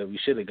tried and get him. We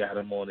should have got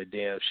him on the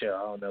damn show.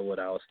 I don't know what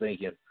I was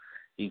thinking.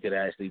 He could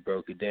actually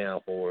broke it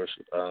down for us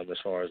as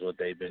far as what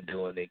they've been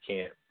doing. They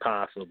can't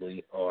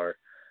possibly, or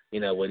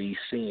what he's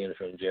seeing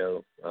from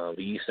Joe.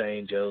 He's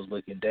saying Joe's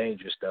looking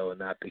dangerous though, and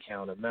not to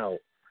count him out.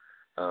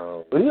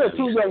 But he has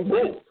two young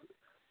bulls.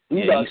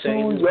 He's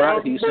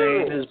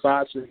saying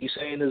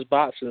his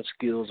boxing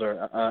skills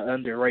are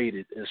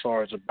underrated as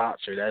far as a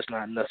boxer. That's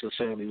not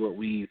necessarily what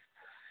we've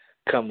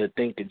come to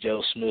think of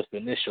Joe Smith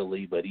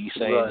initially, but he's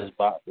saying his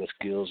boxing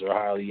skills are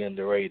highly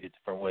underrated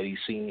from what he's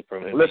seen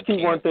from him. Let's keep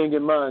one thing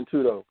in mind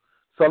too, though.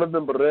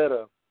 Sullivan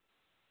Barrera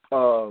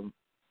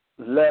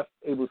left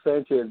Abel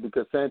Sanchez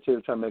because Sanchez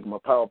was trying to make him a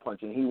power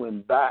puncher, and he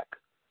went back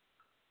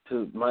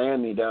to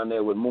Miami down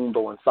there with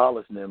Mundo and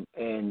Salas and them,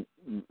 and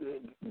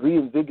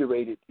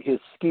reinvigorated his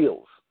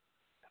skills.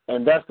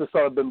 And that's the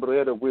Sullivan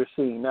Barrera we're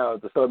seeing now,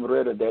 the Sullivan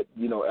Barrera that,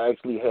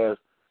 actually has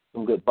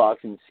some good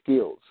boxing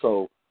skills.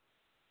 So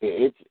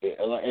and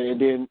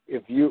then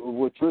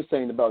what you're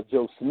saying about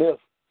Joe Smith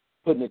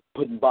putting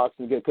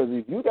boxing together, because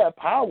if you got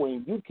power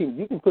and you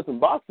can put some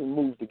boxing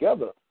moves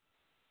together,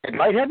 at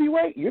light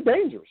heavyweight, you're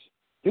dangerous.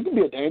 You can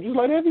be a dangerous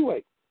light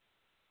heavyweight.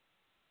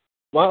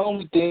 My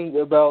only thing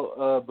about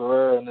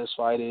Barrera in this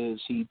fight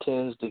is he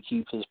tends to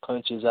keep his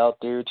punches out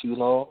there too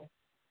long.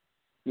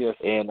 Yes.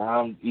 And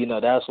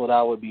that's what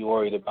I would be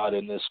worried about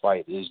in this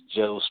fight is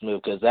Joe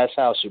Smith, because that's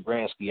how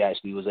Shabransky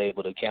actually was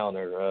able to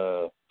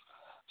counter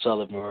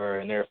Sullivan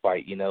Barrera in their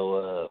fight.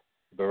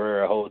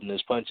 Barrera holding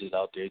his punches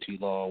out there too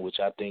long, which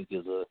I think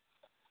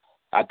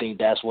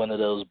that's one of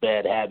those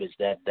bad habits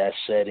that's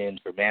set in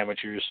from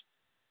amateurs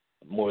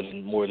more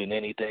than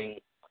anything,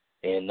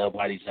 and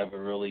nobody's ever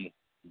really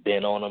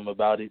been on them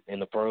about it in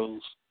the pros.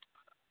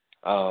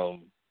 So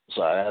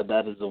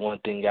that is the one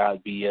thing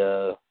I'd be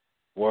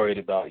worried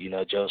about.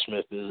 Joe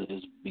Smith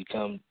is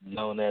becoming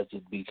known as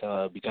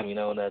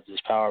this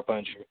power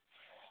puncher.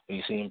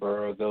 We've seen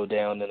Barrera go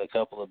down in a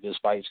couple of his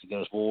fights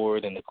against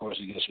Ward and, of course,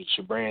 against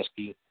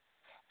Shabransky.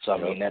 So,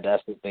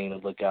 that's the thing to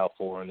look out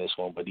for in this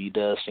one. But he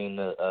does seem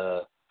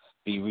to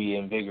be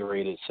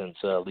reinvigorated since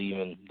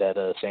leaving that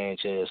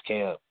Sanchez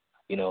camp,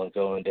 and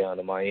going down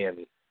to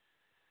Miami.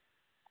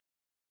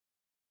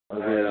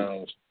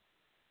 So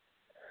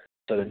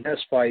the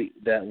next fight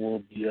that we'll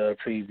be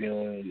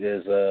previewing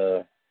is,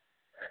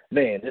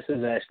 this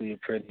is actually a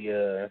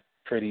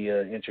pretty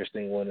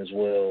interesting one as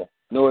well.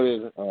 No, it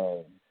isn't.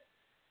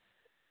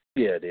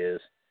 Yeah, it is.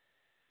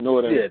 No,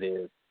 it ain't. Yeah, it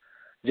is.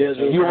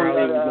 Jezreel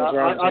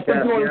Corrales I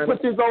think you only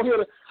put this on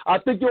here. I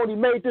think you only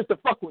made this to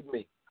fuck with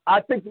me. I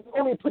think you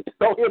only put this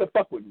on here to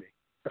fuck with me.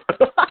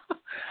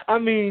 I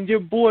mean, your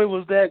boy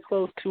was that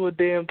close to a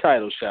damn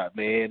title shot,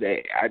 man.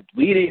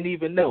 We didn't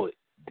even know it.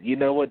 You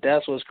know what?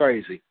 That's what's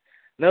crazy.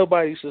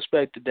 Nobody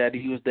suspected that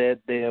he was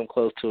that damn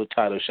close to a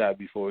title shot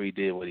before he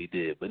did what he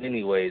did. But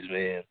anyways,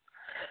 man,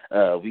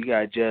 we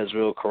got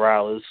Jezreel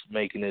Corrales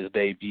making his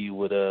debut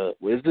with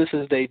is this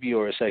his debut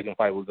or a second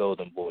fight with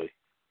Golden Boy?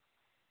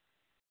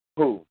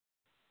 Who?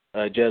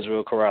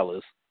 Jezreel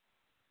Corrales.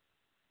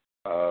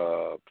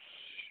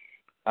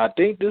 I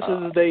think this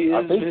is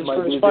his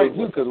first fight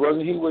because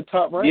wasn't he with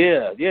Top Rank?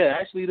 Yeah.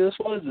 Actually, this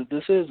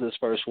is his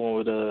first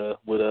one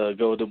with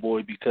Golden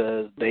Boy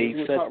because they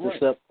set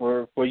this up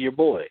for your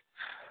boy.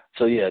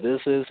 So yeah, this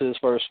is his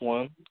first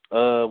one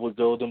with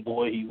Golden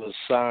Boy. He was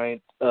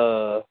signed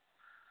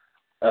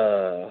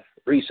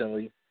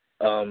recently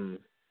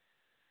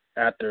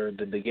after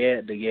the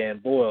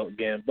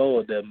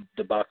Gamboa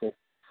debacle.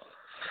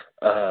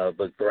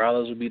 But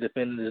Corrales will be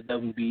defending his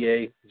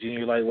WBA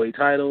junior lightweight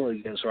title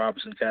against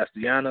Robinson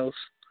Castellanos.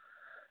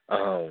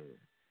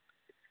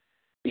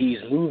 He's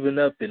moving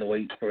up in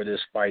weight for this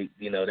fight.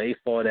 They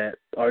fought at,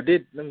 or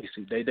did, let me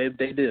see, they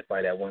did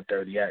fight at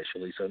 130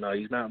 actually. So no,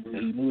 he's not.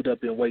 He moved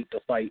up in weight to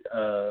fight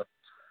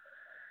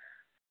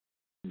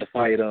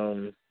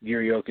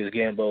Yuriokas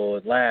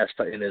Gamboa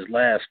in his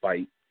last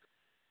fight.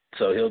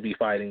 So he'll be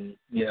fighting,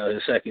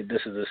 this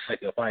is his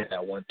second fight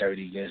at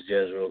 130 against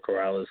Jezreel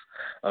Corrales.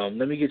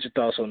 Let me get your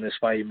thoughts on this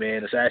fight,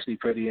 man. It's actually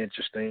pretty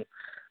interesting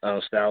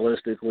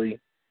stylistically.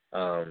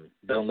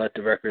 Don't let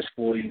the records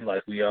fool you,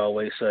 like we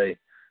always say.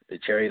 The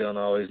cherry don't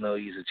always know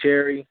he's a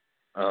cherry.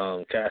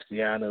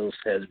 Castellanos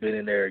has been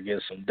in there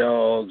against some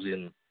dogs,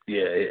 and,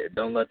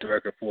 don't let the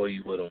record fool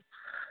you with him.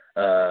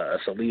 A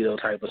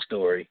Salido type of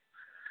story.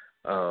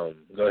 Go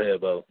ahead,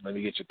 Bo. Let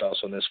me get your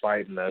thoughts on this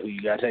fight and who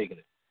you got taking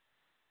it.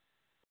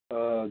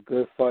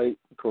 Good fight,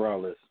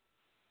 Corrales.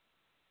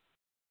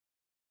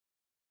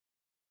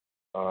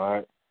 All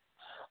right.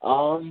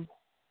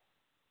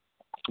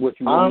 What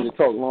you want me to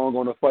talk long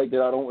on a fight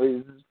that I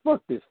don't?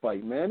 Fuck this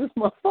fight, man.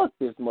 Fuck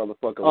this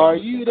motherfucker. Are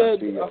you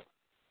that?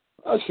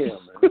 Okay, man.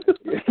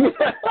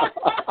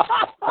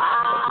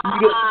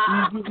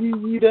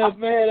 you that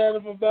mad at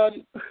him about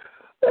it?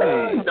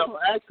 No,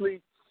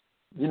 actually,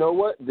 you know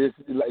what? This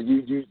like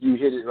you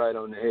hit it right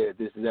on the head.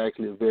 This is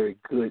actually a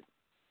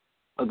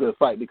good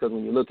fight because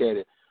when you look at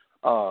it,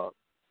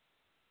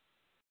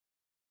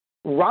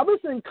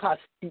 Robinson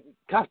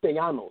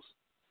Castellanos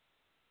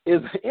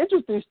is an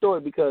interesting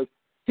story because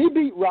he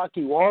beat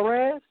Rocky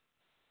Juarez,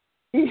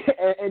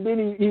 and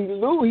then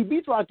he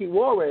beats Rocky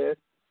Juarez,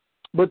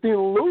 but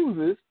then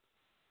loses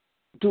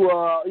to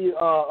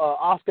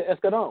Oscar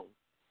Escadón,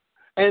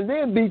 and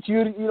then beats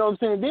then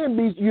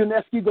beats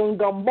Unesco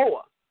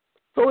Gamboa.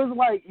 So it's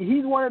like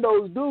he's one of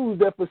those dudes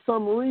that for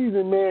some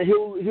reason, man,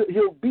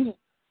 he'll beat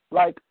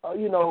like a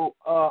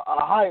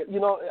higher,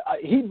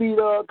 he beat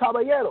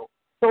Caballero.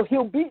 So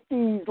he'll beat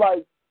these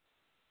like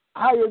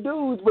higher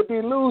dudes, but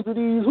then lose to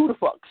these who the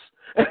fucks.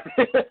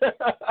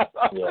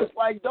 It's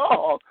like,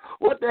 dog,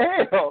 what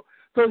the hell?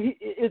 So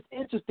it's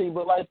interesting,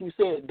 but like you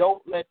said,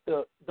 don't let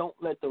the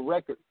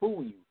record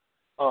fool you.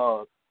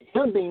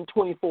 Him being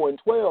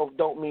 24-12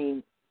 don't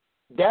mean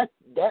that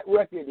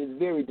record is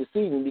very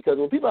deceiving because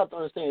what people have to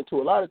understand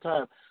too, a lot of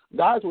times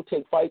guys will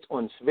take fights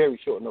on very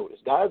short notice.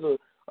 Guys will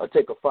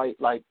take a fight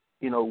like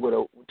with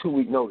a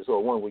 2-week notice or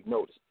a 1-week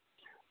notice.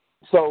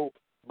 So,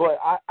 but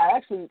I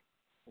actually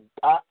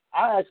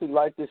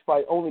like this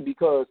fight only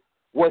because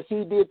what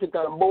he did to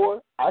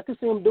Gamboa, I could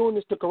see him doing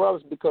this to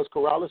Corrales because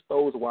Corrales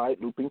throws wide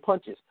looping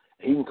punches.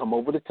 He can come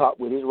over the top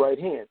with his right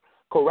hand.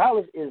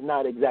 Corrales is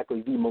not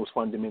exactly the most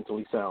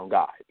fundamentally sound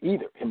guy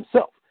either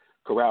himself.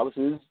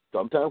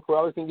 Sometimes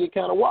Corrales can get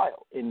kind of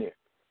wild in there,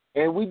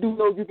 and we do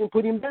know you can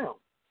put him down.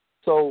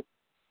 So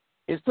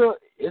it's a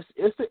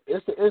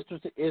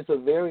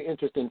very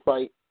interesting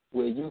fight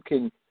where you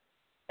can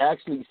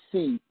actually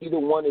see either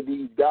one of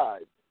these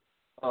guys,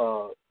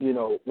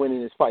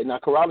 winning this fight. Now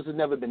Corrales has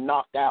never been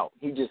knocked out;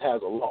 he just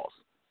has a loss.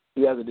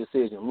 He has a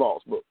decision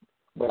loss,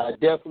 but I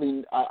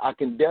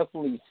can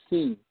definitely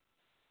see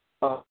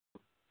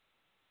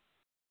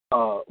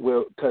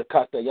where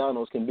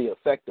Castellanos can be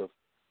effective.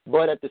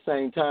 But at the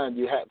same time,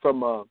 you have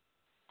from an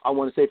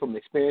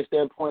experience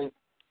standpoint,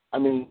 I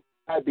mean,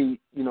 I'd be,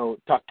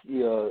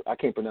 I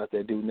can't pronounce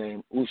that dude's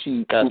name.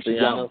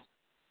 Castellanos.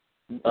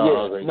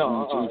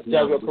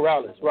 Jezreel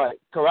Corrales. Right.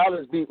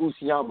 Corrales beat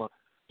Usuyama.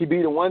 He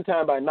beat him one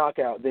time by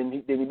knockout, then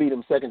he beat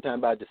him second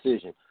time by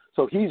decision.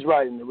 So he's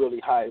riding a really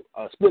high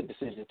split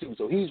decision too.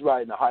 So he's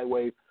riding a high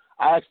wave.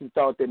 I actually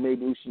thought that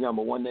maybe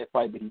Usuyama won that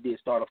fight, but he did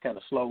start off kind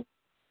of slow.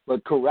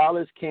 But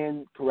Corrales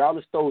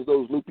throws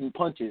those looping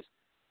punches.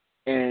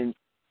 And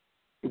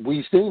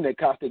we've seen that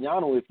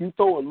Castellano, if you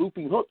throw a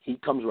looping hook, he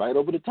comes right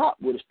over the top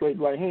with a straight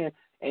right hand,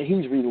 and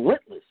he's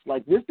relentless.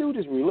 Like, this dude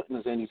is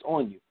relentless, and he's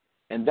on you.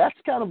 And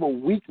that's kind of a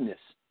weakness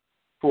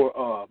for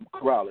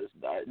Corrales.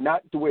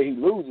 Not to where he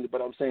loses,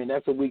 but I'm saying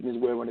that's a weakness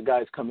where when the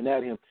guy's coming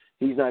at him,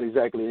 he's not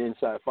exactly an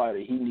inside fighter.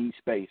 He needs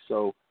space.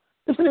 So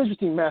it's an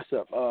interesting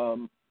matchup.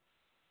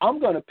 I'm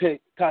going to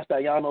pick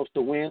Castellanos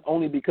to win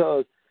only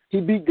because he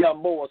beat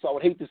Gamboa, so I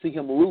would hate to see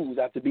him lose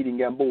after beating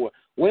Gamboa.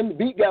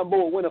 Beat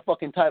Gamboa, win a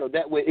fucking title.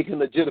 That way it can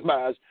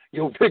legitimize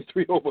your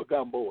victory over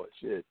Gamboa.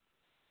 Shit.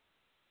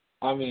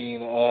 I mean,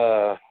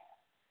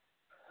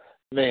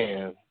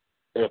 man,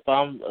 if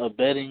I'm a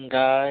betting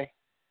guy,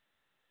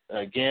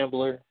 a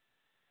gambler,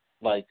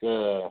 like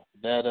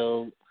that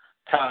old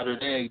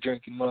powdered egg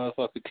drinking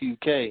motherfucker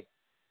 2K,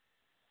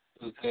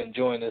 who can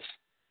join us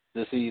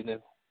this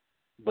evening,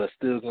 but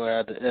still going to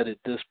have to edit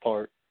this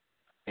part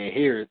and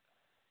hear it.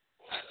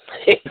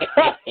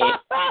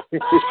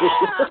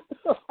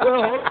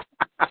 Well,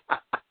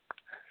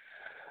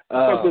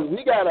 because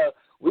we got a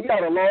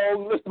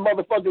long list of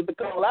motherfuckers to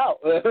call out.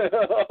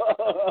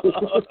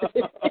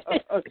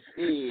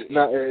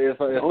 Now,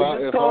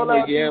 if I'm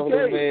a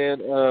gambler,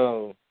 man,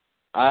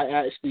 I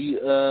actually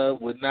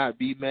would not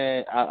be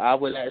mad. I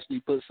would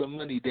actually put some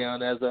money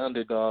down as an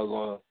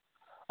underdog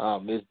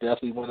on him. It's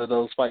definitely one of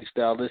those fights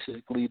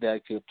stylistically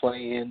that could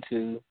play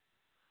into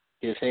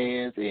his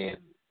hands, and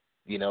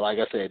like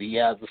I said, he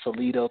has a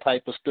Salido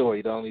type of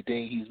story. The only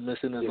thing he's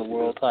missing is a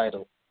world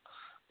title.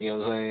 You know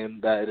what I'm saying?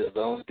 That is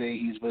the only thing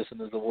he's missing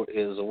is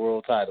a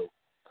world title.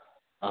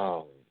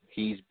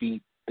 He's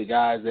beat the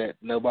guys that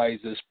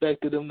nobody's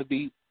expected him to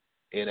beat,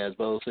 and as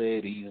Bo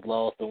said, he's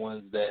lost the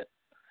ones that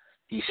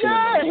he shouldn't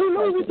have.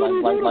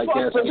 Like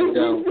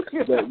Escandón.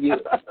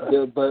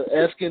 But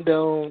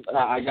Escandón,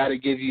 I got to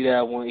give you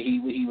that one.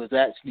 He was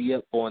actually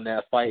up on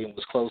that fight and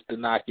was close to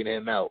knocking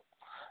him out.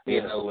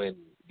 And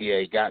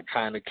he got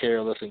kind of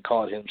careless and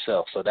caught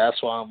himself. So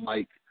that's why I'm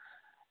like,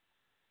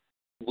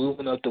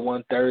 moving up to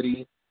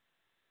 130.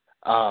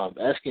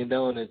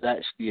 Escandón is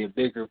actually a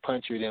bigger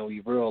puncher than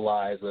we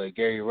realize.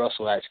 Gary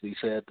Russell actually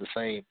said the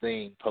same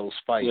thing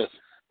post-fight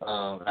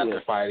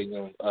after fighting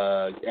him.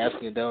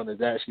 Escandón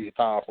is actually a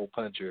powerful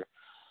puncher.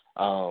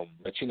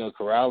 But,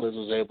 Corrales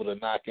was able to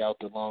knock out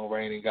the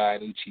long-reigning guy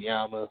in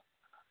Uchiyama.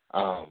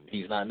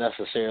 He's not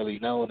necessarily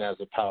known as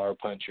a power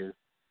puncher,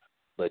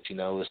 but,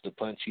 it's the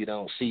punch you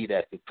don't see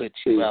that could put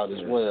you out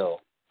as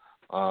well.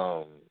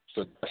 So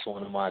that's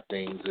one of my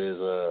things is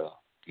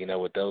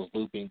with those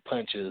looping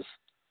punches,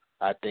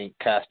 I think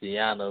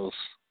Castellanos,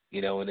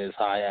 in his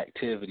high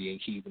activity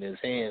and keeping his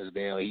hands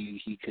down,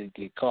 he could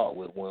get caught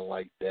with one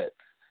like that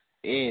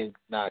and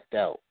knocked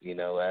out, as he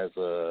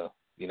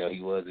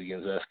was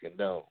against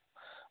Escandón.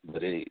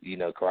 But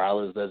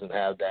Corrales doesn't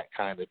have that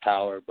kind of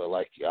power. But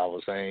like I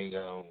was saying,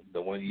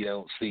 the one you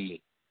don't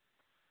see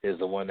is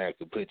the one that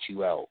could put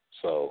you out.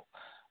 So,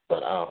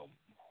 but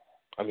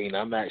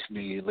I'm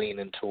actually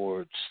leaning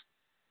towards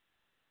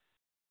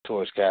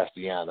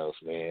Castellanos,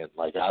 man.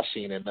 Like, I've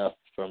seen enough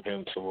from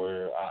him to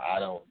where I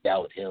don't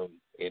doubt him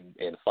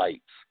in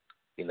fights.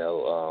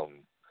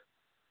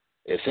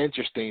 It's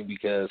interesting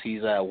because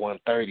he's at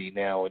 130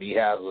 now, and he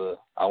has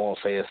I won't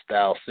say a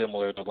style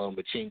similar to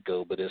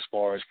Lomachenko, but as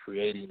far as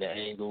creating the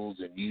angles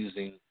and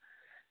using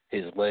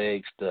his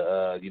legs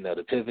to,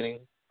 the pivoting,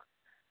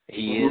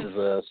 he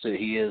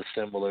is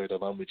similar to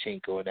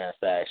Lomachenko in that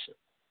fashion.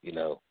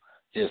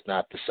 Just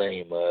not the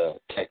same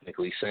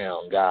technically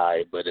sound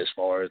guy, but as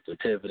far as the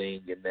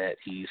pivoting and that,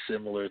 he's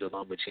similar to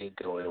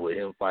Lomachenko, and with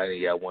him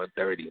fighting at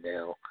 130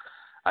 now,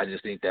 I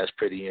just think that's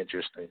pretty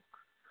interesting.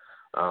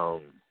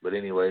 But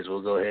anyways,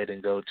 we'll go ahead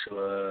and go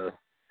to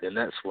the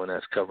next one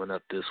that's coming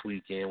up this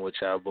weekend,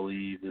 which I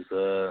believe is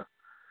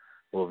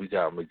we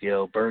got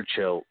Miguel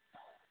Berchelt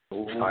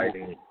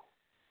fighting.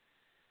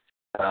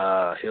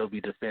 He'll be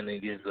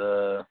defending his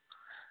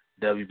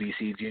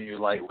WBC junior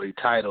lightweight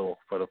title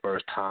for the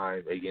first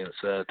time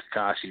against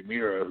Takashi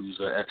Miura, who's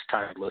an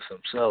ex-titleist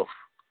himself,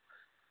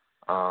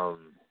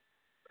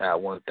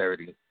 at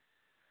 130.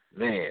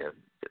 Man,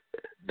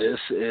 this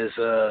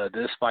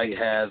fight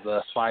has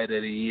a fight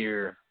of the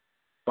year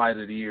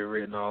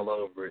written all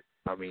over it.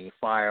 I mean,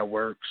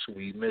 fireworks.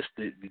 We missed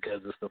it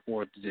because it's the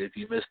 4th. If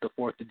you missed the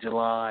 4th of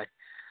July,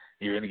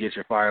 you're gonna get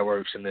your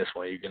fireworks in this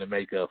one. You're gonna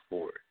make up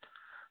for it.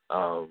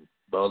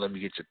 Bo, let me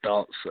get your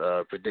thoughts,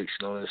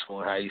 prediction on this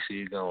one. How you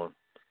see it going?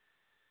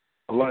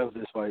 I love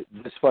this fight.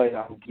 This fight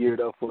I'm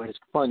geared up for. It's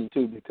funny,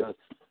 too, because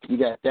you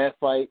got that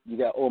fight. You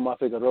got Omar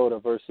Figueroa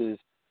versus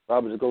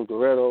Robert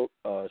Guerrero,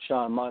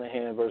 Sean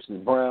Monahan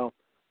versus Brown.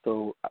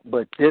 So,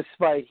 but this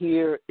fight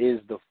here is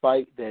the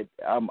fight that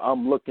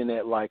I'm looking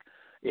at. Like,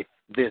 if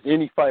there's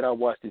any fight I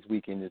watch this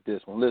weekend, is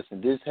this one.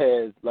 Listen, this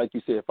has, like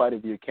you said, fight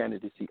of your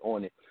candidacy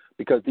on it,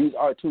 because these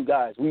are two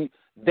guys.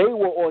 They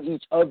were on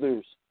each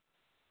other's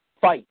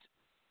fight,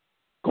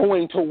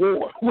 going to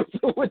war with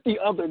the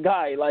other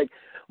guy. Like,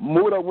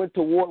 Muda went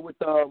to war with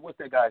what's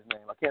that guy's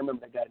name? I can't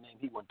remember that guy's name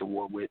he went to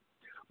war with.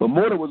 But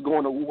Muda was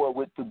going to war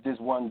with this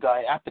one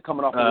guy after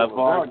coming off of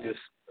Vargas.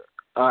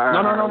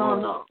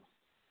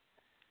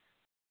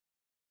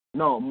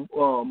 No,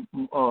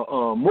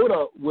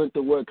 Muda went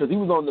to war because he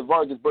was on the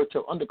Vargas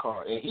Berchelt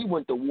undercard, and he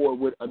went to war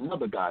with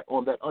another guy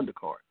on that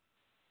undercard.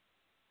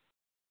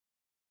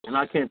 And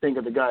I can't think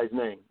of the guy's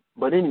name.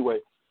 But anyway,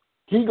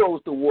 he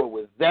goes to war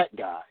with that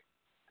guy.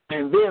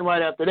 And then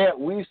right after that,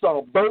 we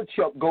saw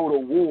Berchelt go to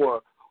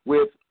war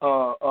with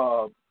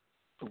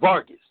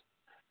Vargas,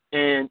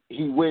 and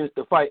he wins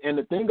the fight. And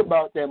the thing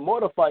about that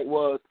Muda fight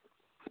was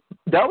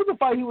that was a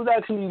fight he was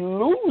actually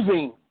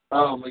losing.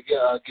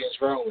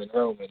 Against Roman.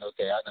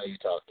 Okay, I know you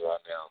talked about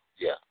now.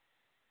 Yeah.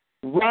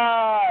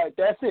 Right,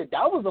 that's it.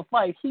 That was a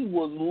fight he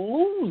was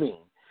losing.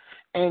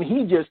 And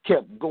he just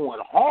kept going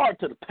hard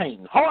to the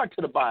paint, hard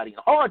to the body,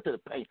 hard to the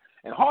paint,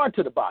 and hard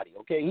to the body,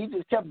 okay? He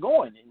just kept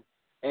going,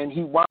 and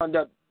he wound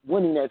up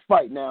winning that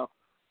fight. Now,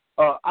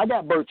 I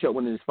got Berchelt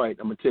winning this fight.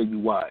 I'm going to tell you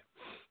why.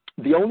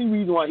 The only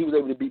reason why he was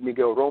able to beat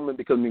Miguel Roman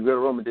because Miguel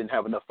Roman didn't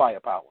have enough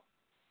firepower.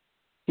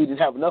 He didn't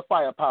have enough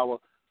firepower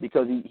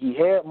because he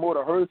had more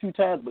to hurt a few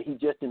times, but he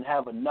just didn't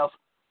have enough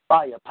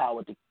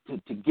firepower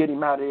to get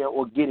him out of there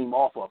or get him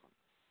off of him.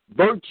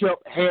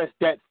 Berchelt has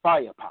that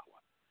firepower.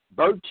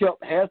 Berchelt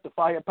has the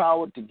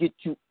firepower to get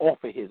you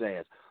off of his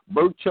ass.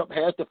 Berchelt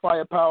has the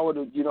firepower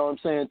to,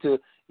 to,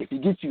 if he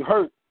gets you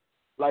hurt,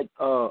 like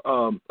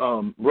Roman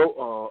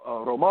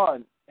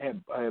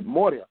had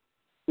Moria,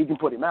 he can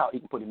put him out, he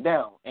can put him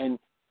down. And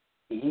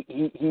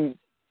he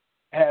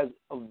has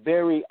a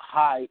very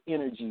high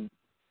energy.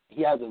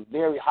 He has a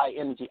very high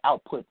energy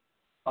output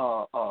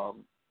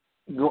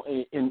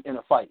in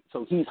a fight.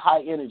 So he's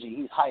high energy,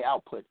 he's high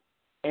output.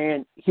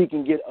 And he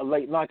can get a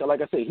late knockout.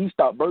 Like I said, he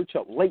stopped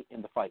Berchelt late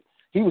in the fight.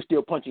 He was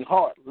still punching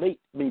hard late.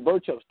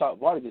 Berchelt stopped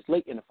Vargas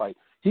late in the fight.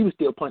 He was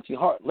still punching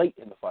hard late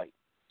in the fight.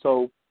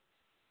 So,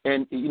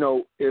 and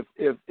if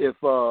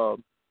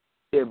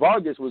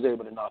Vargas was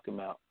able to knock him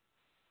out,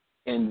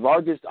 and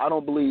Vargas, I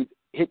don't believe,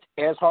 hits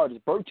as hard as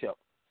Berchelt,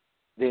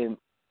 then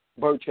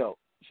Berchelt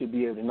should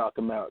be able to knock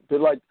him out.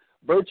 But like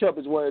Berchelt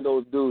is one of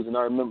those dudes, and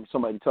I remember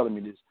somebody telling me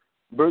this.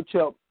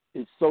 Berchelt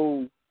is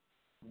so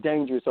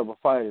dangerous of a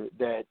fighter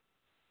that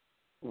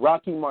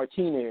Rocky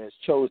Martinez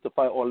chose to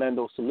fight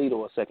Orlando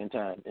Salido a second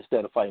time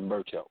instead of fighting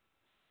Berchelt.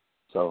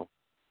 So,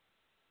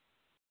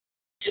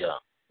 yeah.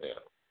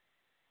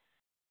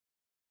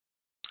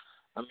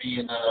 I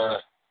mean,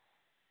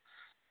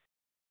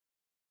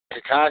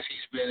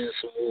 Takashi's been in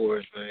some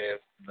wars, man.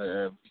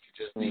 We could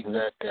just leave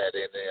that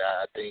in there.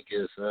 I think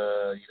it's, he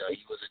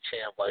was a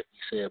champ, like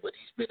we said, but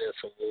he's been in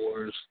some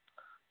wars.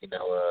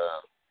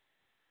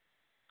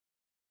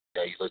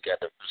 You know, you look at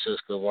the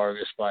Francisco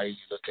Vargas fight,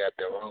 you look at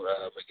the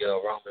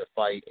Miguel Roman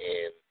fight,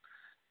 and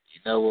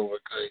you know what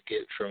we're going to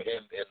get from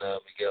him and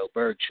Miguel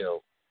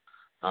Berchelt.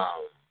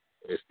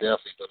 It's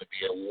definitely going to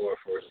be a war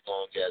for as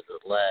long as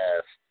it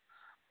lasts.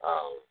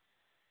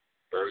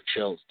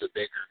 Berchelt's the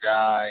bigger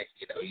guy.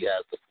 You know, he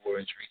has the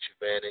 4-inch reach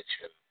advantage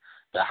and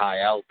the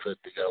high output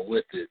to go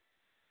with it.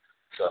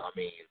 So, I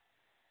mean,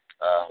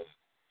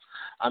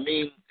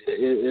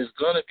 it's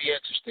going to be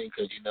interesting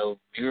because, you know,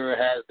 Miura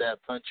has that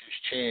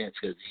puncher's chance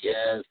because he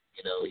has,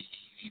 you know,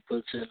 he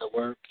puts in the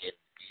work, and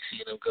you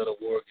seen him go to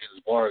war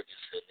against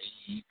Vargas, and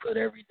he put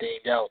everything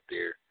out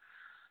there.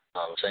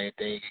 Same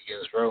thing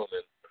against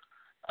Roman.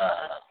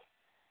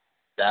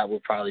 That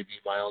would probably be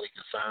my only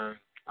concern.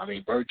 I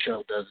mean,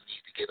 Berchelt doesn't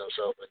need to get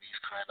himself in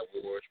these kind of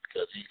wars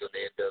because he's going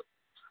to end up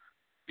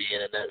being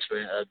the next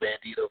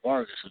Bandito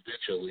Vargas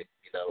eventually,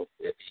 you know,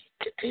 if he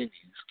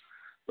continues.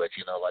 But,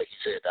 you know, like you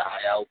said, the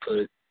high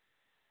output,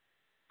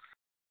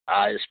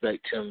 I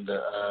expect him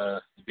to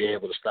be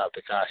able to stop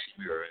Takashi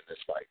Miura in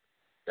this fight.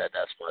 That's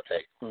my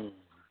take.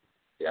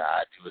 Yeah,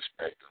 I do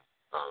expect him.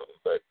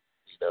 But,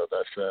 you know,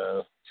 that's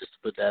just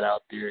to put that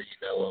out there, you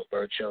know,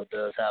 Berchelt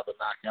does have a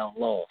knockout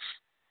loss.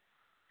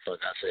 So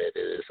like I said,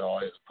 it's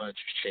always a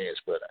puncher's chance.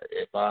 But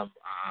if I'm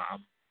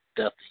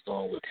definitely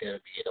going with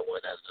him being the one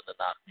that's going to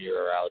knock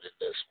Miura out in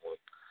this one.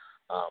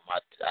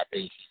 I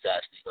think he's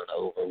actually going to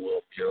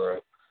overwhelm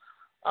Miura.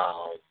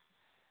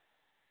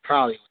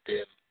 Probably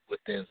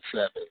within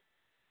 7.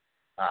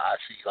 I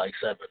see like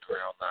 7th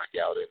round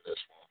knockout in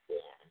this one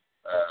for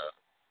him.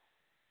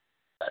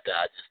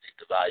 I just think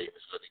the volume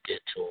is going to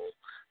get to him.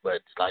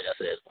 But like I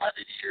said, fight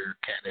of the year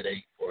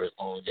candidate for as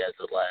long as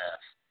it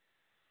lasts.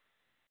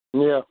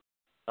 Yeah,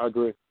 I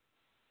agree.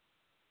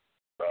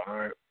 All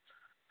right.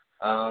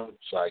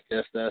 So I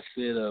guess that's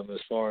it.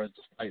 As far as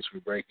the fights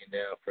we're breaking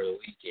down for the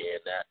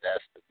weekend,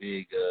 that's the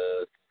big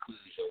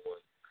conclusion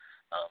one.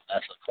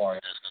 That's a card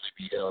that's going to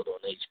be held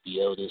on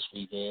HBO this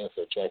weekend,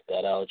 so check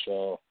that out,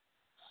 y'all.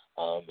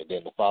 And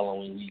then the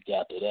following week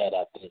after that,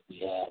 I think we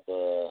have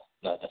no,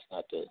 that's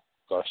not the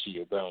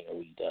Garcia Browner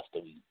week. That's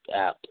the week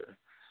after.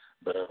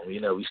 But you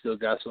know, we still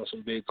got some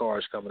big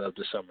cards coming up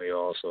this summer,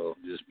 y'all. So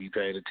just be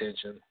paying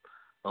attention.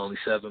 Only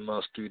 7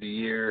 months through the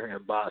year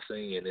in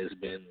boxing, and it's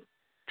been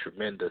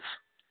tremendous.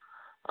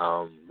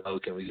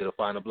 Can we get a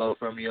final blow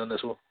from you on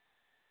this one?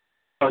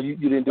 Oh, you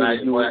didn't do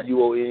the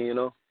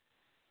U.O.E.N.O?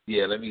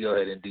 Yeah, let me go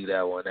ahead and do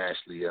that one.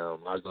 Actually,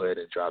 I'll go ahead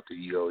and drop the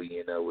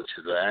U.O.E.N.O, which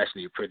is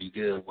actually a pretty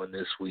good one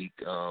this week.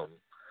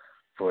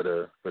 For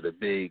the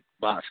big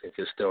boxing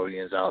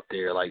historians out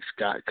there like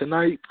Scott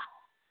Knipe.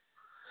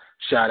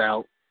 Shout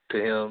out to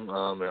him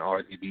and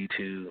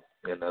RDB2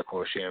 and of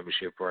course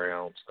championship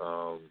rounds.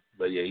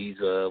 But yeah, he's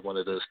one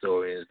of the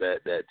historians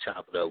that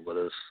chop it up with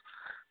us.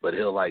 But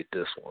he'll like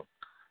this one.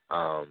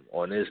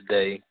 On this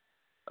day,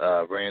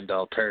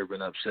 Randolph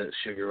Turpin upset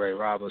Sugar Ray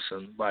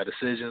Robinson by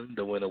decision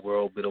to win a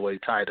world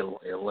middleweight title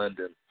in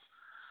London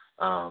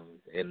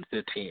in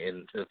a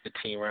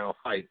 15-round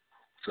fight.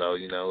 So,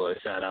 you know, a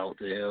shout out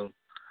to him.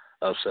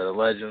 Upset a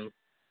legend.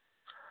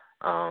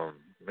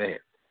 Man,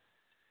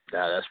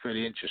 that's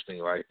pretty interesting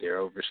right there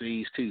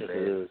overseas too,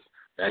 man.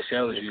 That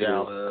shows you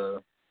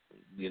how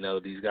you know,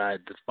 these guys,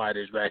 the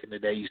fighters back in the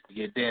day used to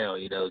get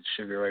down. You know,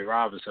 Sugar Ray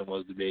Robinson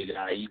was the big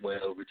guy. He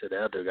went over to the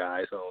other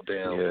guys on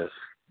down to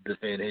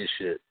defend his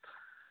shit.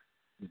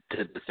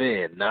 To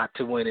defend, not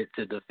to win it,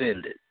 to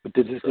defend it. But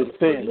to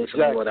defend, listen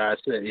to what I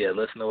said. Yeah,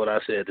 listen to what I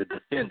said. To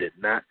defend it,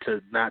 not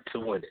to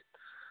win it.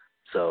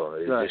 So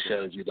it just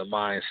shows you the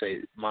mind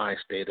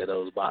state of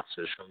those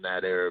boxers from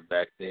that era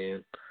back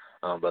then.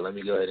 But let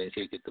me go ahead and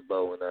kick it to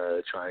Bo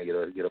and try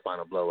and get a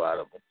final blow out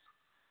of them.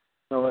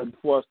 All right,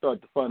 before I start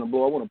the final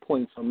blow, I want to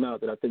point something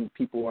out that I think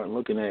people aren't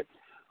looking at.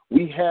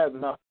 We have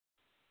not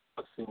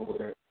boxing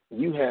where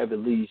you have at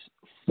least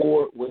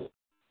 4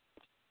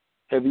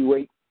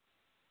 heavyweight,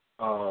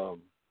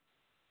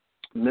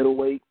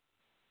 middleweight,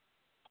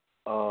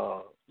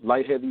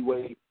 light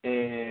heavyweight,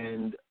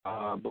 and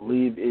I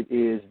believe it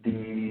is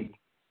the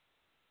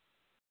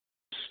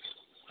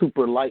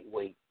super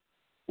lightweight,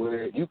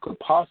 where you could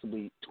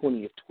possibly,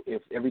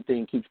 if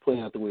everything keeps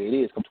playing out the way it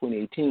is, come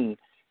 2018,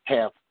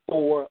 have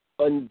 4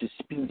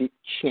 undisputed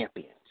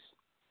champions.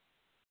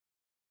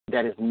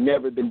 That has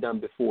never been done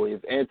before.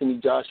 If Anthony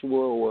Joshua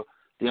or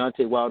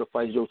Deontay Wilder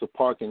fights Joseph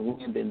Park and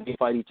win, then they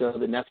fight each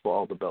other, and that's for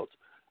all the belts.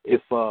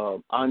 If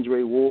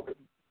Andre Ward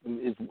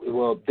is,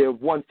 well, they're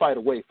 1 fight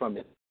away from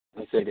it.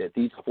 They say that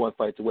these are 1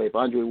 fight away. If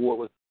Andre Ward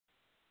was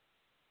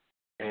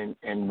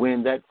and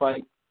win that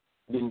fight,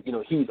 then, you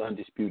know, he's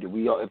undisputed.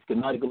 If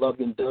Gennady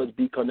Golovkin does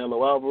beat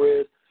Canelo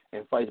Alvarez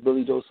and fights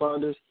Billy Joe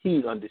Saunders,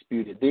 he's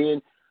undisputed.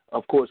 Then,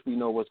 of course, we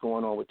know what's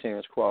going on with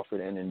Terrence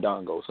Crawford and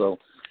Ndongo. So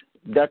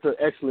that's an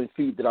excellent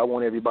feat that I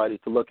want everybody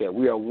to look at.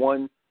 We are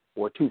 1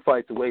 or 2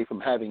 fights away from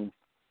having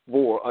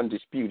 4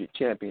 undisputed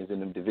champions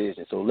in the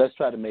division. So let's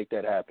try to make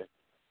that happen.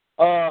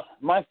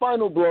 My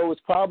final blow is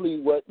probably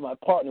what my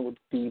partner would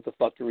be the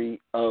Fuckery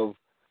of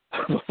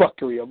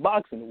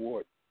Boxing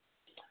Award.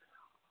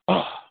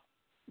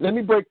 Let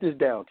me break this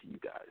down to you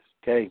guys,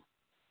 okay?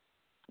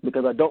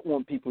 because I don't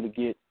want people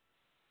to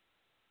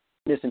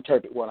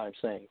misinterpret what I'm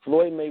saying.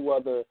 Floyd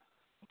Mayweather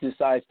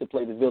decides to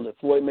play the villain.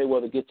 Floyd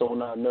Mayweather gets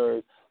on our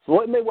nerves.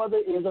 Floyd Mayweather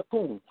is a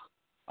coon.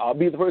 I'll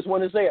be the first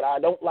one to say it. I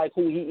don't like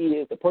who he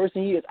is. The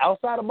person he is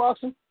outside of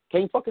boxing,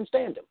 can't fucking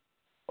stand him.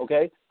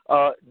 Okay?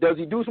 Does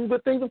he do some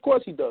good things? Of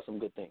course he does some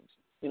good things.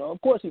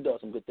 Of course he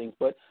does some good things.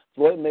 But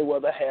Floyd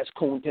Mayweather has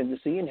coon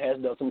tendency and has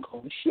done some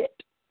coon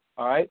shit.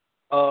 All right?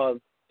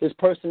 His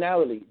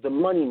personality, the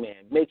money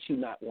man, makes you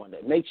not want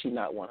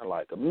to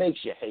like him, makes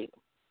you hate him.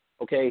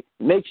 Okay?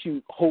 Makes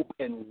you hope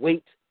and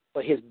wait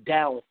for his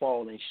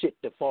downfall and shit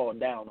to fall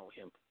down on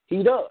him.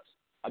 He does.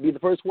 I'll be the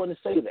first one to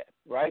say that,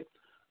 right?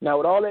 Now,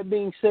 with all that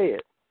being said,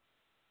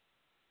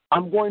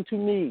 I'm going to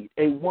need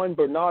a one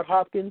Bernard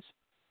Hopkins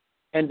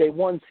and a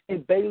one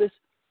Skip Bayless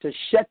to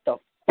shut the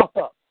fuck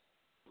up.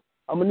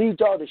 I'm going to need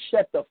y'all to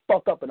shut the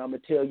fuck up, and I'm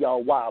going to tell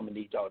y'all why I'm going to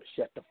need y'all to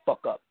shut the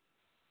fuck up.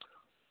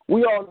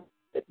 We all,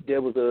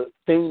 there was a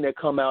thing that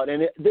come out,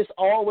 and this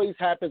always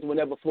happens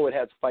whenever Floyd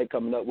has a fight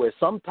coming up, where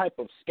some type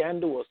of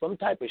scandal or some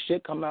type of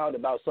shit come out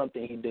about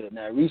something he did.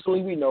 Now,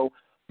 recently we know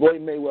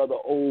Floyd Mayweather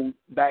owed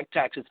back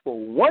taxes for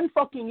 1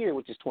 fucking year,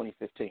 which is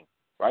 2015,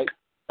 right?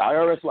 The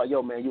IRS is like,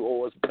 yo, man, you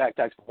owe us back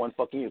tax for 1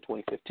 fucking year,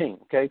 2015,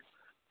 okay?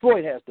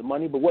 Floyd has the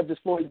money, but what does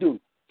Floyd do?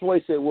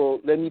 Floyd said, well,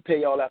 let me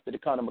pay y'all after the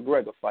Conor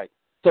McGregor fight.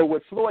 So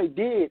what Floyd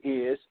did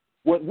is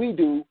what we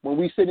do when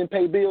we sit and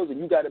pay bills and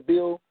you got a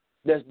bill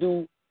that's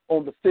due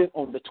on the 5th,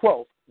 on the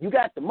 12th. You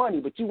got the money,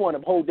 but you want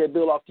to hold that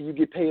bill off till you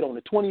get paid on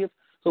the 20th.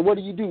 So what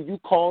do? You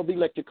call the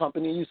electric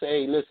company and you say,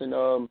 hey, listen,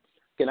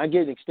 can I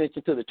get an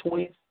extension to the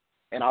 20th?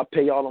 And I'll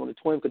pay y'all on the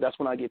 20th because that's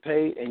when I get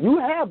paid. And you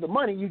have the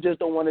money, you just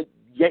don't want to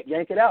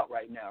yank it out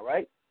right now,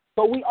 right?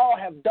 So we all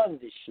have done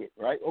this shit,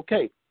 right?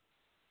 Okay.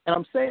 And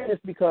I'm saying this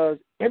because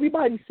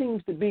everybody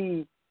seems to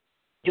be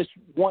just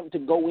wanting to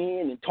go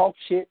in and talk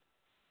shit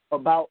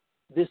about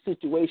this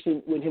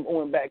situation with him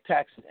owing back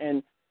taxes.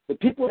 And the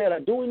people that are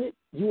doing it,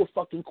 you were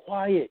fucking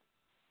quiet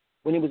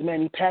when it was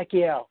Manny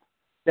Pacquiao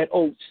that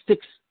owed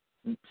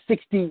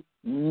 $60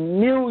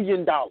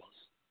 million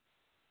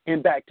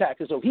in back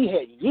taxes. So he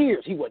had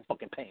years he wasn't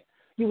fucking paying.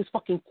 He was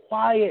fucking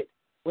quiet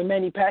when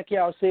Manny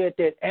Pacquiao said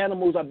that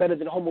animals are better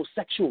than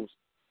homosexuals.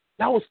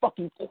 That was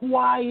fucking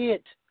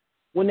quiet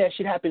when that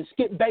shit happened.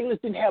 Skip Bayless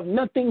didn't have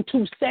nothing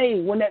to say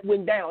when that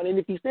went down. And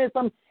if he said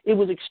something, it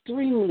was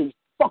extremely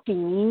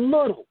fucking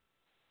little.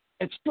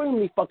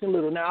 Extremely fucking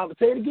little. Now, I'll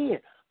say it again.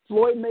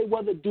 Floyd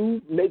Mayweather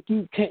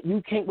you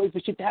can't wait for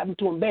shit to happen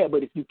to him bad.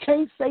 But if you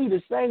can't say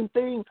the same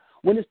thing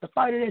when it's the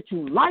fighter that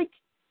you like,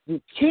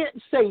 you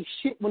can't say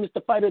shit when it's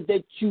the fighter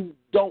that you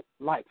don't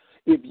like.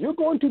 If you're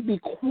going to be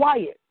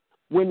quiet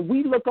when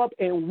we look up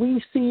and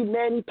we see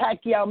Manny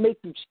Pacquiao make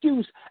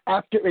excuse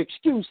after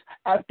excuse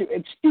after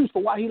excuse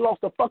for why he lost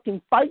a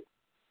fucking fight,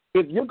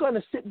 if you're going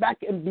to sit back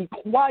and be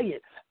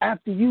quiet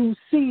after you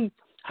see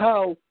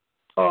how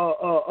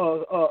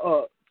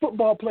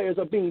football players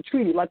are being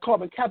treated, like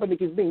Colin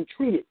Kaepernick is being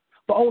treated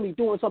for only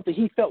doing something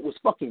he felt was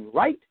fucking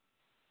right,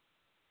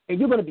 and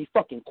you're going to be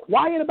fucking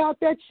quiet about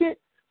that shit,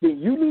 then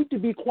you need to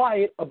be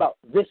quiet about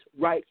this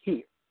right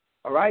here,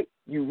 all right?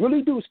 You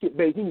really do, Skip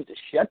Bayless. You need to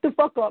shut the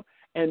fuck up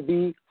and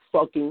be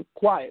fucking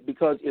quiet,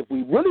 because if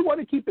we really want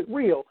to keep it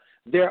real,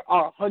 there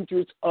are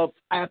hundreds of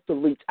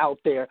athletes out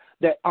there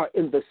that are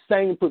in the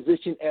same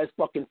position as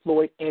fucking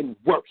Floyd and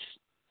worse.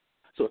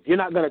 So if you're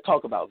not going to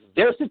talk about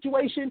their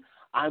situation,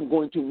 I'm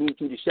going to need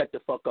you to shut the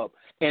fuck up.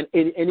 And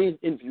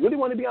if you really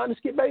want to be honest,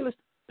 Skip Bayless,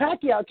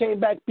 Pacquiao came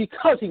back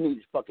because he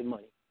needed fucking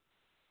money.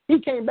 He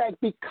came back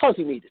because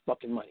he needed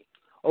fucking money,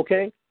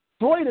 okay?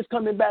 Floyd is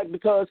coming back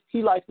because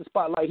he likes the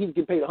spotlight. He's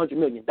getting paid $100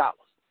 million.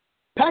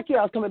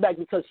 Pacquiao's coming back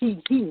because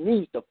he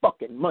needs the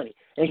fucking money.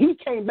 And he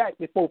came back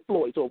before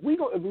Floyd. So if we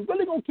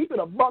really going to keep it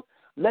a buck,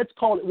 let's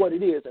call it what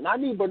it is. And I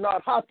need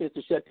Bernard Hopkins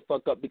to shut the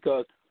fuck up,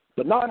 because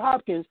Bernard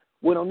Hopkins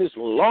went on this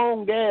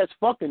long-ass,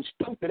 fucking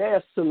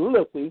stupid-ass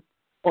soliloquy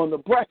on the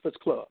Breakfast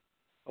Club,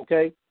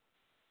 okay?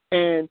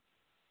 And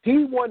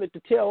he wanted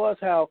to tell us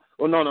how,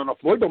 oh, no,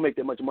 Floyd don't make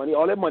that much money.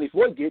 All that money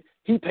Floyd get,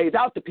 he pays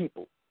out to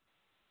people.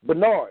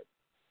 Bernard,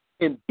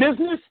 in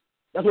business,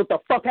 that's what the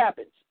fuck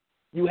happens.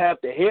 You have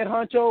the head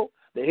honcho.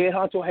 The head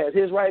honcho has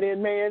his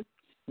right-hand man.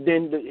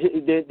 Then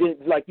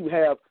like you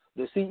have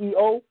the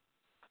CEO.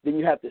 Then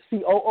you have the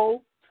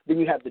COO. Then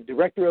you have the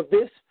director of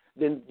this.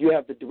 Then you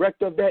have the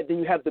director of that. Then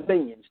you have the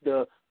minions,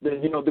 the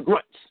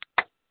grunts.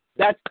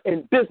 That's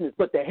in business.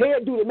 But the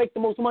head dude that makes the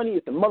most money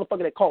is the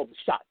motherfucker that calls the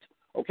shots,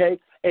 okay?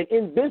 And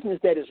in business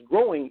that is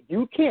growing,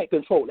 you can't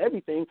control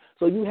everything.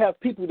 So you have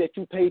people that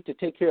you pay to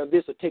take care of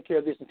this or take care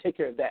of this and take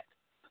care of that.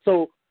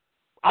 So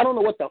I don't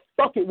know what the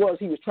fuck it was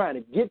he was trying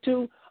to get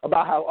to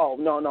about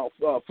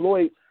how,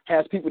 Floyd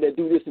has people that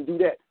do this and do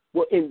that.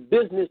 Well, in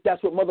business,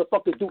 that's what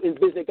motherfuckers do in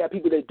business. They got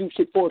people that do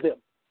shit for them.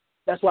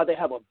 That's why they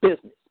have a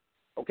business,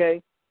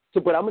 okay? So,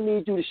 but I'm going to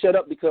need you to shut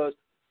up, because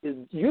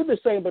you're the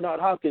same Bernard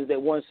Hopkins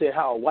that once said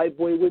how a white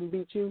boy wouldn't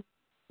beat you.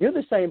 You're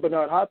the same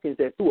Bernard Hopkins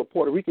that threw a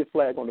Puerto Rican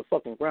flag on the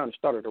fucking ground and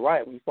started a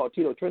riot when you fought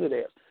Tito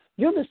Trinidad.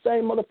 You're the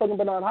same motherfucking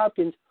Bernard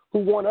Hopkins who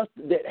want us,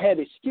 that had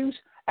excuse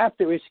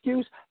after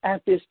excuse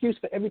after excuse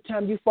for every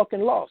time you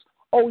fucking lost.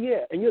 Oh,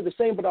 yeah, and you're the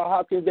same Bernard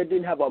Hopkins that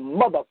didn't have a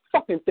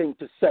motherfucking thing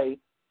to say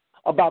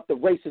about the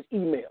racist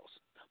emails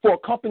for a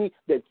company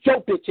that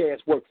your bitch ass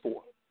worked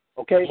for.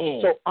 Okay?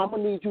 So I'm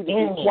going to need you to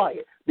be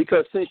quiet,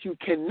 because since you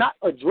cannot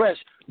address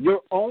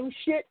your own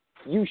shit,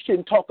 you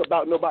shouldn't talk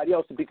about nobody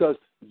else's, because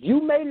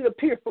you made it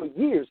appear for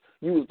years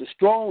you was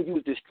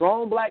the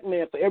strong black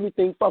man for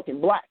everything fucking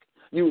black.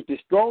 You was the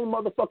strong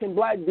motherfucking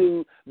black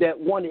dude that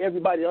wanted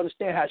everybody to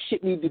understand how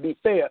shit needed to be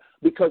fair,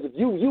 because of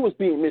you was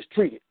being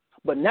mistreated.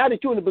 But now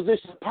that you're in a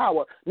position of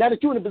power, now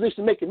that you're in a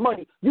position of making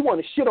money, you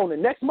want to shit on the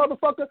next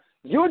motherfucker?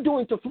 You're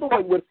doing to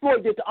Floyd what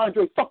Floyd did to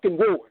Andre fucking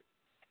Ward.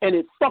 And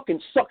it fucking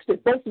sucks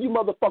that both of you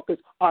motherfuckers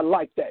are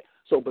like that.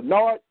 So,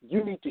 Bernard,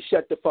 you need to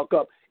shut the fuck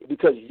up,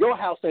 because your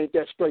house ain't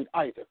that straight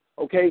either,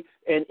 okay?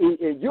 And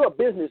you're a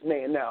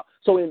businessman now.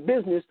 So in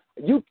business,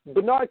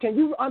 Bernard, can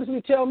you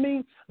honestly tell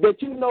me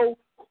that you know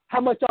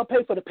how much y'all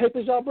pay for the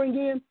papers y'all bring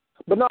in?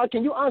 Bernard,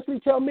 can you honestly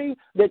tell me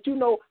that you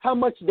know how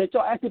much that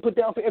y'all actually put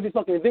down for every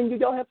fucking venue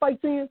y'all have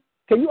fights in?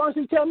 Can you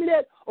honestly tell me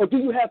that? Or do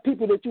you have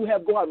people that you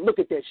have go out and look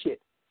at that shit?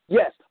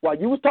 Yes, while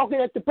you was talking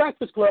at the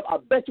Breakfast Club, I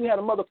bet you had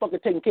a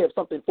motherfucker taking care of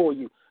something for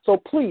you. So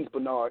please,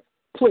 Bernard,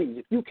 please,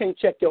 if you can't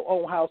check your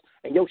own house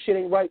and your shit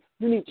ain't right,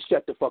 you need to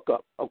shut the fuck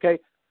up, okay?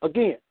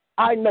 Again,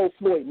 I know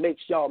Floyd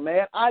makes y'all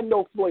mad. I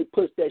know Floyd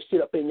puts that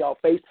shit up in y'all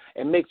face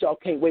and makes y'all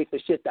can't wait for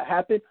shit to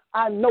happen.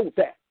 I know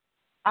that.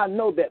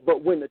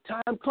 But when the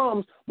time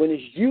comes, when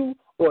it's you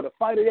or the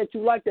fighter that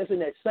you like that's in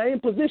that same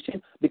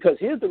position, because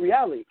here's the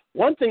reality.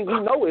 One thing we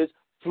know is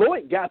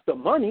Floyd got the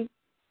money.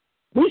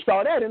 We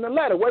saw that in the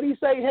letter. What did he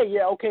say? Hey,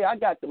 yeah, okay, I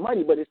got the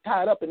money, but it's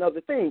tied up in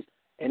other things.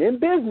 And in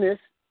business,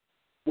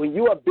 when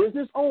you're a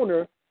business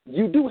owner,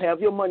 you do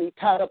have your money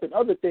tied up in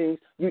other things.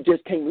 You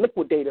just can't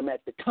liquidate them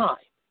at the time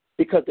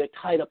because they're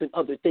tied up in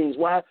other things.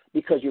 Why?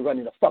 Because you're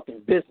running a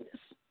fucking business.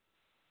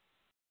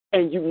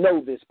 And you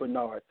know this,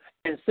 Bernard.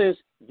 And since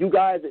you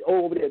guys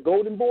over there,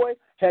 Golden Boy,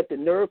 had the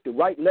nerve to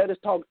write letters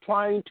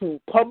trying to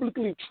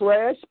publicly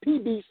trash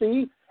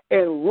PBC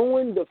and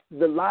ruin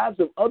the lives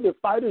of other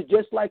fighters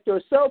just like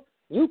yourself,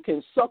 you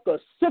can suck a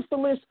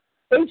syphilis,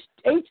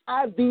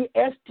 HIV,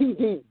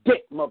 STD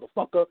dick,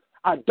 motherfucker.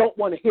 I don't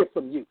want to hear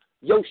from you.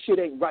 Your shit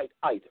ain't right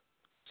either.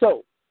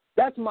 So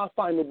that's my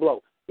final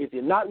blow. If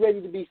you're not ready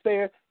to be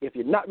fair, if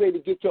you're not ready to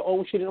get your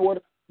own shit in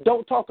order,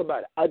 don't talk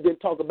about it. I didn't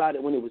talk about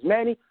it when it was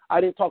Manny.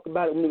 I didn't talk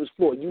about it when it was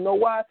Floyd. You know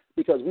why?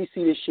 Because we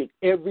see this shit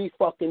every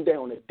fucking day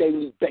on a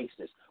daily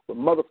basis with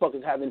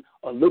motherfuckers having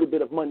a little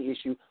bit of money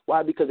issue.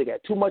 Why? Because they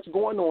got too much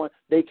going on.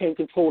 They can't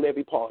control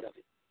every part of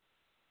it.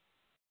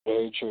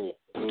 Very true.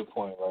 Good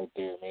point right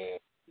there, man.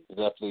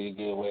 Definitely a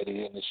good way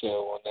to end the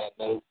show on that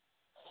note.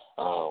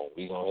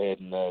 We go ahead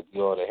and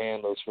do all the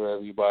handles for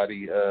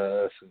everybody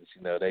since,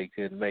 they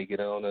couldn't make it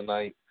on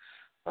tonight.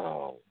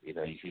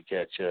 You can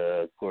catch,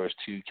 of course,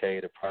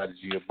 2K, the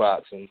Prodigy of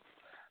Boxing,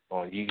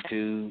 on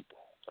YouTube.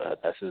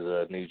 That's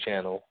his new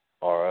channel,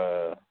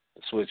 or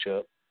Switch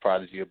Up,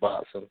 Prodigy of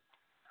Boxing.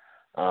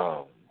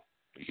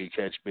 You can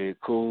catch Big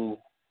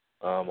Cool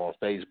on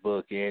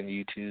Facebook and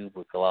YouTube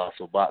with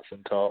Colossal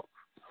Boxing Talk.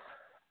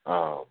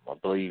 I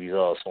believe he's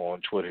also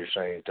on Twitter,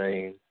 same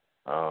thing.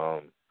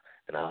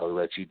 And I'll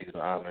let you do the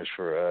honors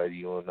for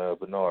you and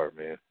Bernard,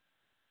 man.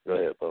 Go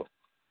ahead, Bo.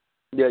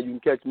 Yeah, you can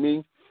catch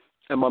me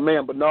and my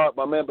man Bernard.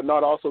 My man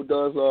Bernard also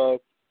does,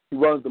 he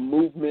runs the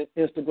Movement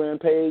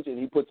Instagram page, and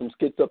he puts some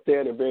skits up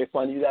there. They're very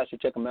funny. You guys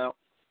should check them out.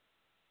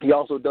 He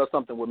also does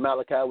something with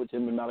Malachi, with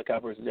him and Malachi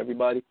versus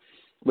everybody.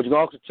 But you can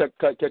also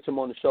catch him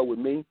on the show with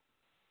me,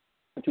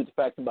 and Truth the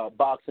Facts About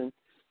Boxing,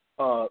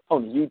 on the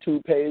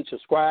YouTube page.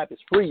 Subscribe.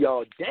 It's free,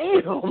 y'all.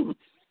 Damn.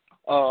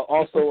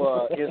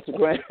 Also,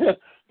 Instagram.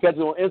 Catch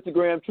him on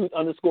Instagram,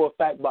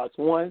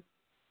 Truth_FactBox1,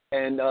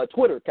 and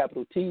Twitter,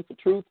 capital T for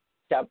Truth,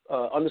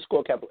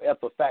 _capital F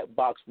for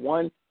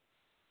FactBox1.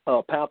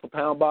 Pound for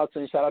Pound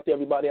Boxing. Shout out to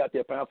everybody out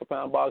there. Pound for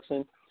Pound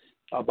Boxing.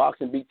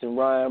 Boxing Beats and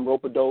Rhyme.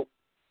 Rope-a-Dope.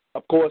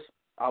 Of course,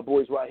 our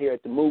boys right here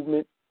at the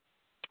Movement.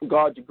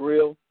 Guard Your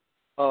Grill.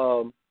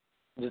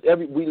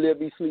 We Live,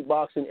 We Sleep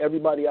Boxing.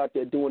 Everybody out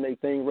there doing their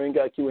thing. Ring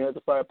IQ, Hands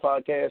of Fire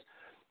podcast.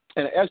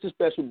 And an extra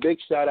special big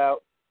shout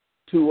out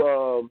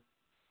to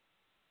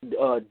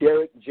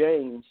Derek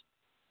James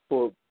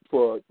for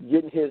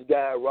getting his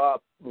guy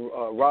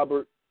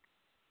Robert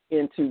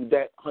into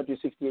that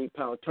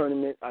 168-pound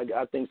tournament.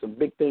 I think some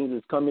big things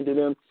is coming to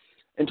them.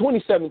 And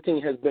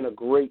 2017 has been a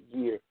great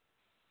year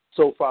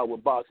so far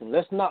with boxing.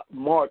 Let's not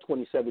mar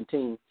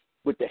 2017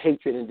 with the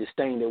hatred and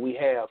disdain that we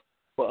have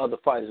for other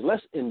fighters.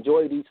 Let's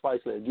enjoy these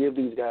fights. Let's give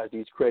these guys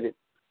these credit.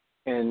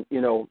 And,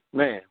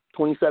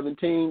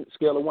 2017,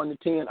 scale of 1 to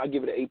 10, I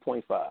give it an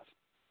 8.5.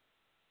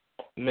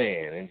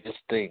 Man, and just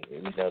think,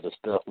 the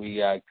stuff we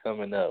got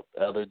coming up,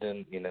 other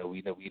than,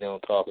 we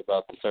don't talk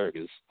about the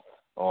circus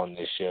on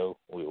this show.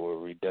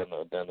 We've done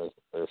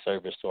a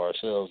service to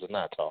ourselves and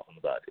not talking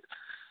about it.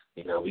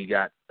 We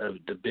got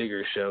the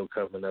bigger show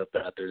coming up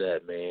after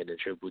that, man, the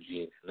Triple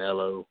G and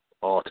Canelo,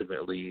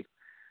 ultimately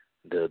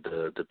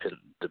the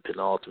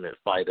penultimate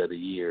fight of the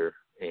year,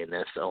 and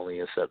that's only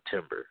in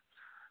September.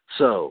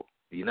 So,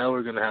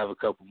 we're going to have a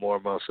couple more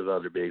months of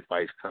other big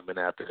fights coming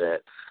after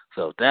that.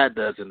 So if that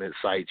doesn't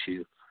excite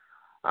you,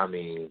 I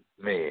mean,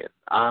 man,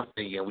 I'm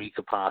thinking we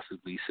could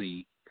possibly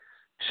see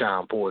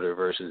Sean Porter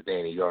versus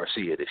Danny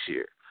Garcia this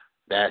year.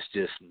 That's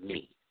just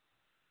me.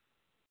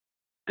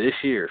 This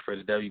year for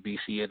the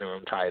WBC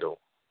interim title,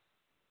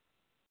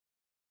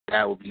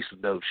 that would be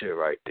some dope shit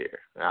right there.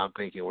 I'm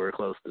thinking we're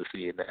close to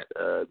seeing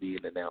that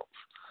being announced.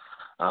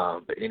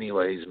 But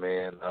anyways,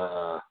 man,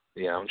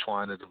 I'm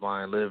trying to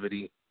Divine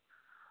Liberty.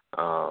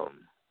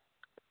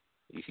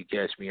 You can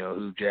catch me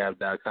on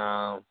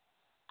hoopjab.com.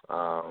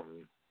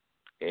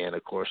 And,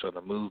 of course, on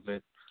the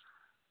Movement,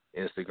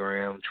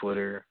 Instagram,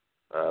 Twitter.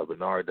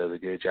 Bernard does a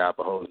good job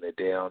of holding it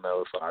down,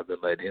 though, so I've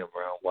been letting him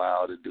run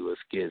wild and do his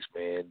skits,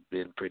 man.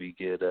 Been pretty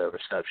good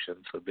reception,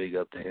 so big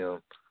up to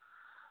him.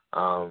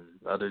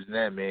 Other than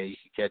that, man, you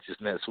can catch us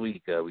next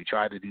week. We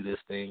try to do this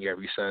thing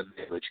every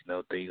Sunday, but,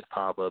 things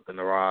pop up in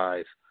the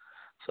rise.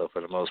 So,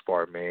 for the most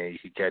part, man, you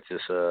can catch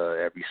us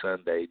every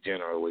Sunday,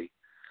 generally,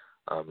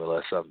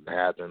 unless something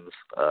happens.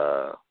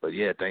 But,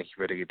 yeah, thank you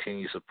for the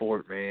continued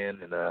support, man,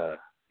 and,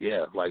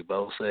 yeah, like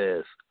Bo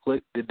says,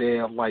 click the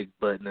damn like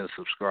button and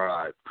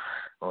subscribe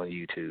on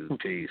YouTube.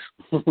 Peace.